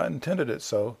he had not intended it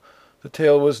so, the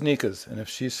tale was Nika's, and if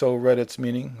she so read its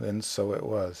meaning, then so it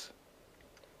was.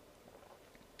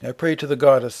 "I pray to the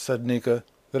goddess," said Nika,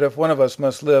 "that if one of us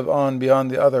must live on beyond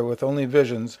the other with only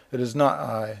visions, it is not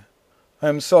I. I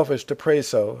am selfish to pray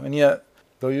so, and yet,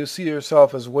 though you see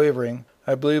yourself as wavering,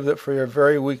 I believe that for your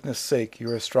very weakness' sake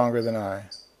you are stronger than I.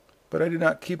 But I do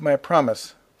not keep my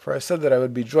promise, for I said that I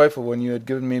would be joyful when you had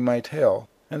given me my tale,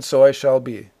 and so I shall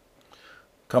be.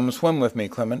 Come swim with me,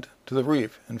 Clement, to the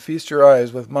reef, and feast your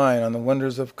eyes with mine on the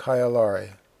wonders of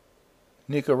Kyalari."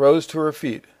 Nika rose to her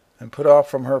feet, and put off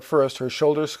from her first her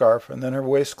shoulder scarf and then her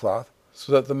waistcloth,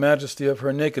 so that the majesty of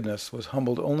her nakedness was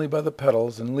humbled only by the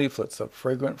petals and leaflets of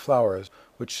fragrant flowers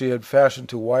which she had fashioned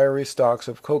to wiry stalks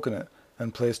of coconut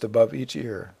and placed above each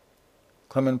ear.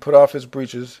 Clement put off his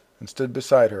breeches and stood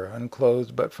beside her,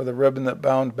 unclothed but for the ribbon that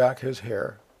bound back his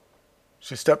hair.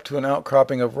 She stepped to an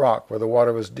outcropping of rock where the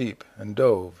water was deep, and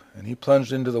dove, and he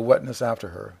plunged into the wetness after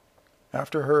her.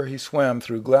 After her he swam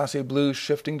through glassy blue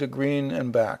shifting to green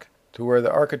and back, to where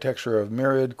the architecture of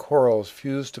myriad corals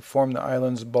fused to form the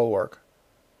island's bulwark.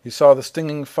 He saw the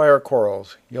stinging fire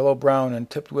corals, yellow-brown and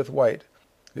tipped with white,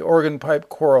 the organ-pipe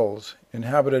corals,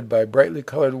 inhabited by brightly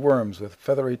colored worms with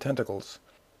feathery tentacles,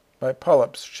 by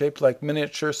polyps shaped like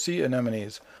miniature sea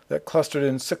anemones that clustered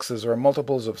in sixes or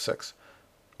multiples of six,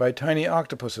 by tiny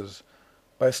octopuses,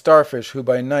 by starfish who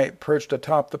by night perched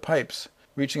atop the pipes,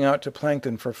 reaching out to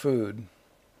plankton for food,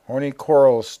 horny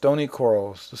corals, stony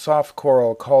corals, the soft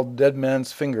coral called dead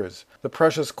man's fingers, the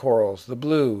precious corals, the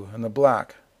blue and the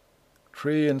black,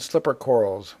 tree and slipper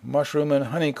corals, mushroom and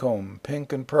honeycomb,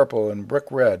 pink and purple and brick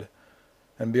red,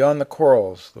 and beyond the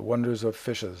corals the wonders of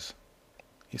fishes.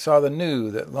 He saw the new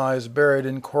that lies buried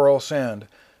in coral sand,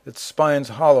 its spines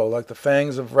hollow like the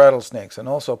fangs of rattlesnakes and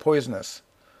also poisonous,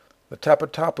 the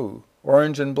tapatapu,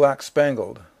 orange and black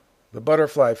spangled, the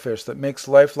butterfly fish that makes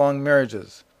lifelong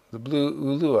marriages, the blue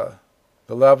ulua,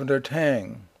 the lavender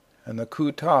tang, and the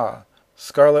ku-ta,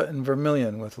 scarlet and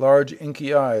vermilion with large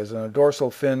inky eyes and a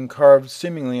dorsal fin carved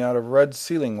seemingly out of red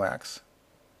sealing wax.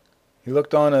 He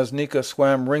looked on as Nika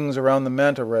swam rings around the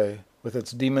manta ray with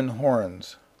its demon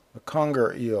horns, the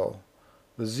conger eel,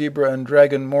 the zebra and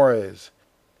dragon morays.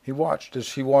 He watched as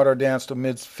she water danced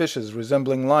amidst fishes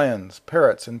resembling lions,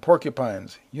 parrots and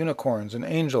porcupines, unicorns and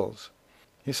angels.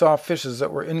 He saw fishes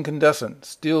that were incandescent,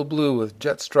 steel blue with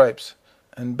jet stripes,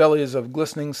 and bellies of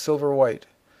glistening silver white.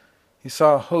 He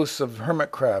saw hosts of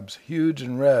hermit crabs, huge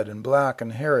and red and black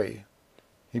and hairy.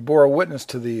 He bore witness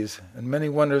to these and many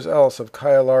wonders else of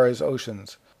Kyalari's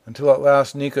oceans, until at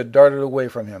last Nika darted away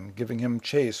from him, giving him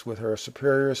chase with her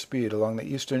superior speed along the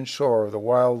eastern shore of the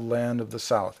wild land of the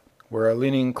south, where a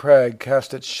leaning crag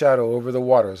cast its shadow over the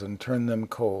waters and turned them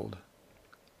cold.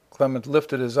 Clement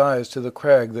lifted his eyes to the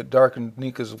crag that darkened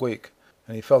Nika's wake,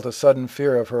 and he felt a sudden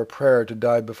fear of her prayer to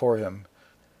die before him,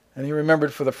 and he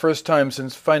remembered for the first time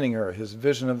since finding her his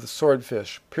vision of the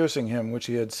swordfish piercing him which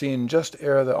he had seen just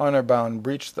ere the honor-bound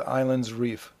breached the island's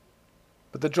reef.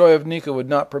 But the joy of Nika would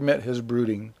not permit his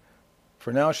brooding,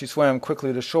 for now she swam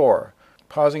quickly to shore,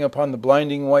 pausing upon the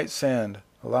blinding white sand,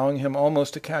 allowing him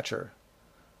almost to catch her.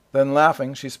 Then,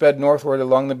 laughing, she sped northward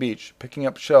along the beach, picking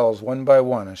up shells one by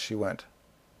one as she went.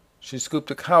 She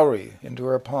scooped a cowrie into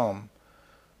her palm,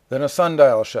 then a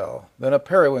sundial shell, then a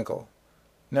periwinkle,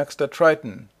 next a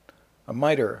triton, a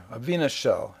mitre, a Venus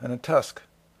shell, and a tusk.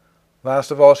 Last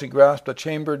of all she grasped a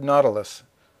chambered nautilus,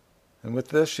 and with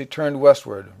this she turned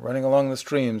westward, running along the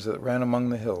streams that ran among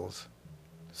the hills.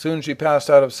 Soon she passed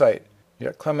out of sight,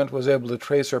 yet Clement was able to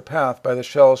trace her path by the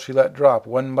shells she let drop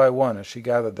one by one as she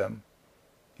gathered them.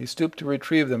 He stooped to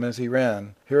retrieve them as he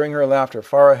ran, hearing her laughter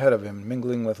far ahead of him,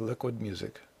 mingling with liquid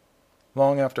music.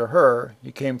 Long after her,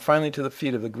 he came finally to the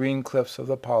feet of the green cliffs of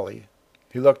the Poly.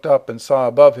 He looked up and saw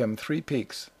above him 3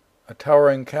 peaks, a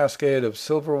towering cascade of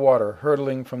silver water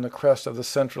hurtling from the crest of the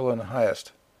central and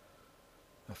highest.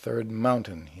 "The third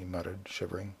mountain," he muttered,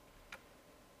 shivering.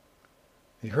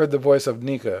 He heard the voice of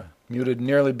Nika, muted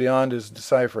nearly beyond his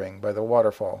deciphering by the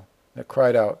waterfall. It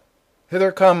cried out,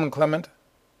 "Hither come, Clement!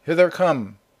 Hither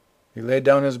come!" He laid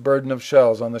down his burden of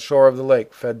shells on the shore of the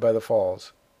lake fed by the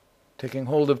falls. Taking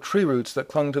hold of tree roots that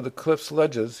clung to the cliff's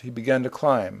ledges, he began to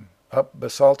climb, up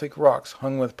basaltic rocks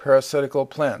hung with parasitical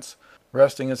plants,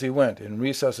 resting as he went in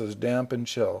recesses damp and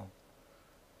chill.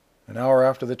 An hour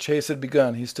after the chase had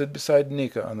begun, he stood beside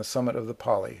Nika on the summit of the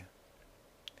Poly.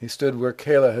 He stood where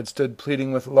Kayla had stood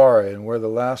pleading with Laurie and where the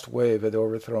last wave had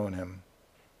overthrown him.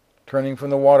 Turning from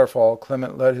the waterfall,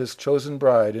 Clement led his chosen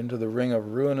bride into the ring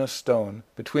of ruinous stone,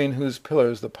 between whose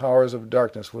pillars the powers of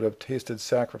darkness would have tasted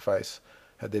sacrifice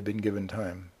had they been given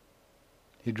time.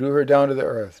 He drew her down to the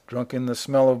earth, drunk in the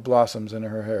smell of blossoms in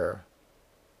her hair.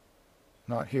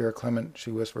 "Not here, Clement,"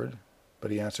 she whispered, but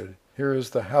he answered, "Here is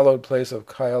the hallowed place of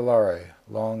Kyalare,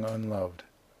 long unloved.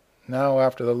 Now,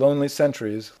 after the lonely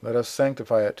centuries, let us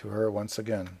sanctify it to her once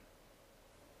again."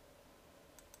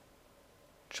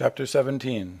 Chapter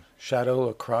 17. Shadow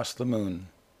Across the Moon.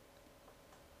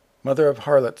 "Mother of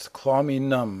harlots, claw me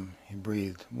numb," he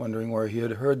breathed, wondering where he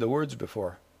had heard the words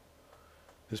before.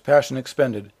 His passion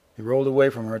expended, he rolled away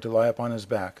from her to lie upon his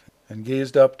back, and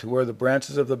gazed up to where the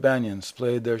branches of the banyan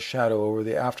splayed their shadow over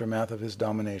the aftermath of his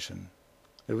domination.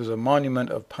 It was a monument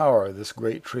of power, this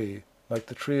great tree, like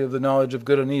the tree of the knowledge of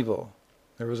good and evil.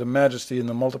 There was a majesty in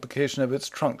the multiplication of its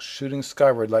trunks shooting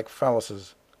skyward like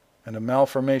phalluses, and a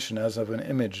malformation as of an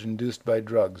image induced by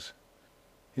drugs.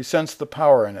 He sensed the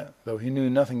power in it, though he knew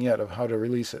nothing yet of how to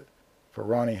release it, for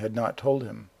Ronnie had not told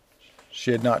him.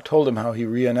 She had not told him how he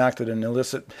reenacted an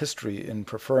illicit history in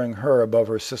preferring her above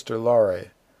her sister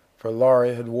Laurie, for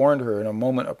Laurie had warned her in a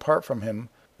moment apart from him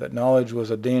that knowledge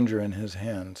was a danger in his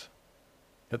hands.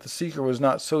 Yet the seeker was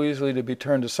not so easily to be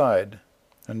turned aside,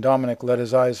 and Dominic let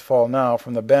his eyes fall now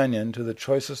from the banyan to the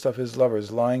choicest of his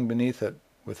lovers lying beneath it,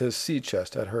 with his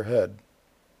sea-chest at her head.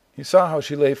 He saw how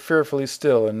she lay fearfully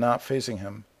still and not facing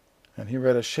him, and he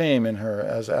read a shame in her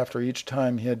as after each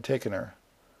time he had taken her.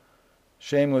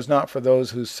 Shame was not for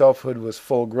those whose selfhood was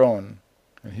full grown,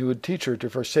 and he would teach her to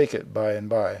forsake it by and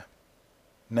by.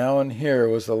 Now and here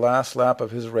was the last lap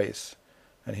of his race,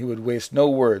 and he would waste no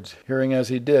words, hearing as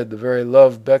he did the very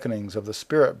love beckonings of the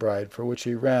spirit bride for which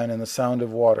he ran in the sound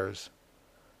of waters.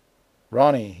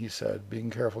 "Ronnie," he said, being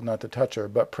careful not to touch her,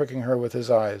 but pricking her with his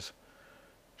eyes,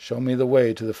 "show me the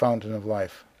way to the fountain of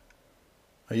life."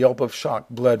 A yelp of shock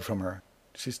bled from her.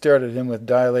 She stared at him with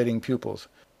dilating pupils,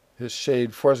 his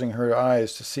shade forcing her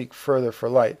eyes to seek further for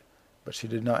light, but she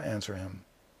did not answer him.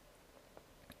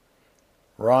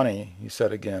 "Ronnie," he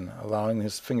said again, allowing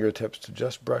his fingertips to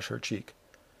just brush her cheek.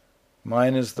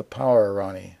 "Mine is the power,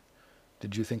 Ronnie.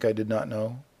 Did you think I did not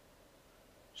know?"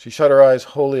 She shut her eyes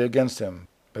wholly against him,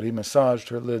 but he massaged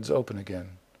her lids open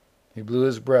again. He blew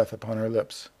his breath upon her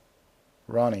lips.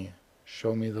 "Ronnie,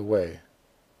 show me the way."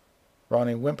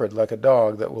 Ronnie whimpered like a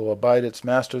dog that will abide its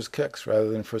master's kicks rather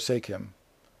than forsake him.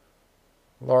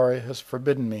 "Laurie has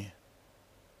forbidden me."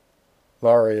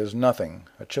 "Laurie is nothing,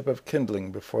 a chip of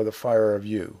kindling before the fire of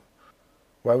you.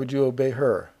 Why would you obey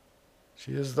her?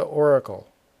 She is the oracle,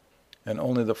 and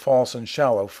only the false and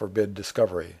shallow forbid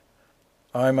discovery.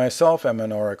 I myself am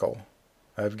an oracle.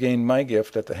 I have gained my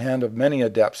gift at the hand of many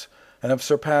adepts, and have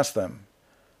surpassed them.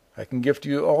 I can gift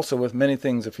you also with many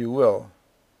things if you will.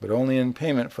 but only in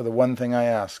payment for the one thing I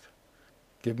ask.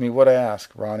 Give me what I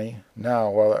ask, Ronnie, now,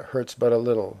 while it hurts but a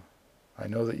little. I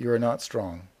know that you are not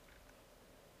strong."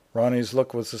 Ronnie's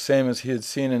look was the same as he had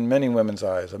seen in many women's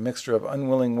eyes, a mixture of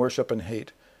unwilling worship and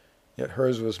hate, yet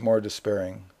hers was more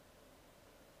despairing.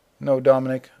 "No,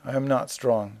 Dominic, I am not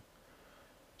strong.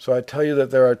 So I tell you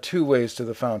that there are 2 ways to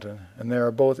the fountain, and they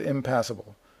are both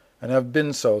impassable, and have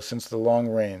been so since the long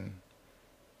rain.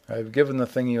 I have given the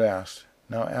thing you asked.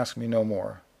 Now ask me no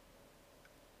more."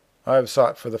 "I have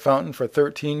sought for the fountain for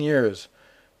 13 years.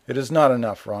 It is not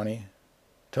enough, Ronnie.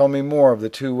 Tell me more of the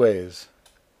 2 ways."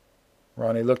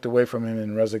 Ronnie looked away from him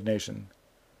in resignation.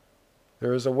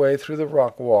 "There is a way through the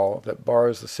rock wall that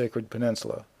bars the sacred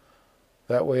peninsula.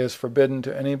 That way is forbidden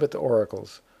to any but the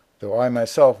oracles, though I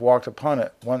myself walked upon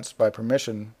it once by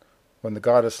permission when the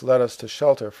goddess led us to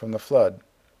shelter from the flood.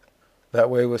 That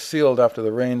way was sealed after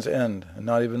the rain's end, and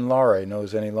not even Lare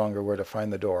knows any longer where to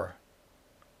find the door."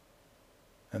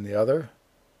 "And the other?"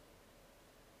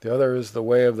 "The other is the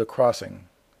way of the crossing,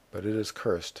 but it is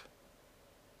cursed."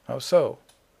 "How so?"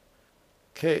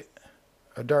 "Kate,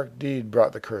 a dark deed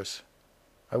brought the curse.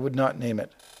 I would not name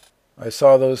it. I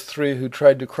saw those 3 who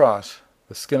tried to cross.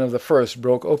 The skin of the first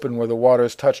broke open where the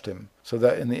waters touched him, so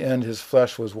that in the end his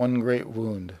flesh was one great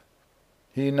wound.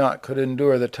 He not could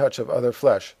endure the touch of other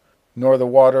flesh, nor the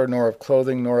water, nor of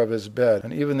clothing, nor of his bed,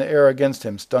 and even the air against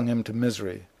him stung him to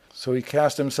misery. So he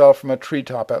cast himself from a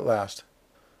tree-top at last.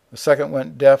 The second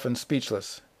went deaf and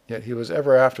speechless, yet he was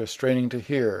ever after straining to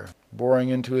hear, boring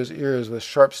into his ears with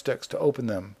sharp sticks to open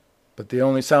them, but the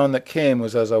only sound that came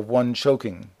was as of one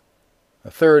choking.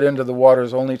 The third entered the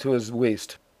waters only to his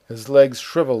waist. His legs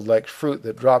shriveled like fruit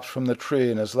that drops from the tree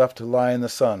and is left to lie in the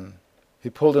sun. He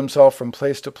pulled himself from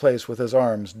place to place with his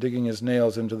arms, digging his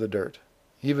nails into the dirt.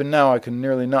 Even now I can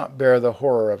nearly not bear the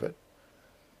horror of it.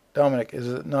 Dominic, is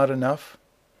it not enough?"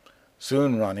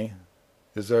 "Soon, Ronnie.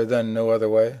 Is there then no other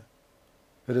way?"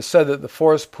 "It is said that the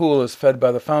forest pool is fed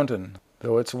by the fountain,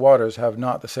 though its waters have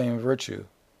not the same virtue.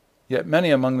 Yet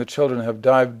many among the children have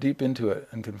dived deep into it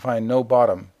and can find no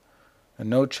bottom, and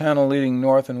no channel leading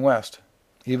north and west.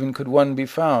 Even could one be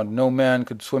found, no man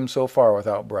could swim so far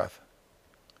without breath."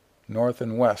 "North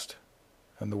and west,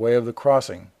 and the way of the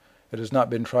crossing, it has not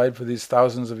been tried for these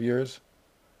thousands of years?"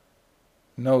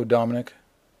 "No, Dominic,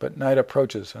 but night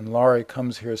approaches, and Lare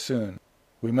comes here soon.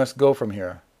 We must go from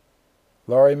here.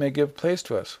 Lare may give place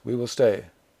to us. We will stay.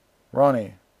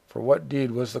 Ronnie, for what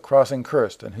deed was the crossing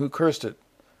cursed, and who cursed it?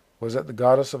 Was it the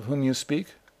goddess of whom you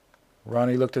speak?"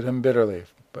 Ronnie looked at him bitterly,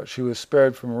 but she was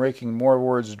spared from raking more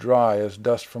words dry as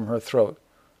dust from her throat,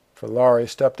 for Lare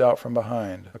stepped out from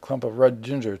behind, a clump of red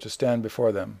ginger, to stand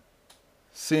before them.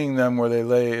 Seeing them where they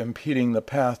lay impeding the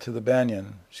path to the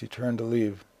banyan, she turned to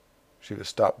leave. She was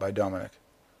stopped by Dominic.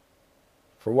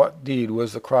 "For what deed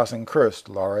was the crossing cursed,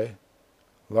 Lare?"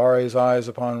 Lare's eyes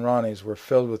upon Ronnie's were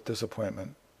filled with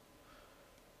disappointment.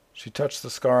 She touched the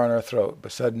scar on her throat,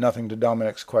 but said nothing to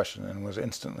Dominic's question, and was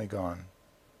instantly gone.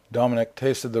 Dominic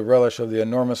tasted the relish of the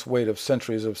enormous weight of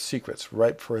centuries of secrets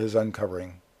ripe for his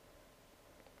uncovering.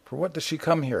 "For what does she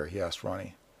come here?" he asked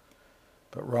Ronnie.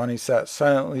 But Ronnie sat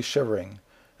silently shivering,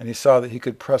 and he saw that he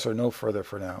could press her no further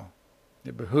for now.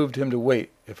 It behooved him to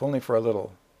wait, if only for a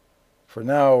little. "For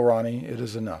now, Ronnie, it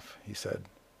is enough," he said.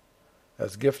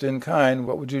 "As gift in kind,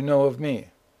 what would you know of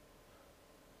me?"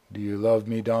 "Do you love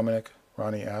me, Dominic?"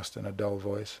 Ronnie asked in a dull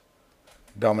voice.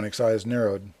 Dominic's eyes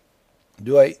narrowed.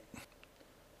 "Do I—"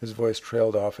 His voice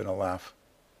trailed off in a laugh.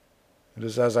 "It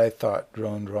is as I thought,"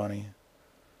 droned Ronnie.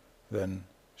 Then,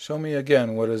 "Show me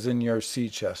again what is in your sea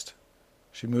chest."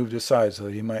 She moved aside so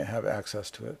that he might have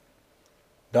access to it.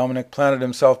 Dominic planted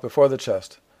himself before the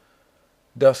chest.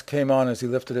 Dusk came on as he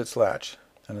lifted its latch,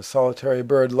 and a solitary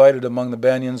bird lighted among the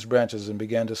banyan's branches and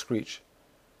began to screech.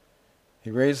 He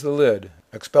raised the lid,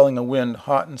 expelling a wind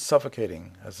hot and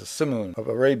suffocating as the simoon of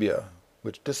Arabia,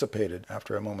 which dissipated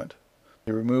after a moment.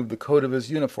 He removed the coat of his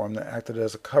uniform that acted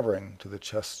as a covering to the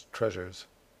chest's treasures.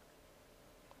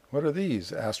 "What are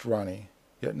these?" asked Ronnie,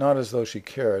 yet not as though she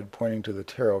cared, pointing to the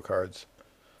tarot cards.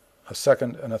 A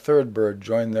second and a third bird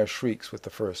joined their shrieks with the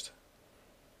first.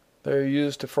 "They are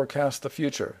used to forecast the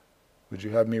future. Would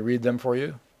you have me read them for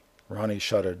you?" Ronnie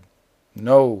shuddered.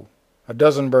 "No!" A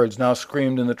dozen birds now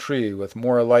screamed in the tree, with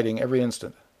more alighting every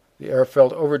instant. The air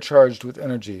felt overcharged with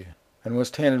energy, and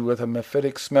was tainted with a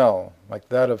mephitic smell, like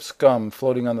that of scum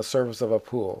floating on the surface of a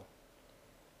pool.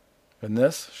 "And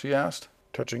this?" she asked,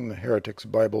 touching the heretic's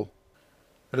Bible.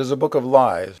 "It is a book of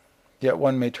lies, yet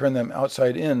one may turn them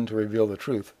outside in to reveal the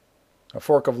truth. A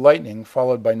fork of lightning,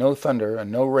 followed by no thunder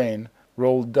and no rain,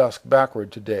 rolled dusk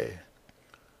backward to day.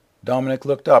 Dominic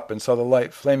looked up and saw the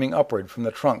light flaming upward from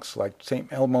the trunks like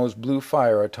St. Elmo's blue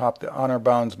fire atop the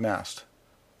honor-bound's mast.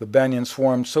 The banyan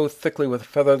swarmed so thickly with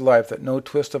feathered life that no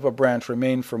twist of a branch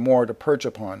remained for more to perch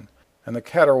upon, and the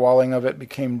caterwauling of it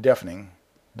became deafening.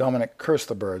 Dominic cursed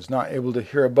the birds, not able to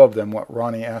hear above them what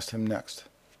Ronnie asked him next.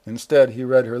 Instead, he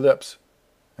read her lips,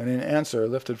 and in answer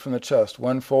lifted from the chest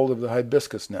one fold of the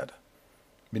hibiscus net.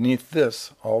 Beneath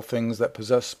this, all things that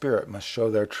possess spirit must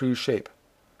show their true shape.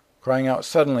 Crying out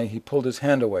suddenly, he pulled his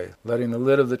hand away, letting the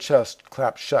lid of the chest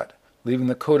clap shut, leaving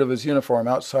the coat of his uniform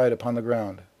outside upon the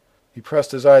ground. He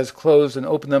pressed his eyes closed and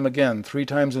opened them again 3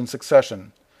 times in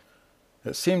succession.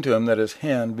 It seemed to him that his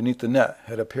hand beneath the net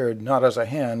had appeared not as a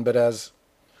hand, but as...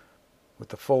 With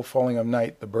the full falling of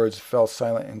night, the birds fell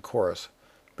silent in chorus,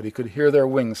 but he could hear their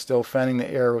wings still fanning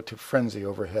the air to frenzy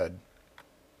overhead.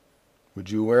 "Would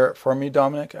you wear it for me,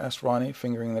 Dominic?" asked Ronnie,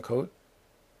 fingering the coat.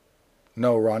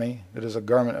 "No, Ronnie, it is a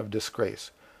garment of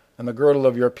disgrace, and the girdle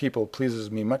of your people pleases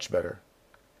me much better."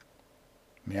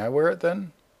 "May I wear it,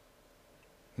 then?"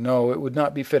 "No, it would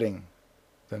not be fitting."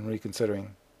 Then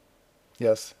reconsidering,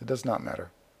 "Yes, it does not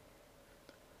matter."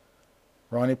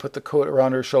 Ronnie put the coat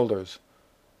around her shoulders.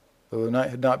 Though the night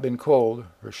had not been cold,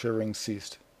 her shivering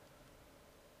ceased.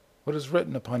 "What is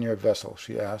written upon your vessel?"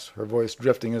 she asked, her voice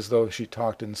drifting as though she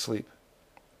talked in sleep.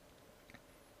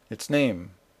 "Its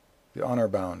name, the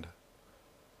honor-bound."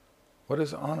 "What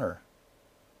is honor?"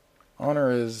 "Honor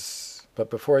is—" But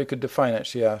before he could define it,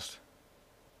 she asked,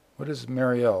 "What is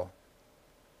Mariel?"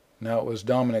 Now it was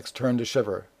Dominic's turn to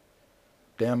shiver.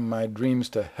 "Damn my dreams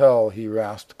to hell," he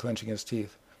rasped, clenching his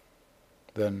teeth.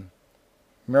 Then,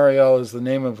 "Mariel is the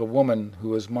name of a woman who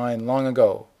was mine long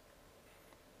ago."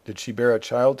 "Did she bear a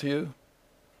child to you?"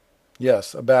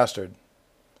 "Yes, a bastard."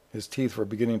 His teeth were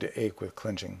beginning to ache with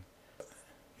clenching.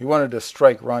 He wanted to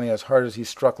strike Ronnie as hard as he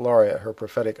struck Laurie at her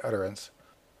prophetic utterance,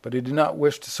 but he did not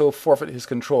wish to so forfeit his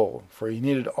control, for he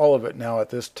needed all of it now at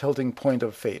this tilting point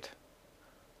of fate.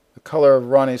 The color of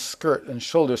Ronnie's skirt and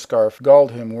shoulder scarf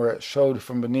galled him where it showed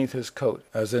from beneath his coat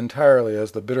as entirely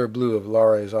as the bitter blue of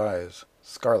Laurie's eyes,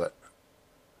 scarlet.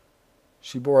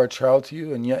 "She bore a child to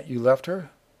you, and yet you left her?"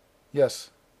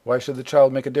 "Yes. Why should the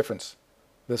child make a difference?"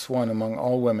 This one among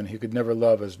all women he could never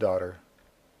love as daughter.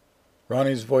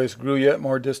 Ronnie's voice grew yet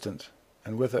more distant,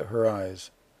 and with it her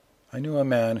eyes. "I knew a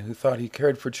man who thought he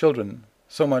cared for children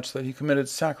so much that he committed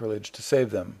sacrilege to save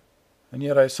them, and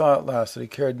yet I saw at last that he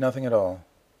cared nothing at all.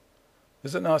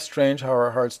 Is it not strange how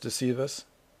our hearts deceive us?"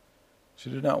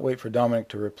 She did not wait for Dominic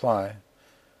to reply,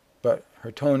 but,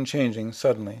 her tone changing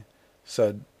suddenly,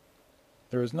 said,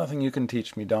 "There is nothing you can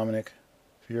teach me, Dominic,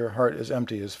 for your heart is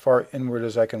empty as far inward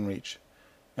as I can reach,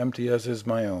 empty as is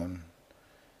my own.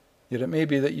 Yet it may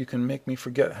be that you can make me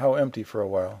forget how empty for a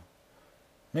while.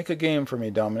 Make a game for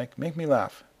me, Dominic, make me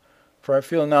laugh, for I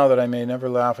feel now that I may never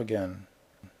laugh again."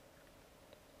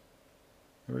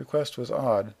 The request was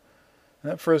odd,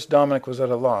 and at first Dominic was at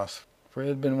a loss, for he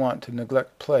had been wont to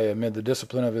neglect play amid the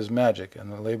discipline of his magic and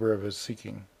the labor of his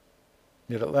seeking.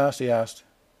 Yet at last he asked,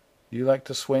 "Do you like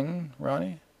to swing,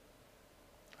 Ronnie?"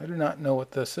 "I do not know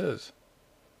what this is."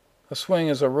 "A swing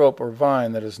is a rope or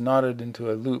vine that is knotted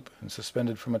into a loop and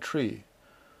suspended from a tree.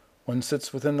 One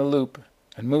sits within the loop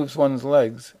and moves one's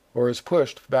legs or is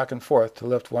pushed back and forth to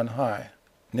lift one high.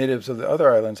 Natives of the other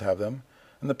islands have them,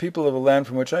 and the people of the land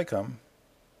from which I come."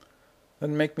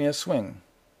 "Then make me a swing."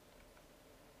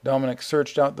 Dominic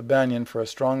searched out the banyan for a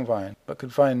strong vine, but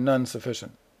could find none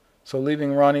sufficient. So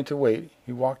leaving Ronnie to wait,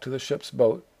 he walked to the ship's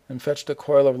boat and fetched a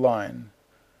coil of line.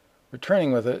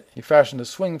 Returning with it, he fashioned a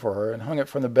swing for her and hung it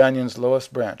from the banyan's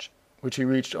lowest branch, which he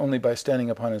reached only by standing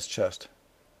upon his chest.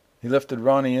 He lifted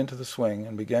Ronnie into the swing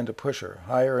and began to push her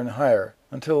higher and higher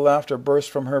until laughter burst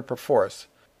from her perforce,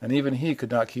 and even he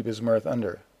could not keep his mirth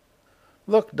under.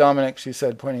 "Look, Dominic," she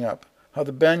said, pointing up, "how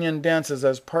the banyan dances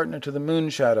as partner to the moon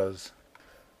shadows."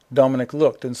 Dominic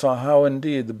looked and saw how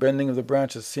indeed the bending of the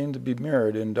branches seemed to be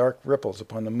mirrored in dark ripples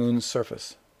upon the moon's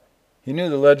surface. He knew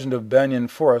the legend of banyan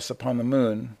forests upon the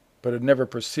moon, but had never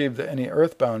perceived that any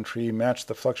earthbound tree matched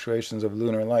the fluctuations of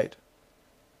lunar light.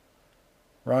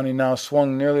 Ronnie now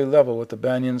swung nearly level with the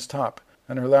banyan's top,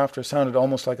 and her laughter sounded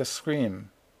almost like a scream.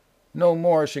 "No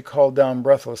more," she called down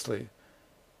breathlessly,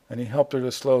 and he helped her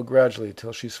to slow gradually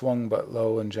till she swung but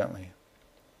low and gently.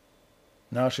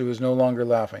 Now she was no longer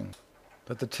laughing,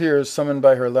 but the tears summoned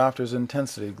by her laughter's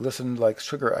intensity glistened like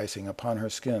sugar icing upon her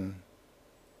skin.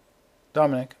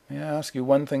 "Dominic, may I ask you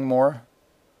one thing more?"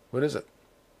 "What is it?"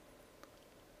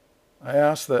 "I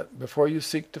ask that, before you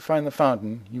seek to find the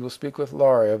fountain, you will speak with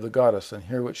Laurie of the goddess and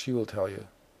hear what she will tell you."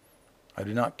 "I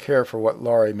do not care for what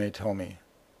Laurie may tell me.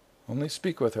 Only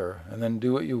speak with her, and then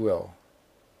do what you will."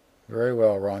 Very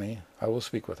well, Ronnie. I will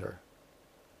speak with her.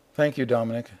 Thank you,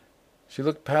 Dominic. She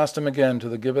looked past him again to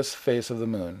the gibbous face of the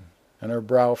moon, and her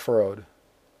brow furrowed.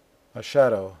 A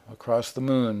shadow across the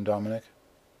moon, Dominic.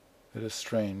 It is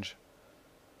strange.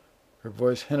 Her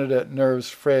voice hinted at nerves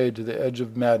frayed to the edge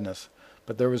of madness,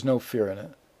 but there was no fear in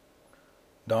it.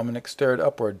 Dominic stared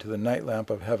upward to the night lamp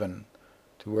of heaven,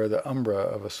 to where the umbra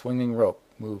of a swinging rope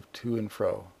moved to and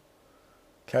fro.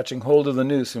 Catching hold of the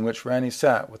noose in which Ranny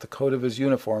sat with the coat of his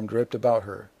uniform draped about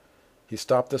her, he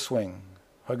stopped the swing,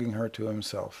 hugging her to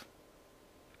himself.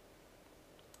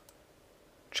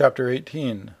 Chapter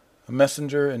 18. A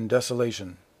Messenger in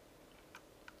Desolation.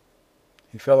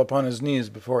 He fell upon his knees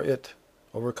before it,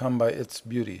 overcome by its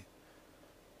beauty.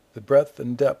 The breadth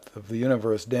and depth of the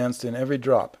universe danced in every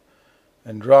drop,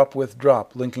 and drop with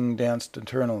drop linking danced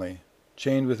eternally,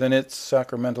 chained within its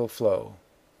sacramental flow.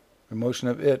 The motion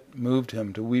of it moved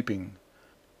him to weeping,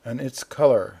 and its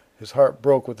color, his heart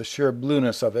broke with the sheer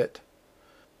blueness of it,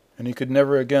 and he could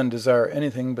never again desire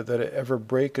anything but that it ever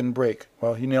break and break,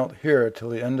 while he knelt here till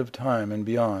the end of time and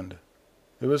beyond.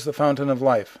 It was the fountain of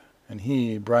life, and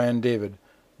he, Brian David,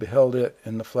 beheld it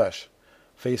in the flesh,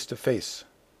 face to face.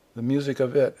 The music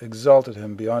of it exalted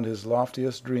him beyond his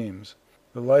loftiest dreams.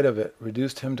 The light of it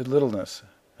reduced him to littleness,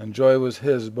 and joy was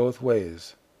his both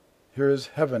ways. Here is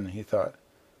heaven, he thought,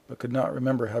 but could not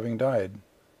remember having died.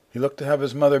 He looked to have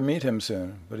his mother meet him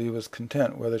soon, but he was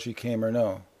content whether she came or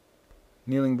no.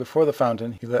 Kneeling before the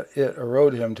fountain, he let it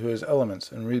erode him to his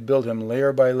elements and rebuild him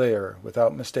layer by layer,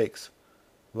 without mistakes,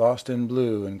 lost in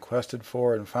blue and quested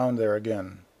for and found there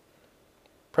again.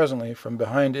 Presently, from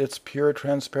behind its pure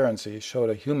transparency showed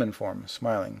a human form,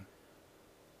 smiling.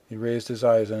 He raised his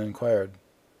eyes and inquired,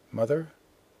 "Mother?"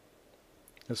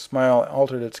 His smile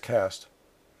altered its cast.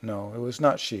 No, it was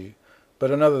not she,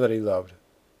 but another that he loved,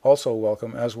 also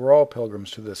welcome, as were all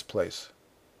pilgrims to this place.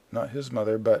 Not his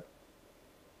mother, but—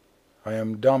 "I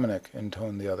am Dominic,"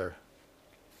 intoned the other.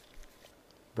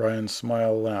 Brian's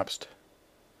smile lapsed.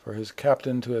 For his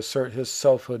captain to assert his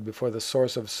selfhood before the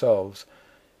source of selves,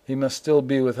 he must still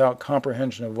be without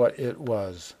comprehension of what it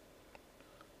was.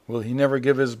 Will he never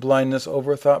give his blindness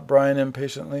over, thought Brian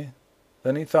impatiently.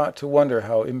 Then he thought to wonder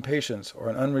how impatience or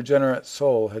an unregenerate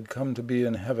soul had come to be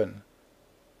in heaven.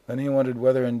 Then he wondered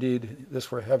whether indeed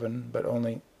this were heaven, but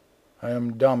only— "I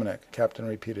am Dominic," Captain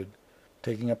repeated,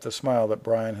 taking up the smile that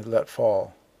Brian had let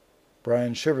fall.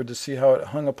 Brian shivered to see how it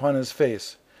hung upon his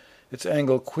face, its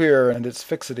angle queer and its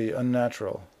fixity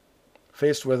unnatural.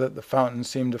 Faced with it, the fountain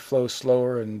seemed to flow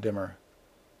slower and dimmer.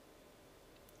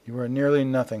 "You are nearly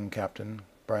nothing, Captain,"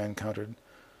 Brian countered.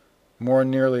 "More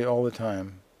nearly all the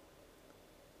time.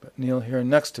 But kneel here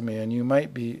next to me and you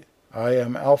might be—" "I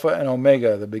am Alpha and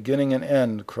Omega, the beginning and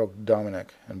end," croaked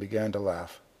Dominic, and began to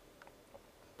laugh.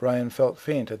 Brian felt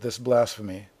faint at this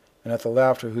blasphemy, and at the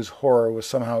laughter whose horror was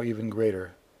somehow even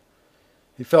greater.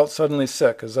 He felt suddenly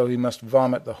sick, as though he must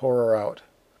vomit the horror out.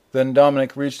 Then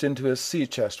Dominic reached into his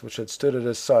sea-chest, which had stood at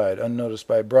his side, unnoticed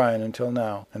by Brian until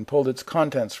now, and pulled its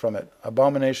contents from it,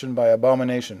 abomination by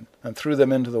abomination, and threw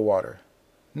them into the water.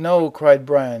 "No," cried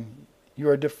Brian, "you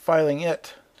are defiling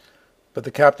it." But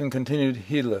the captain continued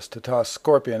heedless to toss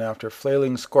scorpion after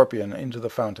flailing scorpion into the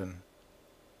fountain.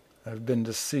 "I've been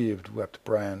deceived," wept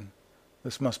Brian.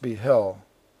 "This must be hell."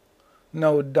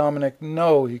 "No, Dominic,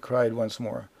 no," he cried once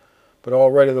more. But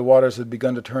already the waters had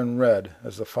begun to turn red,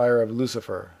 as the fire of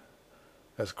Lucifer,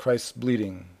 as Christ's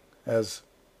bleeding, as—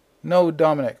 "No,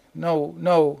 Dominic, no,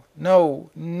 no, no,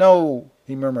 no,"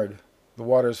 he murmured, the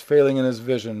waters failing in his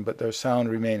vision, but their sound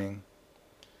remaining.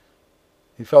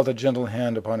 He felt a gentle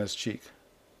hand upon his cheek.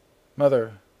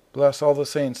 "Mother, bless all the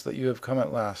saints that you have come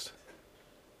at last."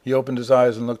 He opened his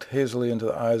eyes and looked hazily into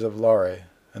the eyes of Laurie,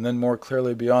 and then more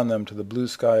clearly beyond them to the blue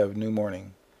sky of new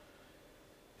morning.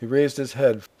 He raised his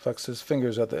head, flexed his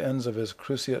fingers at the ends of his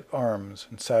cruciate arms,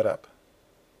 and sat up.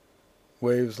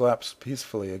 Waves lapped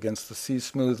peacefully against the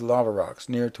sea-smoothed lava rocks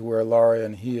near to where Laurie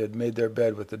and he had made their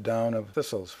bed with the down of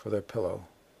thistles for their pillow.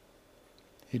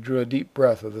 He drew a deep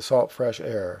breath of the salt fresh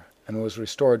air, and was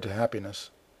restored to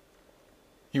happiness.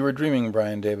 "You were dreaming,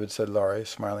 Brian David," said Laurie,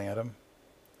 smiling at him.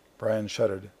 Brian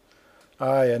shuddered.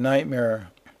 "Aye, a nightmare.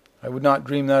 I would not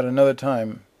dream that another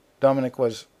time. Dominic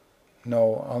was—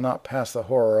 No, I'll not pass the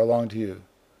horror along to you.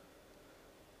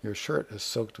 Your shirt is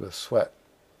soaked with sweat."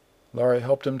 Laurie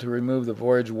helped him to remove the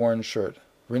voyage-worn shirt,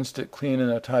 rinsed it clean in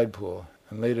a tide pool,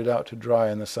 and laid it out to dry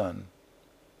in the sun.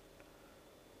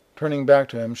 Turning back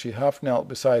to him, she half knelt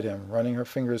beside him, running her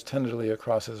fingers tenderly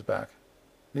across his back.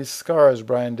 "These scars,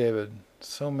 Brian David,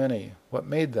 so many. What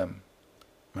made them?"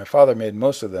 "My father made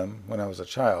most of them, when I was a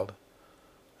child.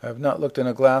 I have not looked in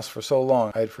a glass for so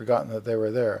long I had forgotten that they were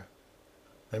there."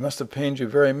 They must have pained you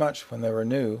very much when they were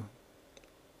new."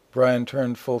 Brian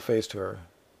turned full face to her.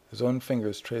 His own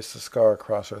fingers traced the scar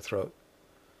across her throat.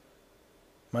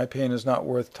 "My pain is not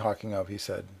worth talking of," he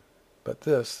said. "But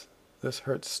this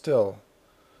hurts still.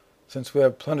 Since we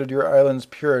have plundered your island's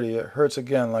purity, it hurts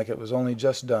again like it was only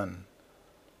just done."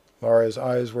 Laura's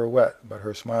eyes were wet, but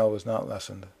her smile was not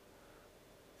lessened.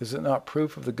 "Is it not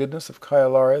proof of the goodness of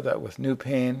Kyalari that with new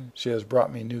pain she has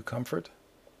brought me new comfort?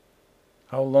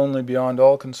 How lonely beyond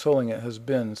all consoling it has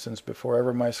been since before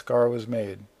ever my scar was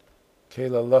made.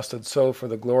 Kala lusted so for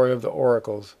the glory of the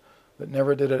oracles that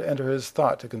never did it enter his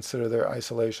thought to consider their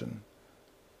isolation.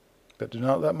 But do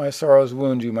not let my sorrows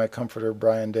wound you, my comforter,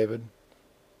 Brian David.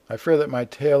 I fear that my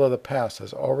tale of the past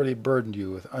has already burdened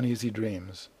you with uneasy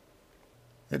dreams."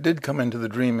 "It did come into the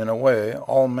dream in a way,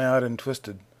 all mad and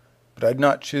twisted, but I did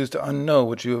not choose to unknow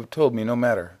what you have told me, no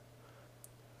matter.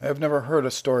 I have never heard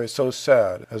a story so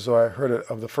sad as though I heard it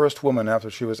of the first woman after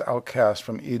she was outcast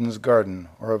from Eden's garden,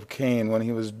 or of Cain when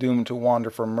he was doomed to wander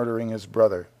for murdering his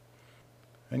brother.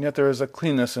 And yet there is a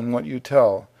cleanness in what you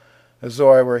tell, as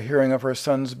though I were hearing of her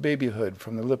son's babyhood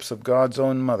from the lips of God's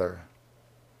own mother.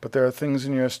 But there are things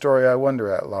in your story I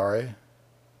wonder at, Laurie.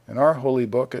 In our holy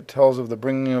book it tells of the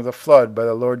bringing of the flood by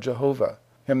the Lord Jehovah,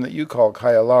 him that you call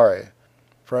Kyalari,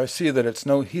 for I see that it's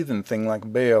no heathen thing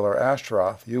like Baal or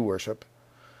Ashtaroth you worship.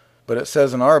 But it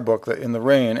says in our book that in the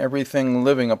rain everything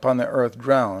living upon the earth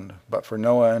drowned, but for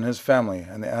Noah and his family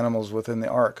and the animals within the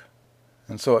ark.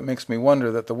 And so it makes me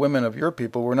wonder that the women of your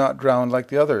people were not drowned like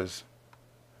the others.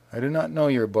 I do not know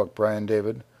your book, Brian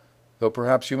David, though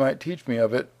perhaps you might teach me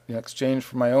of it in exchange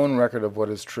for my own record of what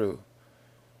is true.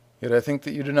 Yet I think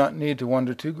that you do not need to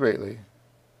wonder too greatly.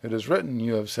 It is written,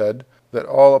 you have said, that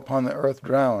all upon the earth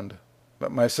drowned,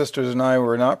 but my sisters and I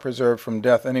were not preserved from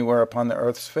death anywhere upon the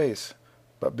earth's face,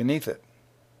 but beneath it.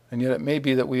 And yet it may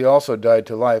be that we also died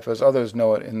to life as others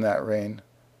know it in that rain,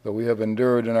 though we have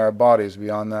endured in our bodies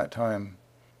beyond that time.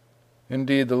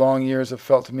 Indeed, the long years have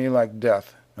felt to me like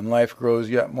death, and life grows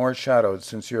yet more shadowed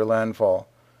since your landfall,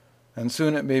 and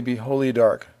soon it may be wholly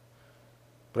dark.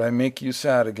 But I make you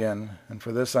sad again, and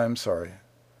for this I am sorry.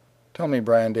 Tell me,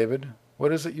 Brian David,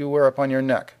 what is it you wear upon your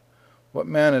neck? What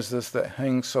man is this that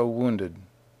hangs so wounded?"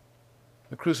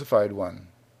 "The crucified one.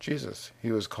 Jesus,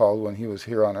 he was called when he was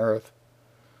here on earth.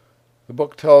 The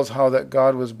book tells how that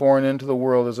God was born into the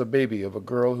world as a baby of a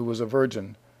girl who was a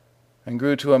virgin, and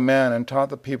grew to a man and taught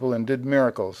the people and did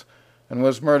miracles, and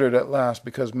was murdered at last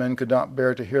because men could not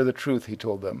bear to hear the truth he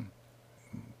told them.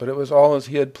 But it was all as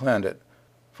he had planned it,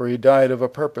 for he died of a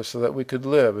purpose so that we could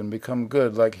live and become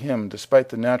good like him despite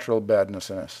the natural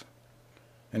badness in us.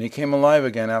 And he came alive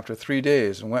again after 3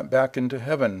 days and went back into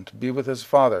heaven to be with his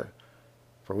Father,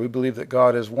 for we believe that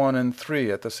God is one and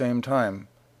three at the same time,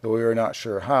 though we are not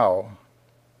sure how.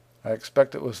 I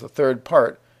expect it was the third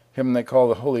part, him they call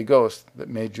the Holy Ghost, that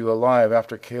made you alive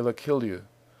after Kala killed you.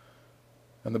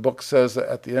 And the book says that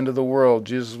at the end of the world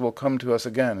Jesus will come to us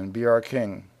again and be our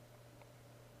king."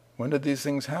 "When did these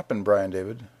things happen, Brian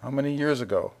David? How many years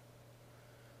ago?"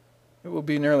 "It will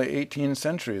be nearly 18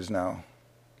 centuries now."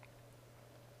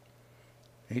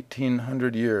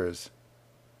 1800 years.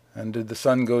 And did the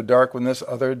sun go dark when this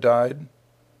other died?"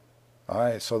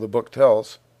 "Aye, so the book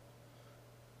tells."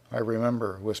 "I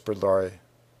remember," whispered Laurie.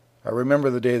 "I remember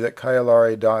the day that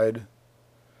Kyalari died.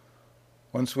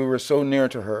 Once we were so near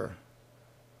to her.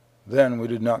 Then we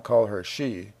did not call her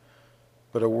she,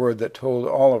 but a word that told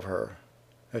all of her,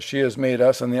 as she has made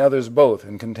us and the others both,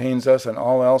 and contains us and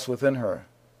all else within her.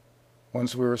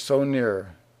 Once we were so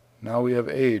near, now we have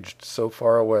aged so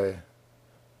far away.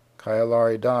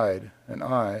 Kyalari died, and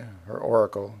I, her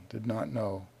oracle, did not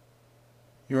know.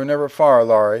 You were never far,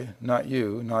 Laurie, not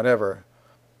you, not ever.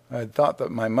 I had thought that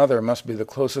my mother must be the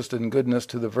closest in goodness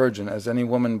to the Virgin as any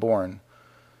woman born,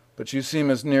 but you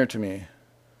seem as near to me,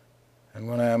 and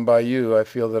when I am by you I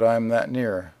feel that I am that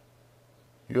near.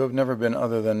 You have never been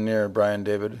other than near, Brian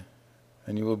David,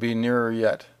 and you will be nearer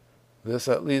yet. This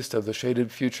at least of the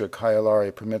shaded future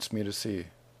Kyalari permits me to see."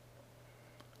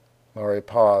 Laurie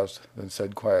paused, then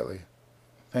said quietly,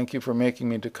 "Thank you for making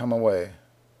me to come away.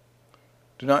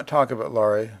 Do not talk of it,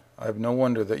 Laurie. I have no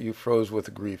wonder that you froze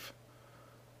with grief.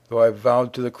 Though I have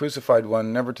vowed to the crucified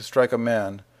one never to strike a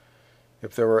man,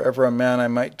 if there were ever a man I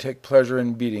might take pleasure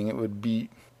in beating, it would be—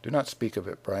 Do not speak of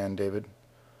it, Brian David.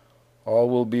 All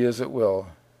will be as it will,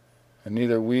 and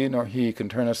neither we nor he can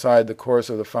turn aside the course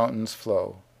of the fountain's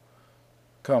flow.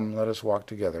 Come, let us walk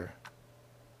together."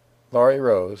 Laurie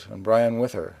rose, and Brian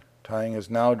with her, tying his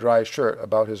now dry shirt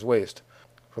about his waist,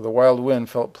 for the wild wind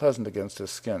felt pleasant against his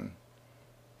skin.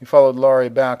 He followed Laurie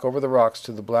back over the rocks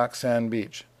to the black sand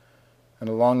beach, and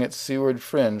along its seaward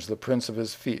fringe the prints of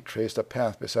his feet traced a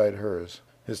path beside hers,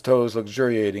 his toes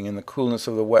luxuriating in the coolness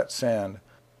of the wet sand,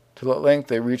 till at length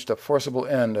they reached a forcible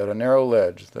end at a narrow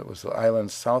ledge that was the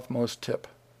island's southmost tip.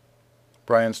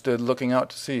 Brian stood looking out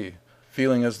to sea,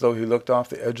 feeling as though he looked off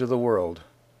the edge of the world.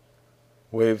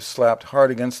 Waves slapped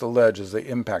hard against the ledge as they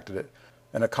impacted it,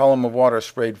 and a column of water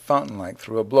sprayed fountain-like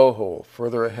through a blowhole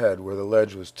further ahead where the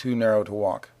ledge was too narrow to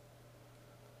walk.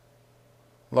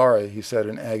 "Laurie," he said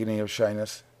in agony of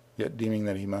shyness, yet deeming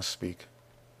that he must speak.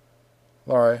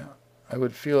 "Laurie, I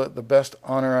would feel it the best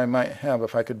honor I might have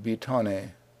if I could be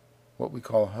Tane, what we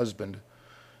call husband,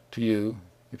 to you,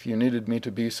 if you needed me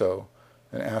to be so,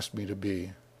 and asked me to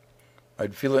be.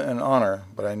 I'd feel it an honor,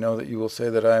 but I know that you will say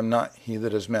that I am not he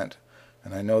that is meant,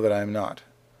 and I know that I am not.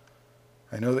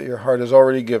 I know that your heart is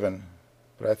already given,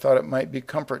 but I thought it might be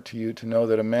comfort to you to know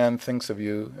that a man thinks of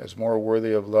you as more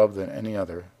worthy of love than any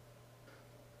other."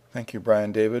 "Thank you,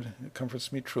 Brian David. It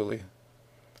comforts me truly."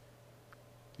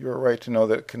 "You are right to know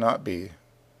that it cannot be,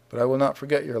 but I will not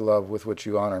forget your love with which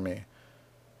you honor me,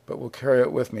 but will carry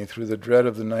it with me through the dread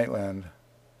of the nightland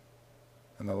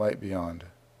and the light beyond."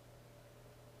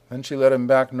 Then she led him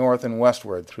back north and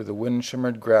westward through the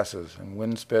wind-shimmered grasses and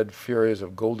wind-sped furies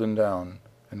of golden down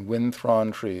and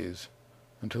wind-thrawn trees,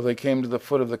 until they came to the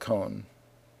foot of the cone.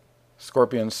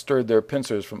 Scorpions stirred their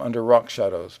pincers from under rock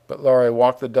shadows, but Laurie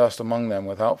walked the dust among them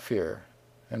without fear,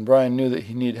 and Brian knew that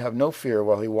he need have no fear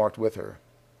while he walked with her.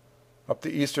 Up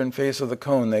the eastern face of the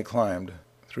cone they climbed,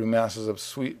 through masses of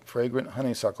sweet, fragrant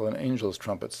honeysuckle and angels'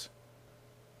 trumpets.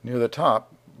 Near the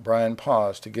top, Brian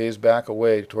paused to gaze back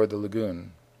away toward the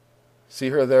lagoon. "See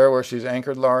her there where she's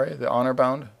anchored, Laurie, the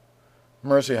honor-bound?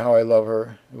 Mercy, how I love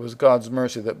her! It was God's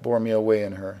mercy that bore me away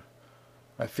in her.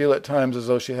 I feel at times as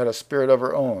though she had a spirit of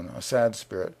her own, a sad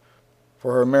spirit,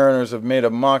 for her mariners have made a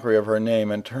mockery of her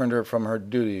name and turned her from her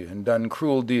duty and done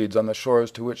cruel deeds on the shores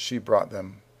to which she brought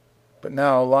them. But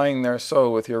now, lying there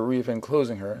so with your reef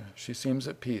enclosing her, she seems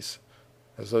at peace,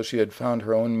 as though she had found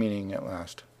her own meaning at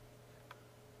last."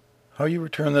 "How you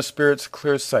return the spirit's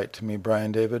clear sight to me,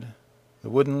 Brian David. The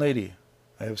wooden lady.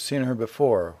 I have seen her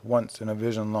before, once in a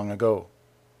vision long ago."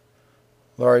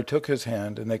 Laurie took his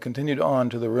hand, and they continued on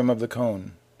to the rim of the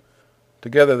cone.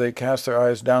 Together they cast their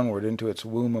eyes downward into its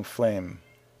womb of flame.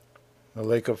 "The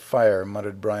lake of fire,"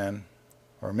 muttered Brian,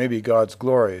 "or maybe God's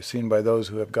glory, seen by those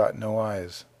who have got no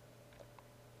eyes."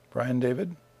 "Brian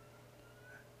David?"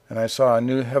 "And I saw a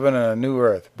new heaven and a new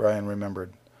earth," Brian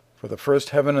remembered. "For the first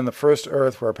heaven and the first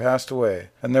earth were passed away,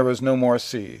 and there was no more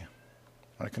sea.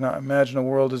 I cannot imagine a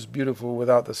world as beautiful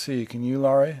without the sea, can you,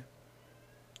 Laurie?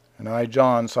 And I,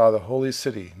 John, saw the holy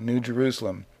city, New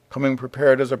Jerusalem, coming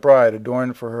prepared as a bride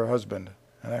adorned for her husband.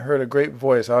 And I heard a great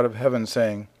voice out of heaven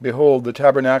saying, Behold, the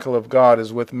tabernacle of God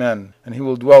is with men, and he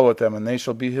will dwell with them, and they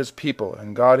shall be his people,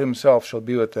 and God himself shall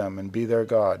be with them, and be their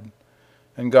God.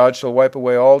 And God shall wipe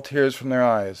away all tears from their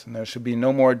eyes, and there shall be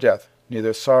no more death,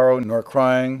 neither sorrow nor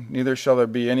crying, neither shall there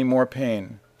be any more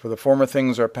pain, for the former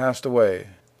things are passed away.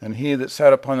 And he that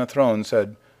sat upon the throne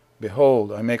said,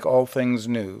 Behold, I make all things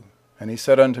new. And he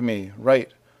said unto me,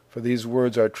 Write, for these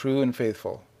words are true and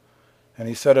faithful. And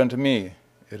he said unto me,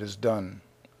 It is done.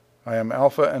 I am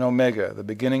Alpha and Omega, the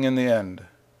beginning and the end.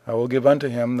 I will give unto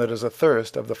him that is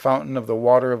athirst of the fountain of the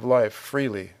water of life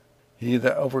freely. He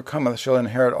that overcometh shall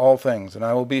inherit all things, and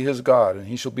I will be his God, and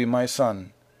he shall be my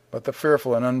son. But the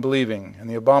fearful and unbelieving, and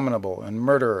the abominable, and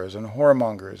murderers, and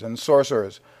whoremongers, and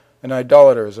sorcerers, and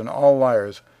idolaters, and all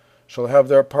liars, shall have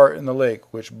their part in the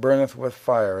lake which burneth with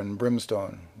fire and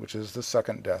brimstone, which is the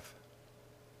second death.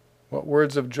 What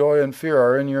words of joy and fear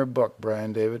are in your book,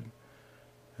 Brian David?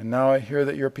 And now I hear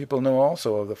that your people know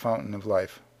also of the fountain of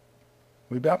life.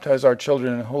 We baptize our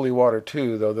children in holy water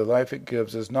too, though the life it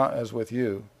gives is not as with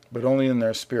you, but only in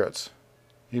their spirits.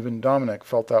 Even Dominic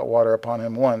felt that water upon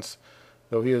him once,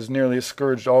 though he has nearly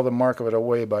scourged all the mark of it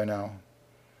away by now.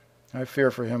 I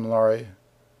fear for him, Laurie.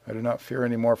 I do not fear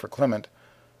any more for Clement,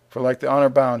 for like the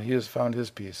honor-bound he has found his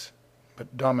peace.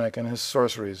 But Dominic and his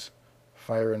sorceries,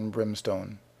 fire and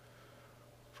brimstone.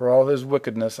 For all his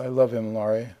wickedness I love him,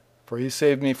 Laurie, for he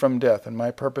saved me from death, and my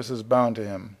purpose is bound to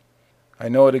him. I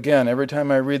know it again every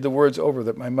time I read the words over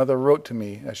that my mother wrote to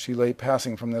me as she lay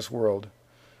passing from this world.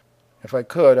 If I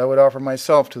could, I would offer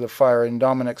myself to the fire in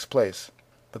Dominic's place,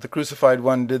 but the crucified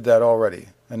one did that already,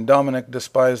 and Dominic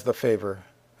despised the favor,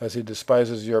 as he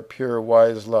despises your pure,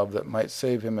 wise love that might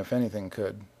save him if anything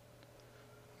could.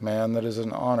 Man that is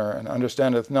in honor and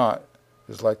understandeth not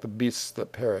is like the beasts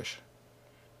that perish.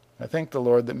 I thank the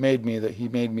Lord that made me, that he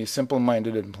made me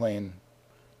simple-minded and plain.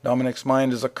 Dominic's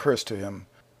mind is a curse to him,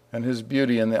 and his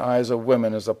beauty in the eyes of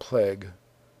women is a plague.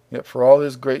 Yet for all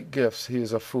his great gifts he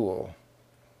is a fool.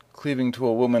 cleaving to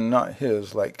a woman not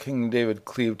his, like King David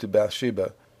cleaved to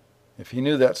Bathsheba. If he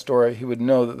knew that story, he would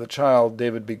know that the child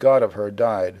David begot of her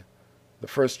died. The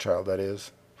first child, that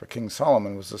is, for King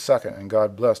Solomon was the second, and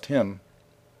God blessed him.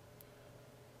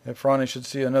 If Ronnie should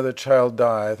see another child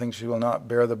die, I think she will not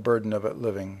bear the burden of it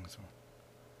living.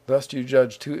 Lest you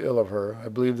judge too ill of her, I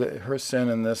believe that her sin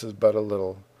in this is but a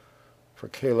little. For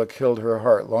Kayla killed her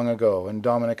heart long ago, and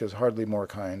Dominic is hardly more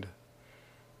kind.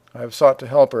 I have sought to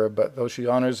help her, but though she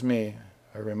honors me,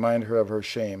 I remind her of her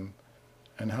shame,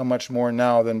 and how much more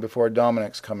now than before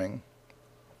Dominic's coming.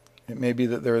 It may be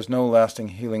that there is no lasting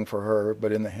healing for her,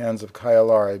 but in the hands of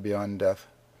Kayalari beyond death.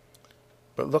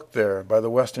 But look there, by the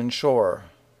western shore.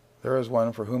 There is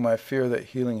one for whom I fear that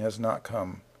healing has not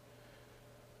come.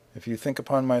 If you think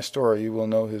upon my story, you will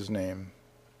know his name.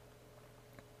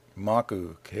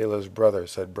 Maku, Kayla's brother,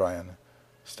 said Brian,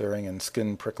 staring in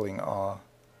skin-prickling awe.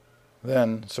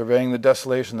 Then, surveying the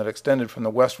desolation that extended from the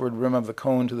westward rim of the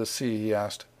cone to the sea, he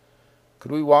asked,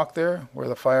 "Could we walk there, where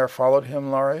the fire followed him,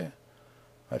 Laurie?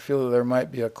 I feel that there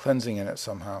might be a cleansing in it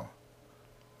somehow.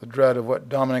 The dread of what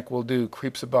Dominic will do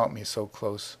creeps about me so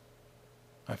close."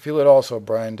 "I feel it also,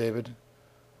 Brian David.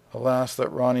 Alas,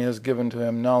 that Ronnie has given to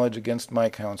him knowledge against my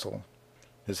counsel.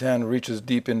 His hand reaches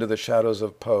deep into the shadows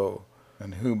of Po,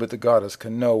 and who but the goddess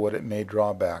can know what it may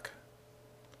draw back?"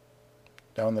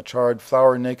 Down the charred,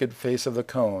 flower-naked face of the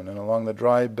cone, and along the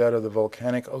dry bed of the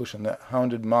volcanic ocean that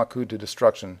hounded Maku to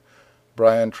destruction,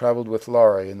 Brian traveled with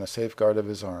Laurie in the safeguard of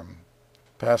his arm.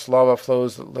 Past lava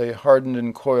flows that lay hardened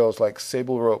in coils like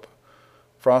sable rope,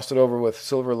 frosted over with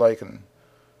silver lichen,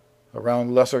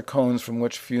 around lesser cones from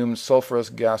which fumed sulphurous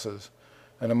gases,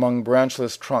 and among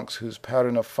branchless trunks whose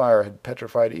pattern of fire had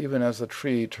petrified even as the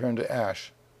tree turned to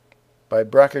ash. By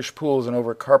brackish pools and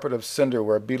over carpet of cinder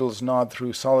where beetles gnawed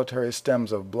through solitary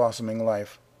stems of blossoming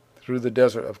life, through the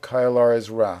desert of Kayalari's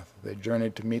wrath, they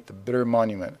journeyed to meet the bitter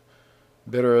monument,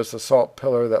 bitter as the salt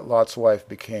pillar that Lot's wife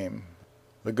became,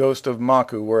 the ghost of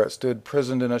Maku where it stood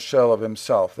prisoned in a shell of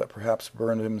himself that perhaps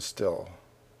burned him still.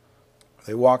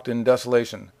 They walked in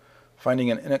desolation,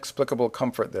 finding an inexplicable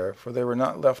comfort there, for they were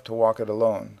not left to walk it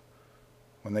alone.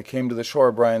 When they came to the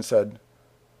shore, Brian said,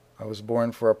 "I was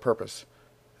born for a purpose,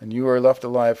 and you are left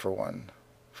alive for one,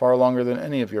 far longer than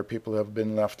any of your people have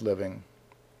been left living.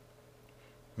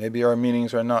 Maybe our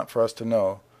meanings are not for us to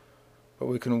know, but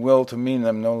we can will to mean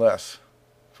them no less,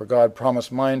 for God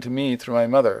promised mine to me through my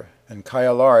mother, and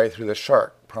Kayalari through the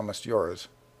shark promised yours."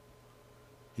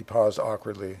 He paused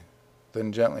awkwardly.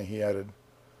 Then gently he added,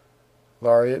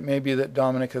 "Laurie, it may be that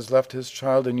Dominic has left his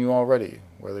child in you already,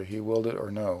 whether he willed it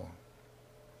or no."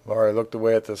 Laurie looked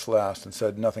away at this last and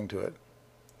said nothing to it,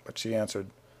 but she answered,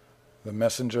 "The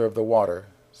messenger of the water,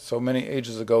 so many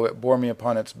ages ago it bore me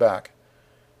upon its back,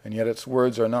 and yet its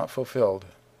words are not fulfilled.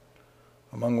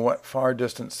 Among what far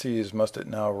distant seas must it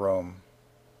now roam?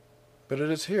 But it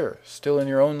is here, still in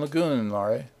your own lagoon,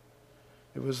 Laurie.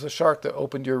 It was the shark that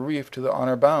opened your reef to the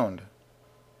honor bound."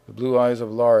 The blue eyes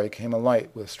of Laurie came alight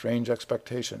with strange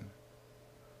expectation.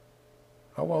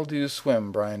 "How well do you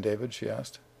swim, Brian David?" she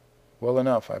asked. "Well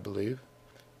enough, I believe.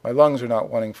 My lungs are not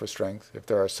wanting for strength, if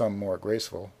there are some more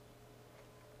graceful."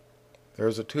 "There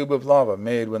is a tube of lava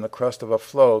made when the crust of a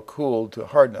floe cooled to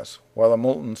hardness, while a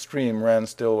molten stream ran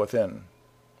still within.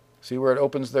 See where it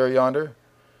opens there yonder?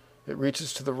 It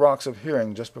reaches to the rocks of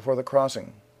Hearing just before the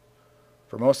crossing.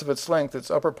 For most of its length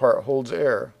its upper part holds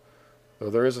air, though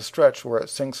there is a stretch where it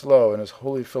sinks low and is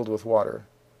wholly filled with water.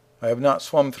 I have not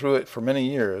swum through it for many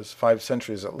years, 5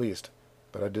 centuries at least,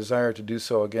 but I desire to do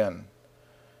so again.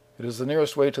 It is the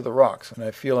nearest way to the rocks, and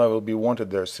I feel I will be wanted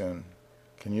there soon.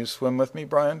 Can you swim with me,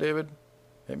 Brian David?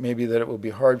 It may be that it will be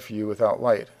hard for you without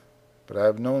light, but I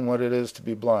have known what it is to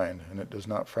be blind, and it does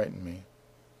not frighten me.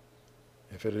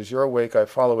 If it is your wake I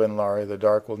follow in, Laurie, the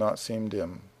dark will not seem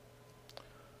dim."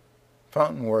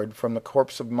 Fountainward from the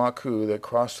corpse of Maku they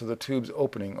crossed to the tube's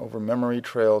opening over memory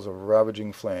trails of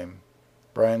ravaging flame.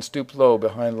 Brian stooped low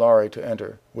behind Laurie to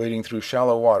enter, wading through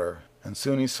shallow water, and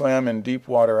soon he swam in deep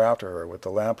water after her, with the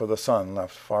lamp of the sun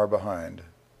left far behind.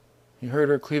 He heard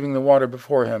her cleaving the water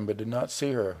before him, but did not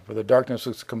see her, for the darkness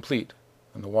was complete,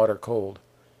 and the water cold.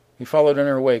 He followed in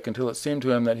her wake until it seemed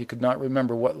to him that he could not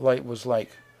remember what light was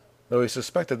like, though he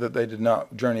suspected that they did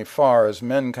not journey far, as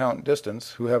men count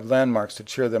distance, who have landmarks to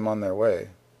cheer them on their way.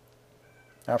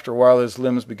 After a while his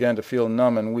limbs began to feel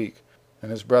numb and weak, and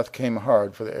his breath came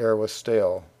hard, for the air was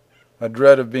stale. A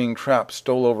dread of being trapped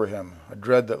stole over him, a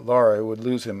dread that Laurie would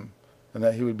lose him, and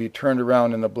that he would be turned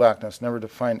around in the blackness, never to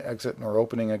find exit nor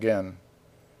opening again.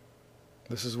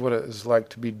 This is what it is like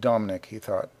to be Dominic, he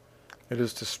thought. It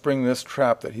is to spring this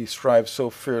trap that he strives so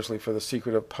fiercely for the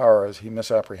secret of power as he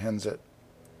misapprehends it.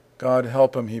 God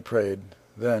help him, he prayed.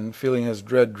 Then, feeling his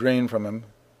dread drain from him,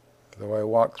 though I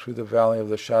walk through the valley of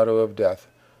the shadow of death,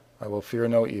 I will fear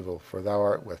no evil, for thou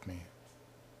art with me.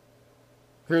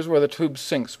 Here's where the tube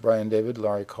sinks, Brian David,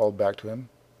 Laurie called back to him.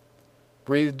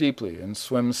 Breathe deeply and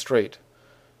swim straight.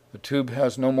 The tube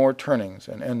has no more turnings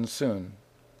and ends soon.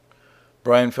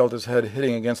 Brian felt his head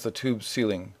hitting against the tube's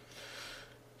ceiling.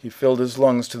 He filled his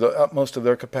lungs to the utmost of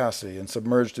their capacity and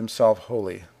submerged himself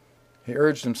wholly. He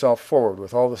urged himself forward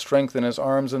with all the strength in his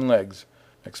arms and legs,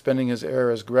 expending his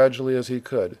air as gradually as he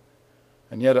could,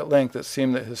 and yet at length it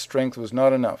seemed that his strength was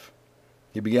not enough.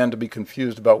 He began to be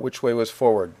confused about which way was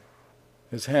forward.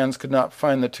 His hands could not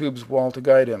find the tube's wall to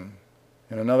guide him.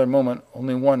 In another moment,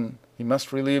 only one, he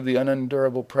must relieve the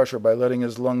unendurable pressure by letting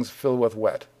his lungs fill with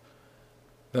wet.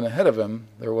 Then ahead of him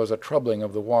there was a troubling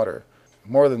of the water,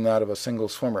 more than that of a single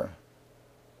swimmer.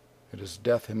 It is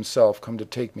death himself come to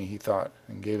take me, he thought,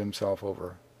 and gave himself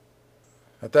over.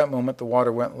 At that moment the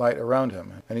water went light around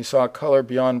him, and he saw color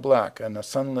beyond black and a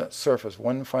sunlit surface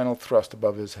one final thrust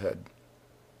above his head.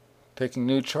 Taking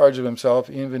new charge of himself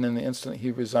even in the instant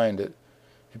he resigned it,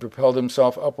 he propelled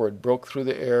himself upward, broke through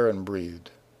the air, and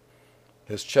breathed.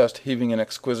 His chest heaving in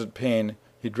exquisite pain,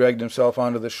 he dragged himself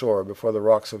onto the shore before the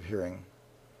rocks of Hearing.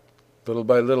 Little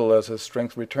by little, as his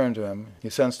strength returned to him, he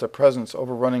sensed a presence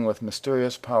overrunning with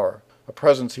mysterious power, a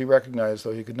presence he recognized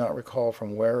though he could not recall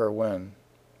from where or when.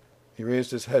 He raised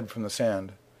his head from the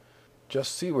sand.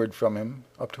 Just seaward from him,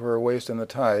 up to her waist in the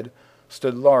tide,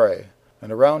 stood Laurie,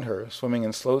 and around her, swimming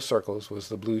in slow circles, was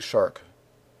the blue shark.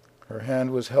 Her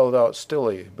hand was held out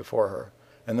stilly before her,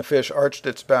 and the fish arched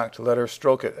its back to let her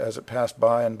stroke it as it passed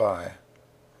by and by.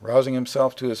 Rousing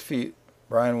himself to his feet,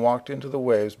 Brian walked into the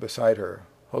waves beside her,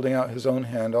 holding out his own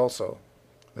hand also.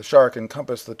 The shark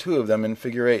encompassed the two of them in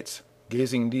figure eights,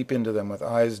 gazing deep into them with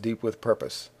eyes deep with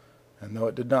purpose, and though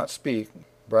it did not speak,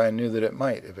 Brian knew that it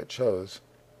might if it chose.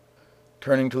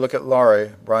 Turning to look at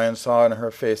Laurie, Brian saw in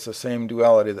her face the same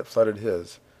duality that flooded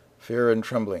his, fear and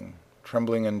trembling,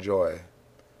 trembling and joy.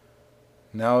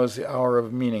 "Now is the hour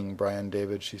of meaning, Brian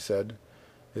David," she said.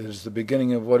 "It is the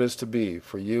beginning of what is to be,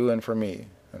 for you and for me,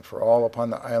 and for all upon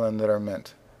the island that are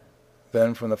meant."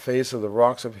 Then from the face of the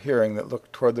rocks of Hearing that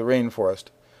looked toward the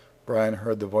rainforest, Brian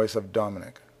heard the voice of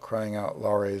Dominic, crying out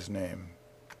Laurie's name.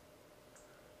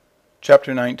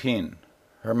 Chapter 19.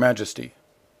 Her Majesty.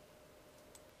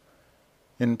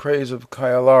 In praise of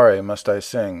Kyalare must I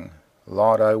sing,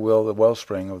 laud I will the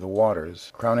wellspring of the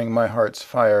waters, crowning my heart's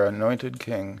fire-anointed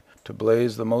king, to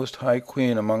blaze the most high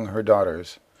queen among her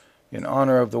daughters. In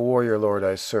honor of the warrior lord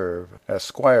I serve, as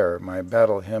squire my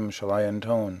battle hymn shall I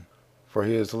intone, for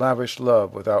he has lavished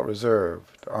love without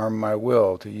reserve, to arm my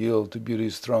will to yield to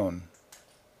beauty's throne.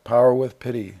 Power with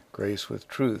pity, grace with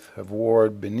truth, have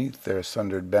warred beneath their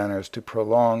sundered banners to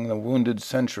prolong the wounded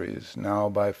centuries. Now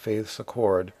by faith's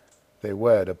accord they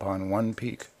wed upon one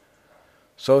peak.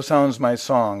 So sounds my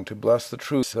song to bless the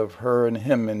truth of her and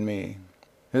him in me,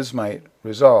 his might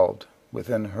resolved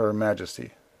within her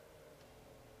majesty.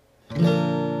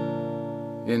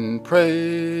 In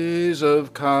praise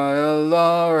of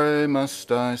Kyalare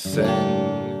must I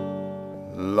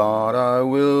sing, laud I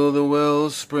will the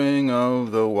wellspring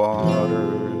of the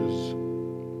waters,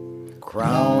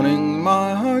 crowning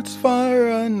my heart's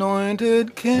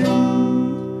fire-anointed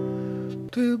king,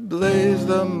 to blaze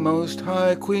the most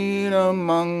high queen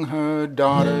among her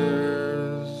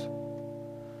daughters.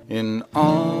 In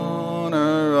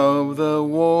honor of the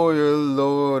warrior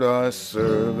lord I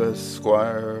serve as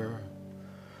squire,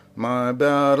 my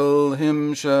battle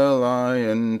hymn shall I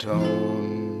intone,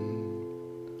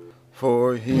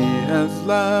 for he has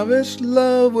lavished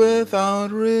love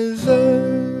without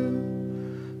reserve,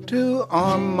 to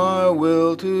arm my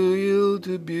will to yield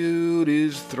to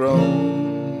beauty's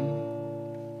throne.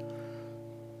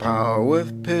 Power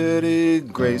with pity,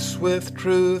 grace with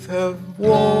truth have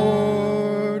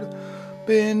warred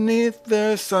beneath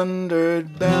their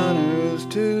sundered banners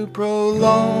to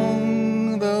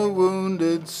prolong the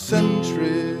wounded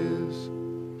centuries.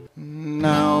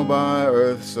 Now by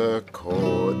earth's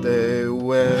accord they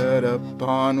wed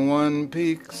upon one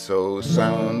peak, so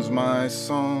sounds my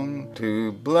song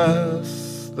to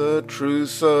bless the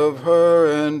truce of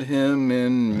her and him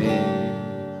in me,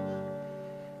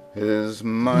 his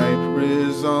might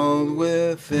resolved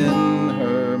within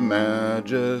her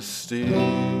majesty.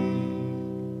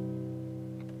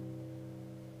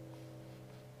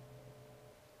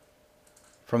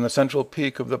 From the central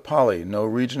peak of the Poly, no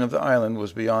region of the island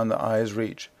was beyond the eye's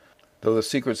reach, though the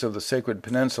secrets of the sacred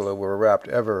peninsula were wrapped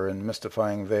ever in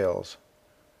mystifying veils.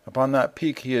 Upon that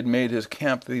peak he had made his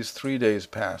camp these 3 days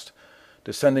past,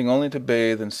 descending only to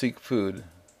bathe and seek food,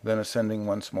 then ascending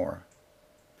once more.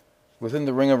 Within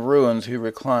the ring of ruins he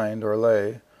reclined or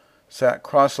lay, sat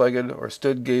cross-legged or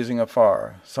stood gazing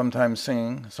afar, sometimes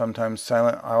singing, sometimes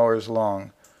silent hours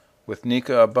long, with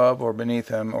Nika above or beneath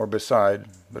him or beside,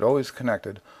 but always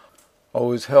connected,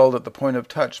 always held at the point of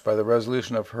touch by the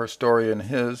resolution of her story in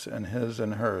his and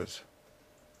hers.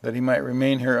 That he might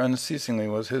remain here unceasingly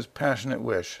was his passionate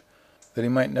wish, that he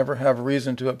might never have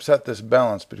reason to upset this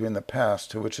balance between the past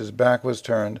to which his back was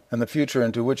turned and the future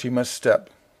into which he must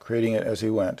step, creating it as he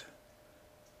went.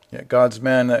 Yet God's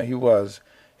man that he was,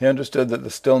 he understood that the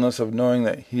stillness of knowing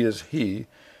that he is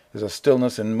a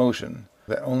stillness in motion,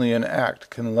 that only in act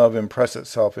can love impress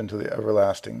itself into the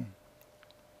everlasting.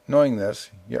 Knowing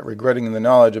this, yet regretting the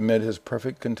knowledge amid his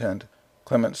perfect content,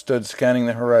 Clement stood scanning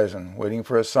the horizon, waiting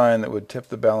for a sign that would tip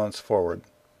the balance forward.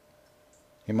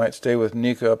 He might stay with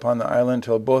Nika upon the island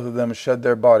till both of them shed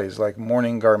their bodies like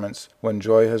mourning garments when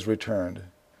joy has returned.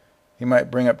 He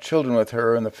might bring up children with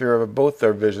her in the fear of both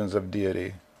their visions of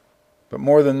deity. But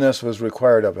more than this was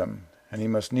required of him, and he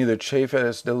must neither chafe at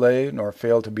its delay nor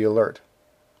fail to be alert.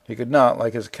 He could not,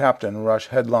 like his captain, rush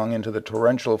headlong into the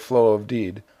torrential flow of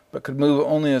deed, but could move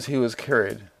only as he was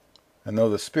carried. And though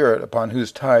the spirit upon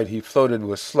whose tide he floated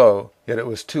was slow, yet it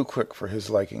was too quick for his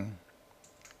liking.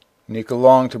 Nika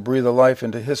longed to breathe a life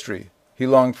into history. He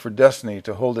longed for destiny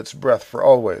to hold its breath for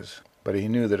always, but he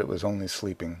knew that it was only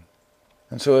sleeping.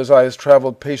 And so his eyes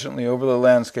traveled patiently over the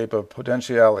landscape of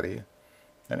potentiality,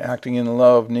 and acting in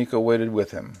love Nika waited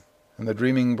with him, and the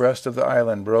dreaming breast of the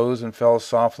island rose and fell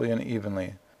softly and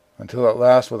evenly, until at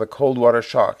last with a cold water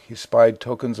shock he spied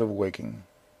tokens of waking.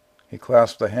 He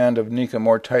clasped the hand of Nika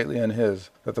more tightly in his,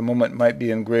 that the moment might be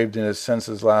engraved in his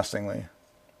senses lastingly.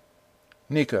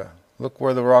 "Nika, look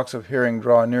where the rocks of Hearing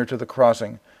draw near to the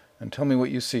crossing, and tell me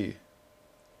what you see."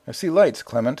 "I see lights,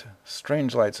 Clement,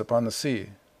 strange lights upon the sea."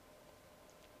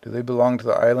 "Do they belong to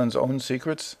the island's own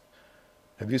secrets?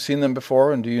 Have you seen them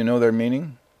before, and do you know their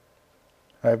meaning?"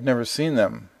 "I have never seen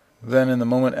them." Then, in the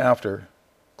moment after,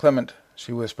 "Clement,"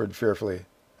 she whispered fearfully,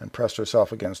 and pressed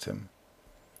herself against him.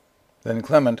 Then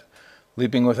Clement,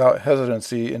 leaping without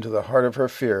hesitancy into the heart of her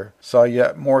fear, saw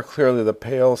yet more clearly the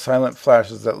pale, silent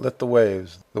flashes that lit the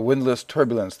waves, the windless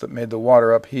turbulence that made the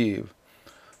water upheave,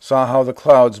 saw how the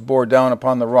clouds bore down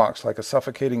upon the rocks like a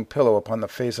suffocating pillow upon the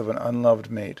face of an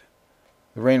unloved mate.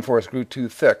 The rainforest grew too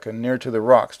thick and near to the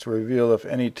rocks to reveal if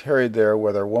any tarried there,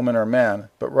 whether woman or man,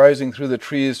 but rising through the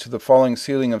trees to the falling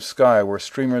ceiling of sky were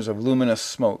streamers of luminous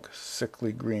smoke,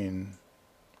 sickly green.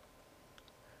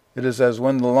 "It is as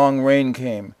when the long rain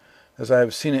came, as I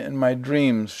have seen it in my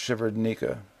dreams," shivered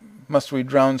Nika. "Must we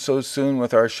drown so soon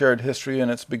with our shared history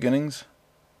and its beginnings?"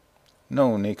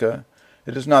 "No, Nika,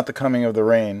 it is not the coming of the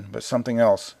rain, but something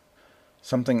else,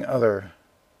 something other."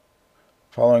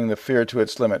 Following the fear to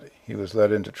its limit, he was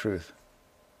led into truth.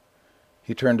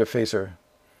 He turned to face her.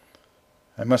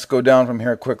 "I must go down from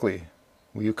here quickly.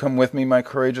 Will you come with me, my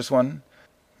courageous one?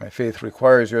 My faith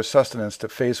requires your sustenance to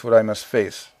face what I must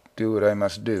face, do what I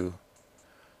must do."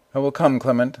 "I will come,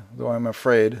 Clement, though I am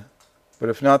afraid. But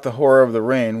if not the horror of the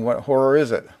rain, what horror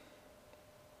is it?"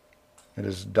 "It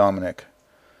is Dominic.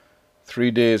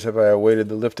 3 days have I awaited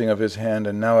the lifting of his hand,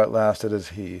 and now at last it is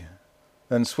he."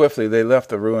 Then swiftly they left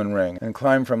the ruin ring, and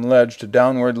climbed from ledge to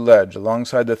downward ledge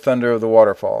alongside the thunder of the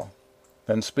waterfall.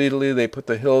 Then speedily they put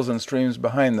the hills and streams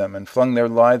behind them, and flung their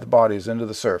lithe bodies into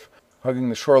the surf, hugging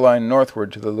the shoreline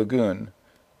northward to the lagoon.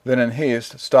 Then in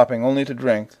haste, stopping only to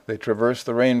drink, they traversed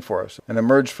the rainforest, and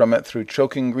emerged from it through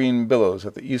choking green billows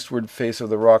at the eastward face of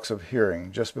the rocks of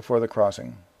Hearing, just before the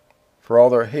crossing. For all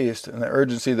their haste and the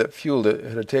urgency that fueled it,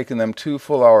 it had taken them 2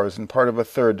 full hours and part of a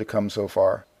third to come so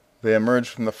far. They emerged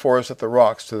from the forest at the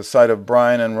rocks to the sight of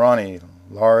Brian and Ronnie,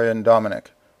 Laurie and Dominic,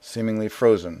 seemingly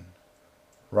frozen.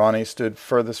 Ronnie stood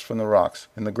furthest from the rocks,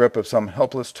 in the grip of some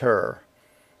helpless terror.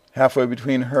 Halfway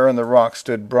between her and the rocks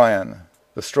stood Brian,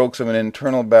 the strokes of an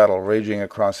internal battle raging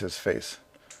across his face.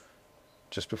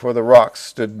 Just before the rocks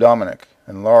stood Dominic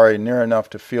and Laurie, near enough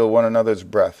to feel one another's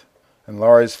breath, and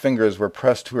Laurie's fingers were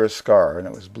pressed to her scar, and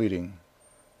it was bleeding.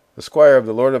 The squire of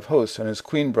the Lord of Hosts and his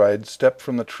queen bride stepped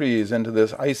from the trees into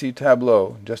this icy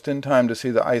tableau just in time to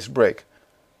see the ice break,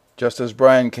 just as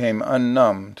Brian came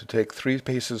unnumb to take 3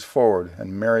 paces forward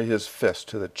and marry his fist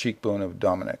to the cheekbone of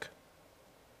Dominic.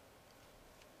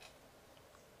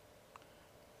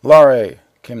 "Laurie!"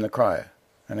 came the cry,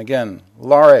 and again,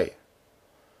 "Laurie!"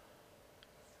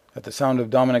 At the sound of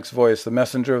Dominic's voice, the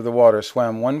messenger of the water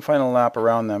swam one final lap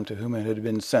around them to whom it had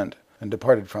been sent, and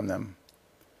departed from them.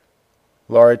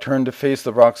 Laurie turned to face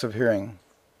the rocks of Hearing.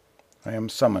 "I am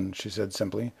summoned," she said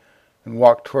simply, and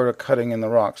walked toward a cutting in the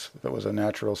rocks that was a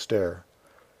natural stair.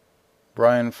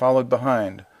 Brian followed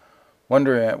behind,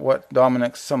 wondering at what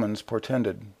Dominic's summons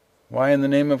portended. Why in the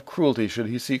name of cruelty should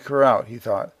he seek her out, he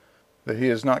thought, that he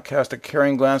has not cast a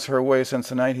caring glance her way since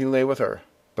the night he lay with her,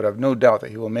 but I've no doubt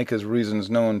that he will make his reasons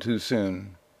known too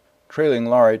soon. Trailing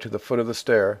Laurie to the foot of the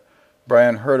stair,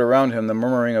 Brian heard around him the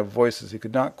murmuring of voices he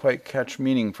could not quite catch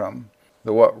meaning from,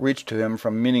 though what reached to him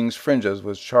from meaning's fringes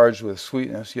was charged with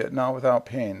sweetness, yet not without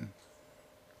pain.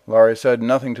 Laurie said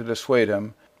nothing to dissuade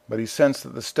him, but he sensed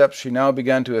that the steps she now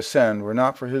began to ascend were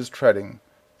not for his treading.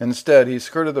 Instead, he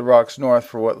skirted the rocks north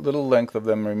for what little length of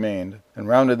them remained, and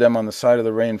rounded them on the side of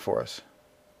the rainforest.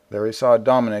 There he saw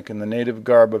Dominic in the native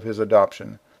garb of his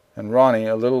adoption, and Ronnie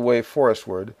a little way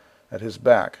forestward, at his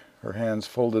back, her hands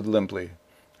folded limply,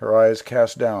 her eyes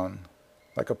cast down,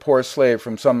 like a poor slave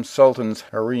from some sultan's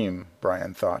harem,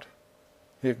 Brian thought.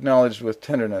 He acknowledged with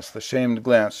tenderness the shamed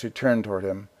glance she turned toward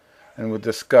him, and with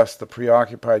disgust the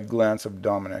preoccupied glance of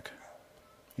Dominic.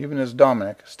 Even as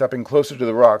Dominic, stepping closer to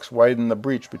the rocks, widened the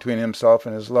breach between himself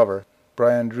and his lover,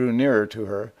 Brian drew nearer to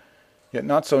her, yet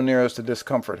not so near as to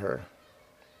discomfort her.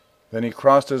 Then he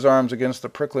crossed his arms against the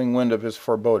prickling wind of his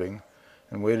foreboding,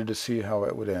 and waited to see how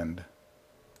it would end.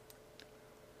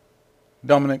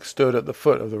 Dominic stood at the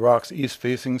foot of the rock's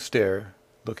east-facing stair,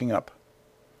 looking up.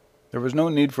 There was no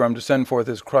need for him to send forth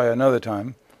his cry another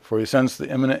time, for he sensed the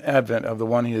imminent advent of the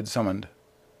one he had summoned.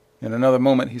 In another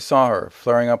moment he saw her,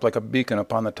 flaring up like a beacon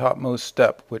upon the topmost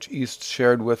step which east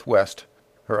shared with west,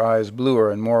 her eyes bluer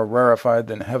and more rarefied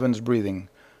than heaven's breathing,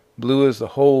 blue as the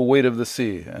whole weight of the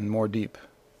sea, and more deep.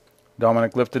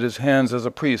 Dominic lifted his hands as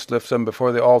a priest lifts them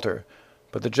before the altar,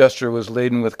 but the gesture was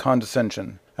laden with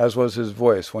condescension, as was his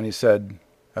voice when he said,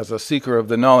 "As a seeker of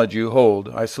the knowledge you hold,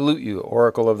 I salute you,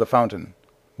 oracle of the fountain.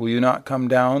 Will you not come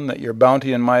down, that your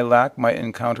bounty and my lack might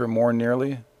encounter more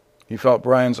nearly?" He felt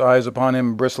Brian's eyes upon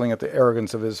him bristling at the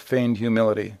arrogance of his feigned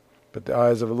humility, but the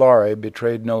eyes of Laurie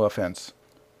betrayed no offense.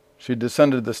 She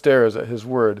descended the stairs at his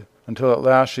word, until at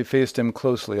last she faced him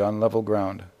closely on level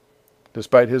ground.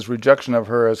 Despite his rejection of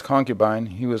her as concubine,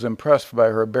 he was impressed by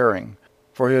her bearing,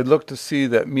 for he had looked to see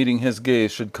that meeting his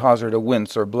gaze should cause her to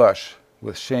wince or blush,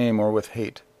 with shame or with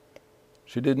hate.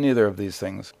 She did neither of these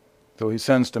things, though he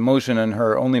sensed emotion in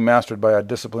her only mastered by a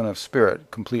discipline of spirit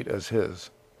complete as his.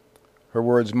 Her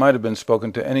words might have been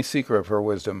spoken to any seeker of her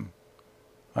wisdom.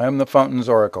 "I am the fountain's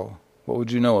oracle. What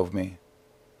would you know of me?"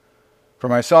 "For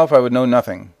myself I would know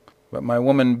nothing, but my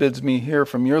woman bids me hear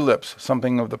from your lips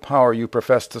something of the power you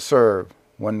profess to serve,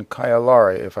 one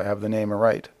Kayalari, if I have the name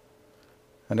aright.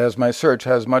 And as my search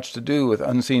has much to do with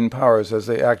unseen powers as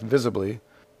they act visibly,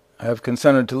 I have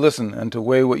consented to listen and to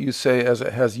weigh what you say as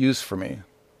it has use for me.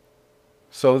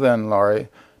 So then, Laurie,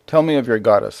 tell me of your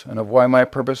goddess, and of why my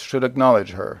purpose should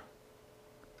acknowledge her."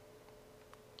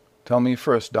 "Tell me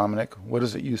first, Dominic, what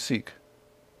is it you seek?"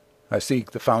 "I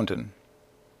seek the fountain."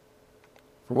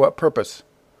 "For what purpose?"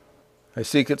 "I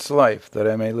seek its life, that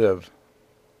I may live."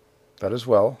 "That is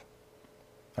well."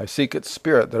 "I seek its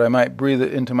spirit, that I might breathe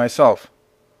it into myself."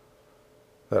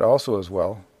 "That also is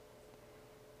well."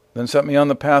 "Then set me on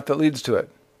the path that leads to it."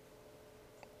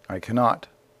 "I cannot."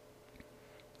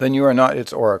 "Then you are not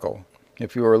its oracle.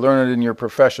 If you were learned in your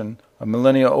profession, a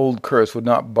millennia-old curse would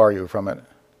not bar you from it,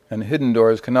 and hidden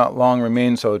doors cannot long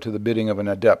remain so to the bidding of an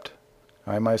adept.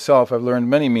 I myself have learned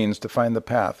many means to find the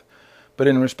path, but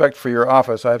in respect for your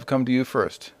office I have come to you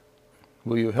first.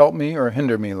 Will you help me or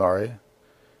hinder me, Laurie?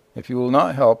 If you will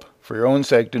not help, for your own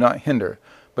sake do not hinder,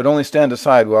 but only stand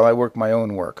aside while I work my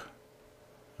own work."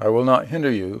 "I will not hinder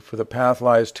you, for the path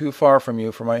lies too far from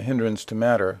you for my hindrance to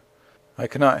matter. I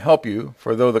cannot help you,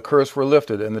 for though the curse were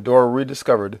lifted and the door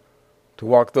rediscovered, to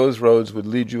walk those roads would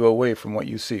lead you away from what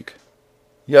you seek."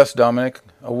 "Yes, Dominic,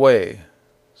 away.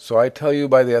 So I tell you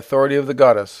by the authority of the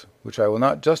goddess, which I will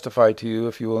not justify to you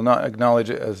if you will not acknowledge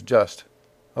it as just.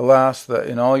 Alas, that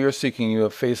in all your seeking you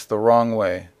have faced the wrong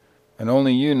way, and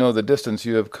only you know the distance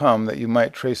you have come that you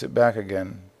might trace it back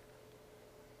again."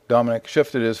 Dominic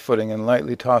shifted his footing and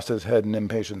lightly tossed his head in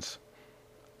impatience.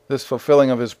 This fulfilling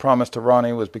of his promise to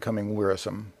Ronnie was becoming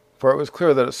wearisome, for it was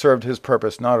clear that it served his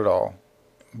purpose not at all.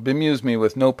 "Bemuse me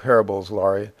with no parables,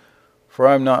 Laurie, for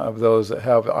I am not of those that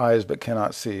have eyes but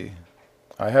cannot see.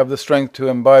 I have the strength to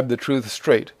imbibe the truth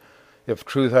straight, if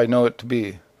truth I know it to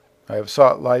be. I have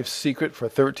sought life's secret for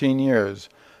 13 years,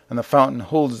 and the fountain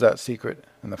holds that secret,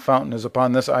 and the fountain is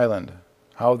upon this island.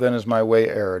 How then is my way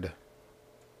erred?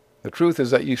 The truth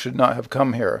is that you should not have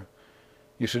come here.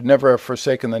 You should never have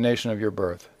forsaken the nation of your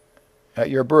birth. At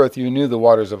your birth you knew the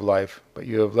waters of life, but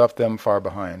you have left them far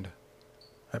behind.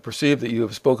 I perceive that you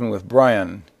have spoken with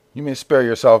Brian. You may spare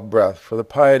yourself breath, for the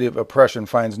piety of oppression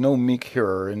finds no meek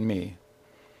hearer in me.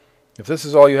 If this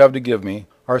is all you have to give me,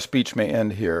 our speech may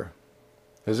end here.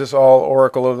 Is this all,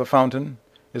 oracle of the fountain?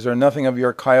 Is there nothing of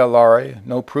your Kayalari,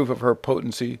 no proof of her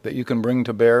potency that you can bring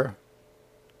to bear?"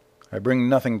 "I bring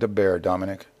nothing to bear,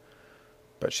 Dominic,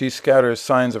 but she scatters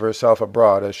signs of herself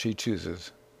abroad as she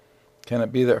chooses. Can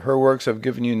it be that her works have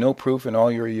given you no proof in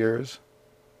all your years?"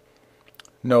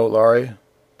 "No, Laurie,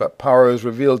 but power is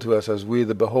revealed to us as we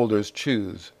the beholders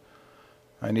choose.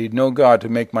 I need no god to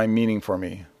make my meaning for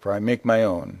me, for I make my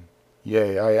own.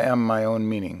 Yea, I am my own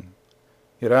meaning.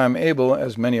 Yet I am able,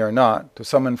 as many are not, to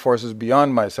summon forces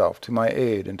beyond myself to my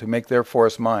aid and to make their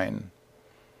force mine.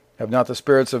 Have not the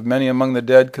spirits of many among the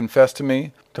dead confessed to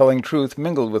me, telling truth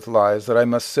mingled with lies that I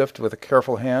must sift with a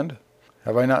careful hand?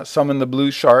 Have I not summoned the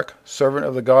blue shark, servant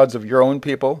of the gods of your own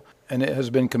people, and it has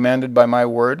been commanded by my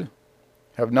word?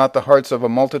 Have not the hearts of a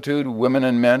multitude, women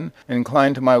and men,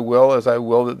 inclined to my will as I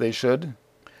will that they should?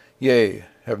 Yea,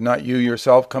 have not you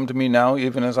yourself come to me now,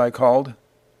 even as I called?"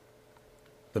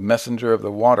 "The messenger of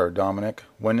the water, Dominic.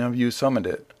 When have you summoned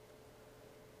it?"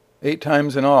 "8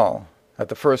 times in all. At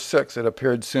the first 6 it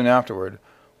appeared soon afterward,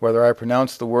 whether I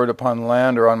pronounced the word upon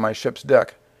land or on my ship's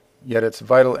deck. Yet its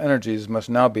vital energies must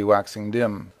now be waxing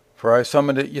dim. For I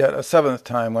summoned it yet a 7th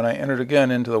time when I entered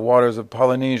again into the waters of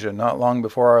Polynesia not long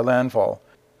before our landfall,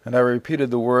 and I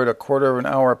repeated the word a quarter of an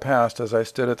hour past as I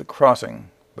stood at the crossing,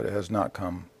 but it has not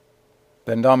come."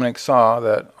 Then Dominic saw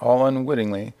that, all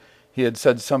unwittingly, he had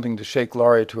said something to shake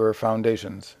Laurie to her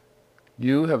foundations.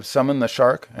 "You have summoned the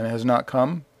shark, and it has not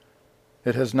come?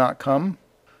 It has not come?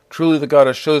 Truly the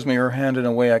goddess shows me her hand in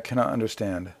a way I cannot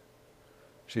understand."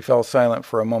 She fell silent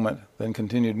for a moment, then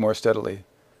continued more steadily.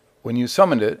 "When you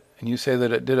summoned it, and you say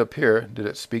that it did appear, did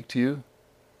it speak to you?"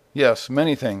 "Yes,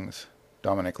 many things,"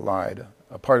 Dominic lied,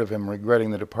 a part of him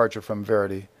regretting the departure from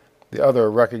verity, the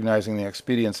other recognizing the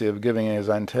expediency of giving his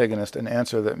antagonist an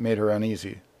answer that made her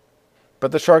uneasy.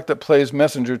 "But the shark that plays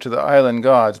messenger to the island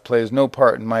gods plays no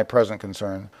part in my present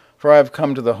concern, for I have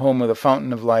come to the home of the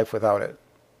fountain of life without it.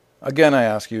 Again I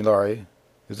ask you, Laurie,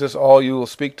 is this all you will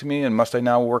speak to me, and must I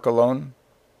now work alone?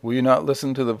 Will you not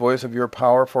listen to the voice of your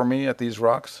power for me at these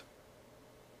rocks?"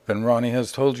 "Then Ronnie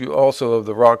has told you also of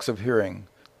the rocks of hearing.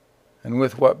 And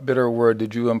with what bitter word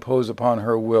did you impose upon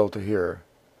her will to hear?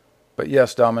 But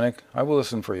yes, Dominic, I will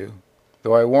listen for you,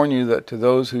 though I warn you that to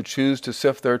those who choose to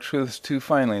sift their truths too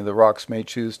finely the rocks may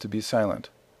choose to be silent."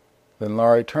 Then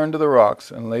Laurie turned to the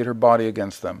rocks and laid her body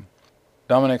against them.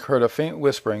 Dominic heard a faint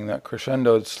whispering that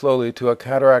crescendoed slowly to a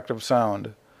cataract of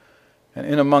sound, and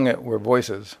in among it were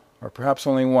voices, or perhaps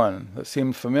only one, that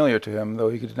seemed familiar to him, though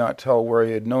he could not tell where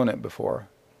he had known it before.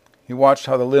 He watched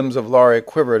how the limbs of Laurie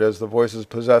quivered as the voices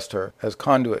possessed her, as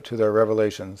conduit to their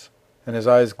revelations, and his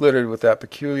eyes glittered with that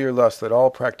peculiar lust that all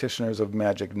practitioners of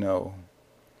magic know.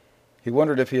 He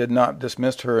wondered if he had not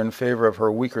dismissed her in favor of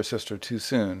her weaker sister too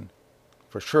soon,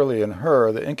 for surely in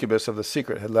her the incubus of the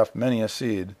secret had left many a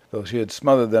seed, though she had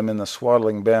smothered them in the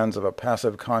swaddling bands of a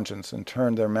passive conscience and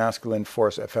turned their masculine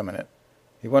force effeminate.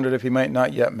 He wondered if he might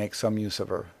not yet make some use of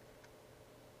her.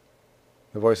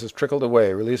 The voices trickled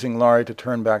away, releasing Laurie to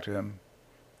turn back to him.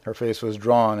 Her face was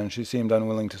drawn, and she seemed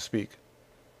unwilling to speak.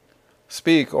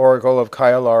 "Speak, oracle of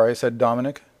Kayalari," said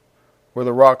Dominic. "Were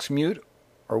the rocks mute,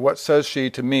 or what says she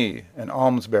to me, an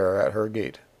alms-bearer at her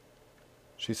gate?"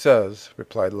 "She says,"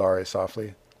 replied Laurie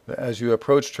softly, "that as you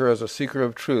approached her as a seeker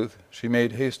of truth, she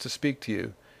made haste to speak to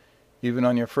you, even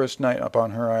on your first night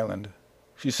upon her island.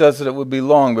 She says that it would be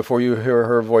long before you hear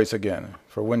her voice again,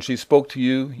 for when she spoke to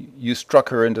you, you struck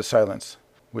her into silence,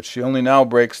 which she only now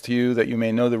breaks to you that you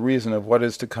may know the reason of what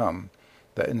is to come,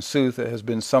 that in sooth it has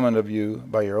been summoned of you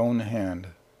by your own hand."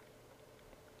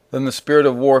 Then the spirit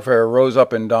of warfare rose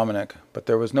up in Dominic, but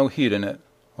there was no heat in it,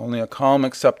 only a calm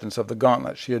acceptance of the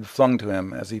gauntlet she had flung to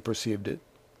him as he perceived it.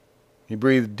 He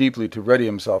breathed deeply to ready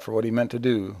himself for what he meant to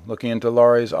do, looking into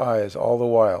Laurie's eyes all the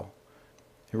while.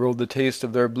 He rolled the taste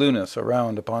of their blueness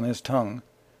around upon his tongue,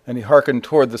 and he hearkened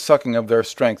toward the sucking of their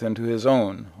strength into his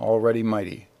own, already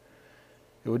mighty.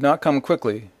 It would not come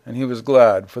quickly, and he was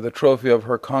glad, for the trophy of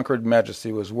her conquered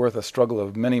majesty was worth a struggle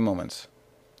of many moments.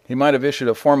 He might have issued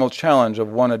a formal challenge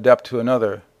of one adept to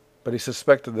another, but he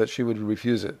suspected that she would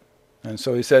refuse it, and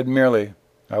so he said merely,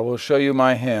 "I will show you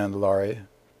my hand, Laurie,"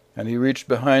 and he reached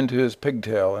behind to his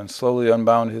pigtail and slowly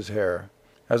unbound his hair.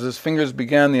 As his fingers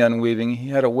began the unweaving,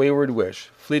 he had a wayward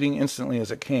wish, fleeting instantly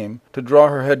as it came, to draw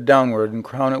her head downward and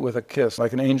crown it with a kiss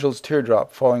like an angel's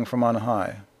teardrop falling from on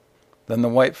high. Then the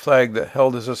white flag that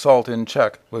held his assault in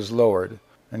check was lowered,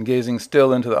 and gazing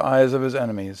still into the eyes of his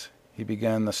enemies, he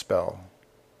began the spell.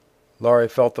 Laurie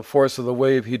felt the force of the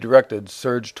wave he directed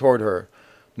surge toward her,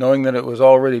 knowing that it was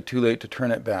already too late to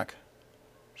turn it back.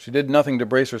 She did nothing to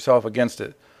brace herself against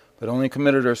it, but only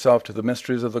committed herself to the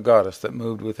mysteries of the goddess that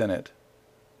moved within it.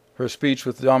 Her speech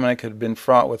with Dominic had been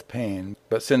fraught with pain,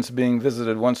 but since being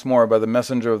visited once more by the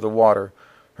messenger of the water,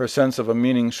 her sense of a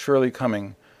meaning surely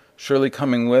coming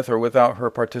with or without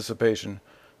her participation,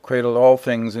 cradled all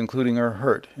things, including her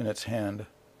hurt, in its hand.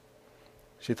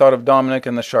 She thought of Dominic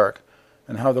and the shark,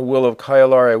 and how the will of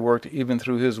Kailare worked even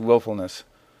through his willfulness,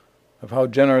 of how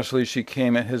generously she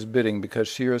came at his bidding because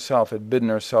she herself had bidden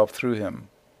herself through him.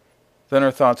 Then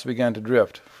her thoughts began to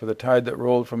drift, for the tide that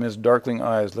rolled from his darkling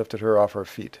eyes lifted her off her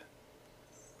feet.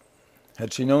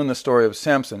 Had she known the story of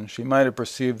Samson, she might have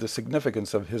perceived the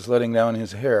significance of his letting down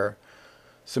his hair,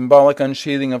 symbolic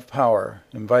unsheathing of power,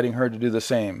 inviting her to do the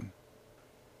same.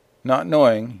 Not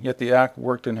knowing, yet the act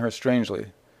worked in her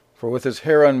strangely, for with his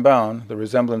hair unbound, the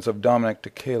resemblance of Dominic to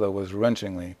Kayla was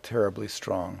wrenchingly, terribly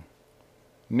strong.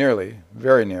 Nearly,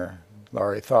 very near,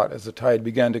 Laurie thought as the tide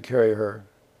began to carry her.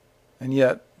 And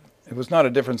yet, it was not a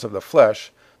difference of the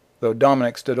flesh, though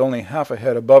Dominic stood only half a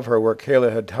head above her where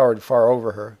Kayla had towered far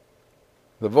over her.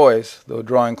 The voice, though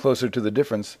drawing closer to the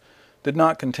difference, did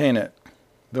not contain it,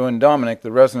 though in Dominic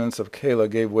the resonance of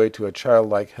Kayla gave way to a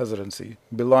childlike hesitancy,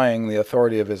 belying the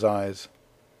authority of his eyes.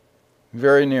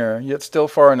 Very near, yet still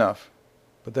far enough,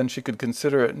 but then she could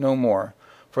consider it no more,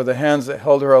 for the hands that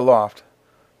held her aloft,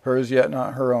 hers yet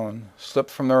not her own, slipped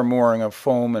from their mooring of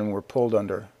foam and were pulled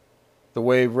under. The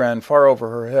wave ran far over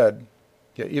her head,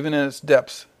 yet even in its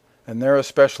depths, and there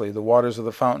especially, the waters of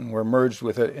the fountain were merged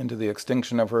with it into the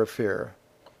extinction of her fear.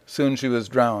 Soon she was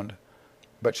drowned,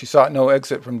 but she sought no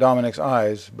exit from Dominic's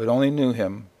eyes, but only knew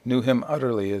him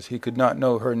utterly as he could not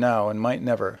know her now and might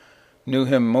never, knew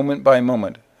him moment by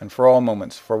moment, and for all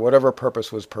moments, for whatever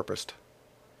purpose was purposed.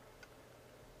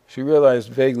 She realized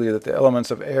vaguely that the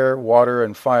elements of air, water,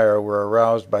 and fire were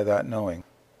aroused by that knowing.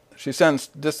 She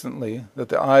sensed distantly that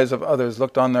the eyes of others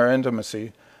looked on their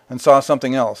intimacy and saw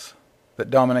something else,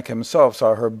 that Dominic himself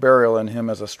saw her burial in him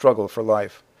as a struggle for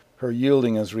life, her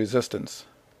yielding as resistance.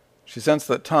 She sensed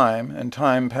that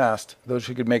time passed, though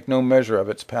she could make no measure of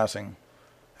its passing.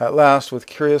 At last, with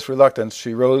curious reluctance,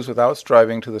 she rose without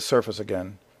striving to the surface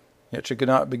again. Yet she could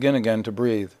not begin again to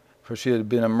breathe, for she had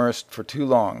been immersed for too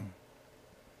long.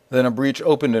 Then a breach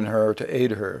opened in her to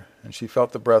aid her, and she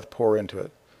felt the breath pour into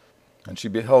it. And she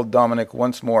beheld Dominic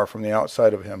once more from the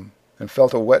outside of him, and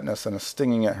felt a wetness and a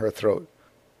stinging at her throat.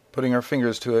 Putting her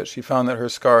fingers to it, she found that her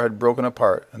scar had broken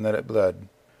apart, and that it bled.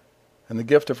 And the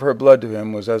gift of her blood to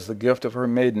him was as the gift of her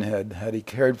maidenhead had he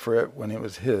cared for it when it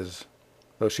was his,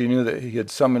 though she knew that he had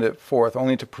summoned it forth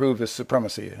only to prove his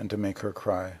supremacy and to make her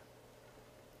cry.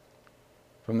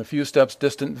 From the few steps'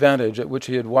 distant vantage at which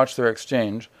he had watched their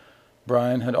exchange,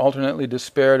 Brian had alternately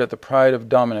despaired at the pride of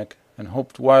Dominic and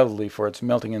hoped wildly for its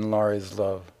melting in Laurie's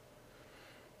love.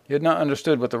 He had not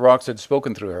understood what the rocks had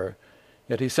spoken through her,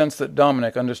 yet he sensed that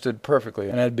Dominic understood perfectly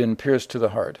and had been pierced to the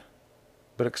heart.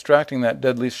 But extracting that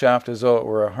deadly shaft as though it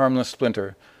were a harmless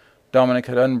splinter, Dominic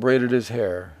had unbraided his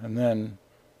hair, and then,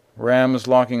 rams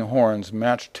locking horns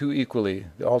matched too equally,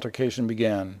 the altercation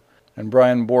began, and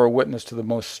Brian bore witness to the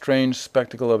most strange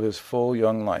spectacle of his full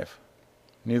young life.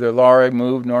 Neither Laurie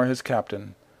moved nor his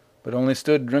captain, but only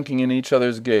stood drinking in each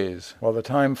other's gaze, while the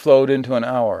time flowed into an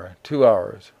hour, 2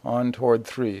 hours, on toward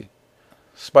 3.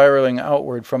 Spiraling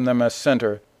outward from them as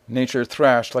center, nature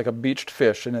thrashed like a beached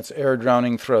fish in its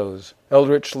air-drowning throes,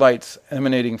 eldritch lights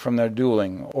emanating from their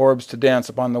dueling, orbs to dance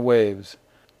upon the waves,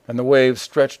 and the waves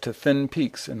stretched to thin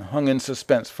peaks and hung in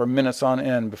suspense for minutes on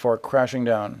end before crashing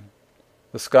down.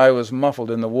 The sky was muffled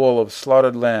in the wool of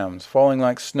slaughtered lambs, falling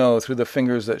like snow through the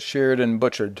fingers that sheared and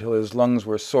butchered till his lungs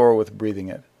were sore with breathing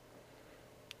it.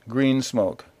 Green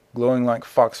smoke, glowing like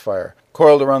foxfire,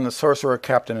 coiled around the sorcerer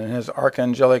captain and his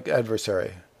archangelic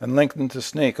adversary, and lengthened to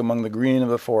snake among the green of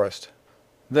the forest.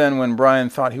 Then, when Brian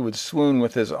thought he would swoon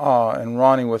with his awe and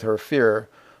Ronnie with her fear,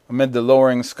 amid the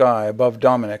lowering sky above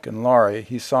Dominic and Laurie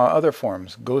he saw other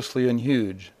forms, ghostly and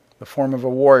huge, the form of a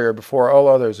warrior before all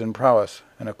others in prowess,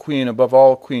 and a queen above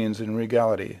all queens in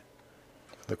regality.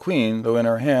 The queen, though in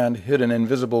her hand hid an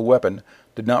invisible weapon,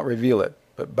 did not reveal it,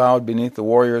 but bowed beneath the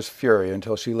warrior's fury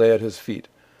until she lay at his feet,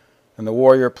 and the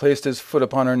warrior placed his foot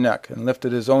upon her neck and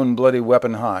lifted his own bloody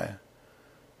weapon high.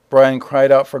 Brian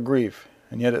cried out for grief,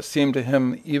 and yet it seemed to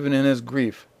him, even in his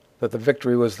grief, that the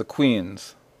victory was the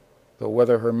queen's, though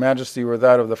whether her majesty were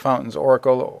that of the fountain's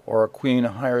oracle or a queen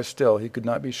higher still, he could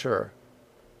not be sure.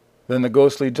 Then the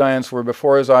ghostly giants were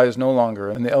before his eyes no longer,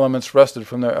 and the elements rested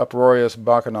from their uproarious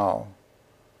bacchanal.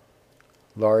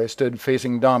 Laurie stood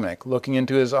facing Dominic, looking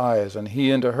into his eyes, and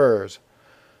he into hers,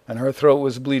 and her throat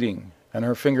was bleeding, and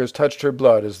her fingers touched her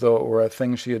blood as though it were a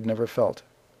thing she had never felt.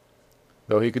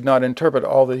 Though he could not interpret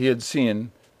all that he had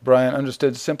seen, Brian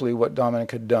understood simply what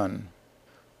Dominic had done.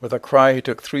 With a cry he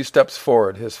took 3 steps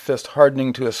forward, his fist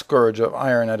hardening to a scourge of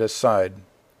iron at his side.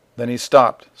 Then he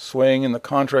stopped, swaying in the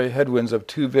contrary headwinds of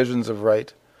 2 visions of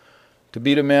right. To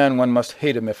beat a man one must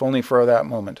hate him, if only for that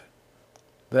moment.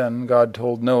 Then God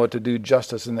told Noah to do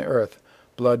justice in the earth,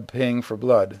 blood paying for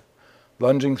blood.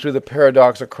 Lunging through the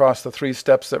paradox across the 3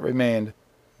 steps that remained,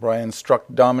 Brian struck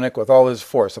Dominic with all his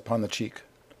force upon the cheek.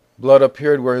 Blood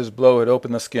appeared where his blow had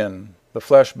opened the skin. The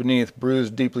flesh beneath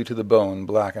bruised deeply to the bone,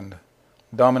 blackened.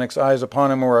 Dominic's eyes upon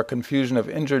him were a confusion of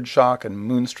injured shock and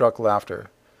moonstruck laughter.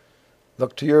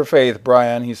 "Look to your faith,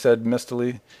 Brian," he said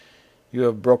mistily. "You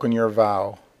have broken your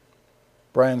vow."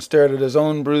 Brian stared at his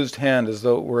own bruised hand as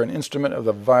though it were an instrument of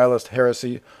the vilest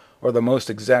heresy or the most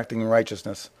exacting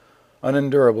righteousness,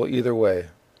 unendurable either way.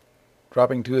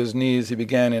 Dropping to his knees, he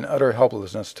began in utter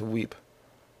helplessness to weep.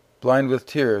 Blind with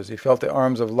tears, he felt the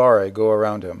arms of Laurie go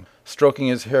around him, stroking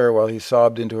his hair while he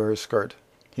sobbed into her skirt.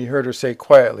 He heard her say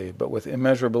quietly, but with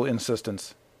immeasurable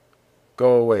insistence,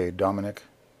 "Go away, Dominic.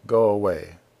 Go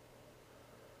away."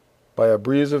 By a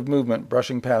breeze of movement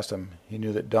brushing past him, he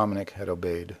knew that Dominic had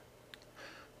obeyed.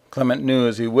 Clement knew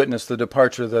as he witnessed the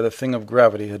departure that a thing of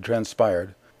gravity had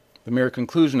transpired, the mere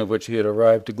conclusion of which he had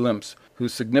arrived to glimpse,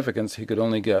 whose significance he could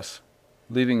only guess.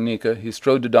 Leaving Nika, he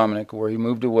strode to Dominic, where he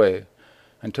moved away,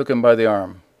 and took him by the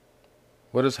arm.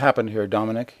 "What has happened here,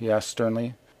 Dominic?" he asked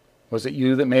sternly. "Was it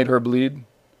you that made her bleed?"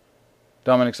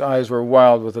 Dominic's eyes were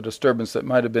wild with a disturbance that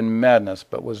might have been madness,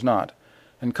 but was not,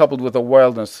 and coupled with a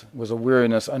wildness was a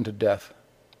weariness unto death.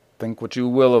 "Think what you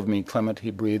will of me, Clement,"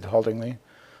 he breathed haltingly,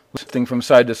 lifting from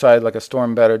side to side like a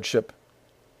storm-battered ship.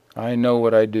 "I know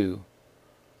what I do."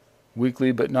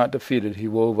 Weakly but not defeated, he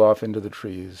wove off into the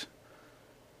trees.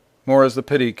 "More is the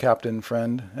pity, Captain,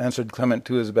 friend," answered Clement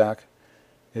to his back.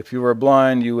 "If you were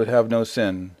blind, you would have no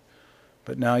sin.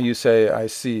 But now you say, 'I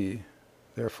see,'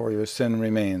 therefore your sin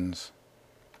remains."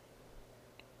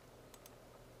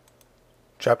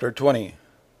 Chapter 20.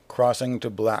 Crossing to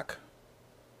Black.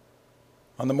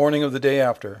 On the morning of the day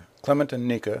after, Clement and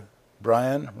Nika,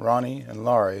 Brian, Ronnie, and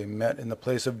Laurie met in the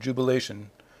place of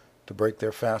jubilation to break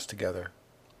their fast together.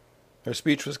 Their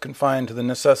speech was confined to the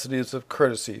necessities of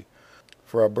courtesy,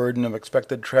 for a burden of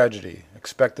expected tragedy,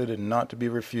 expected and not to be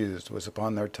refused, was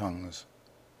upon their tongues.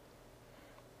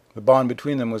 The bond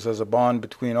between them was as a bond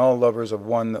between all lovers of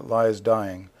one that lies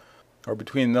dying, or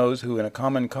between those who in a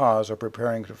common cause are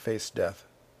preparing to face death.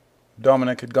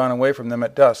 Dominic had gone away from them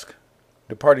at dusk,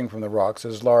 departing from the rocks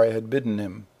as Laurie had bidden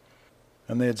him,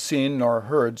 and they had seen nor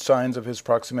heard signs of his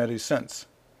proximity since.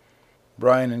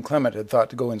 Brian and Clement had thought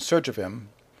to go in search of him,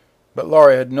 but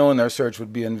Laurie had known their search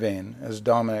would be in vain, as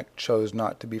Dominic chose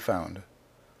not to be found.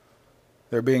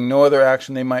 There being no other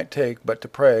action they might take but to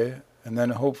pray, and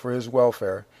then hope for his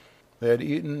welfare, they had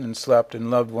eaten and slept and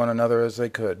loved one another as they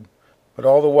could. But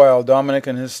all the while Dominic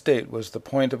and his state was the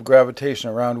point of gravitation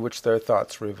around which their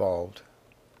thoughts revolved.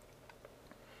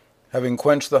 Having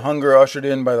quenched the hunger ushered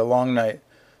in by the long night,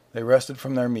 they rested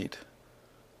from their meat.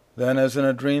 Then, as in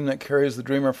a dream that carries the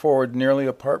dreamer forward nearly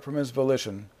apart from his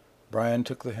volition, Brian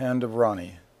took the hand of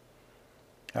Ronnie.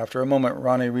 After a moment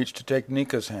Ronnie reached to take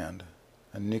Nika's hand,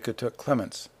 and Nika took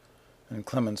Clement's, and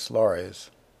Clement's Laurie's.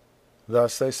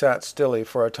 Thus they sat stilly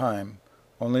for a time,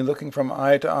 only looking from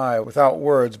eye to eye, without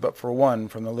words but for one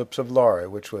from the lips of Laurie,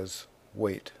 which was,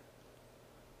 "Wait."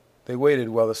 They waited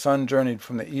while the sun journeyed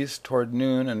from the east toward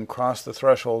noon and crossed the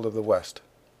threshold of the west.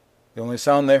 The only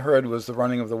sound they heard was the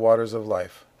running of the waters of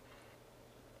life.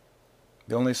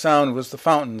 The only sound was the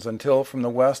fountains, until from the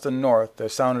west and north there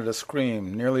sounded a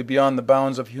scream nearly beyond the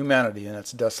bounds of humanity in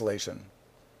its desolation.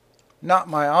 "Not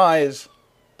my eyes!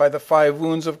 By the 5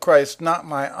 wounds of Christ, not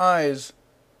my eyes!"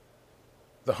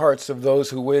 The hearts of those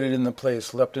who waited in the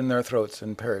place leapt in their throats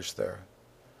and perished there.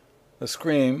 The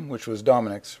scream, which was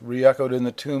Dominic's, re-echoed in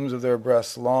the tombs of their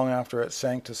breasts long after it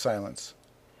sank to silence.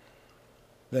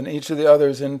 Then each of the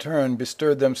others in turn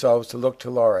bestirred themselves to look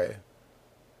to Laurie,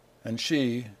 and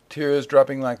she, tears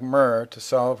dropping like myrrh to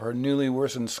salve her newly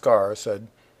worsened scar, said,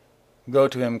 "Go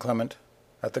to him, Clement,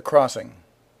 at the crossing.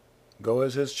 Go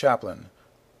as his chaplain,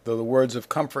 though the words of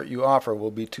comfort you offer will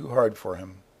be too hard for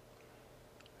him.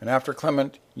 And after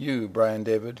Clement, you, Brian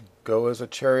David, go as a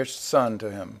cherished son to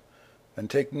him, and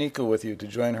take Nika with you to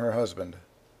join her husband.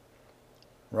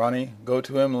 Ronnie, go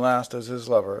to him last as his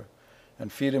lover,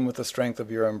 and feed him with the strength of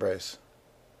your embrace."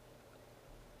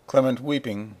 Clement,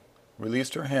 weeping,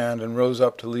 released her hand and rose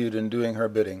up to lead in doing her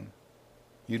bidding.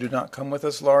 "You do not come with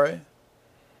us, Laurie?"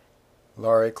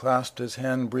 Laurie clasped his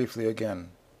hand briefly again.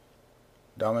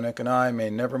 "Dominic and I may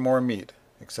never more meet,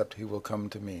 except he will come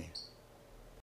to me."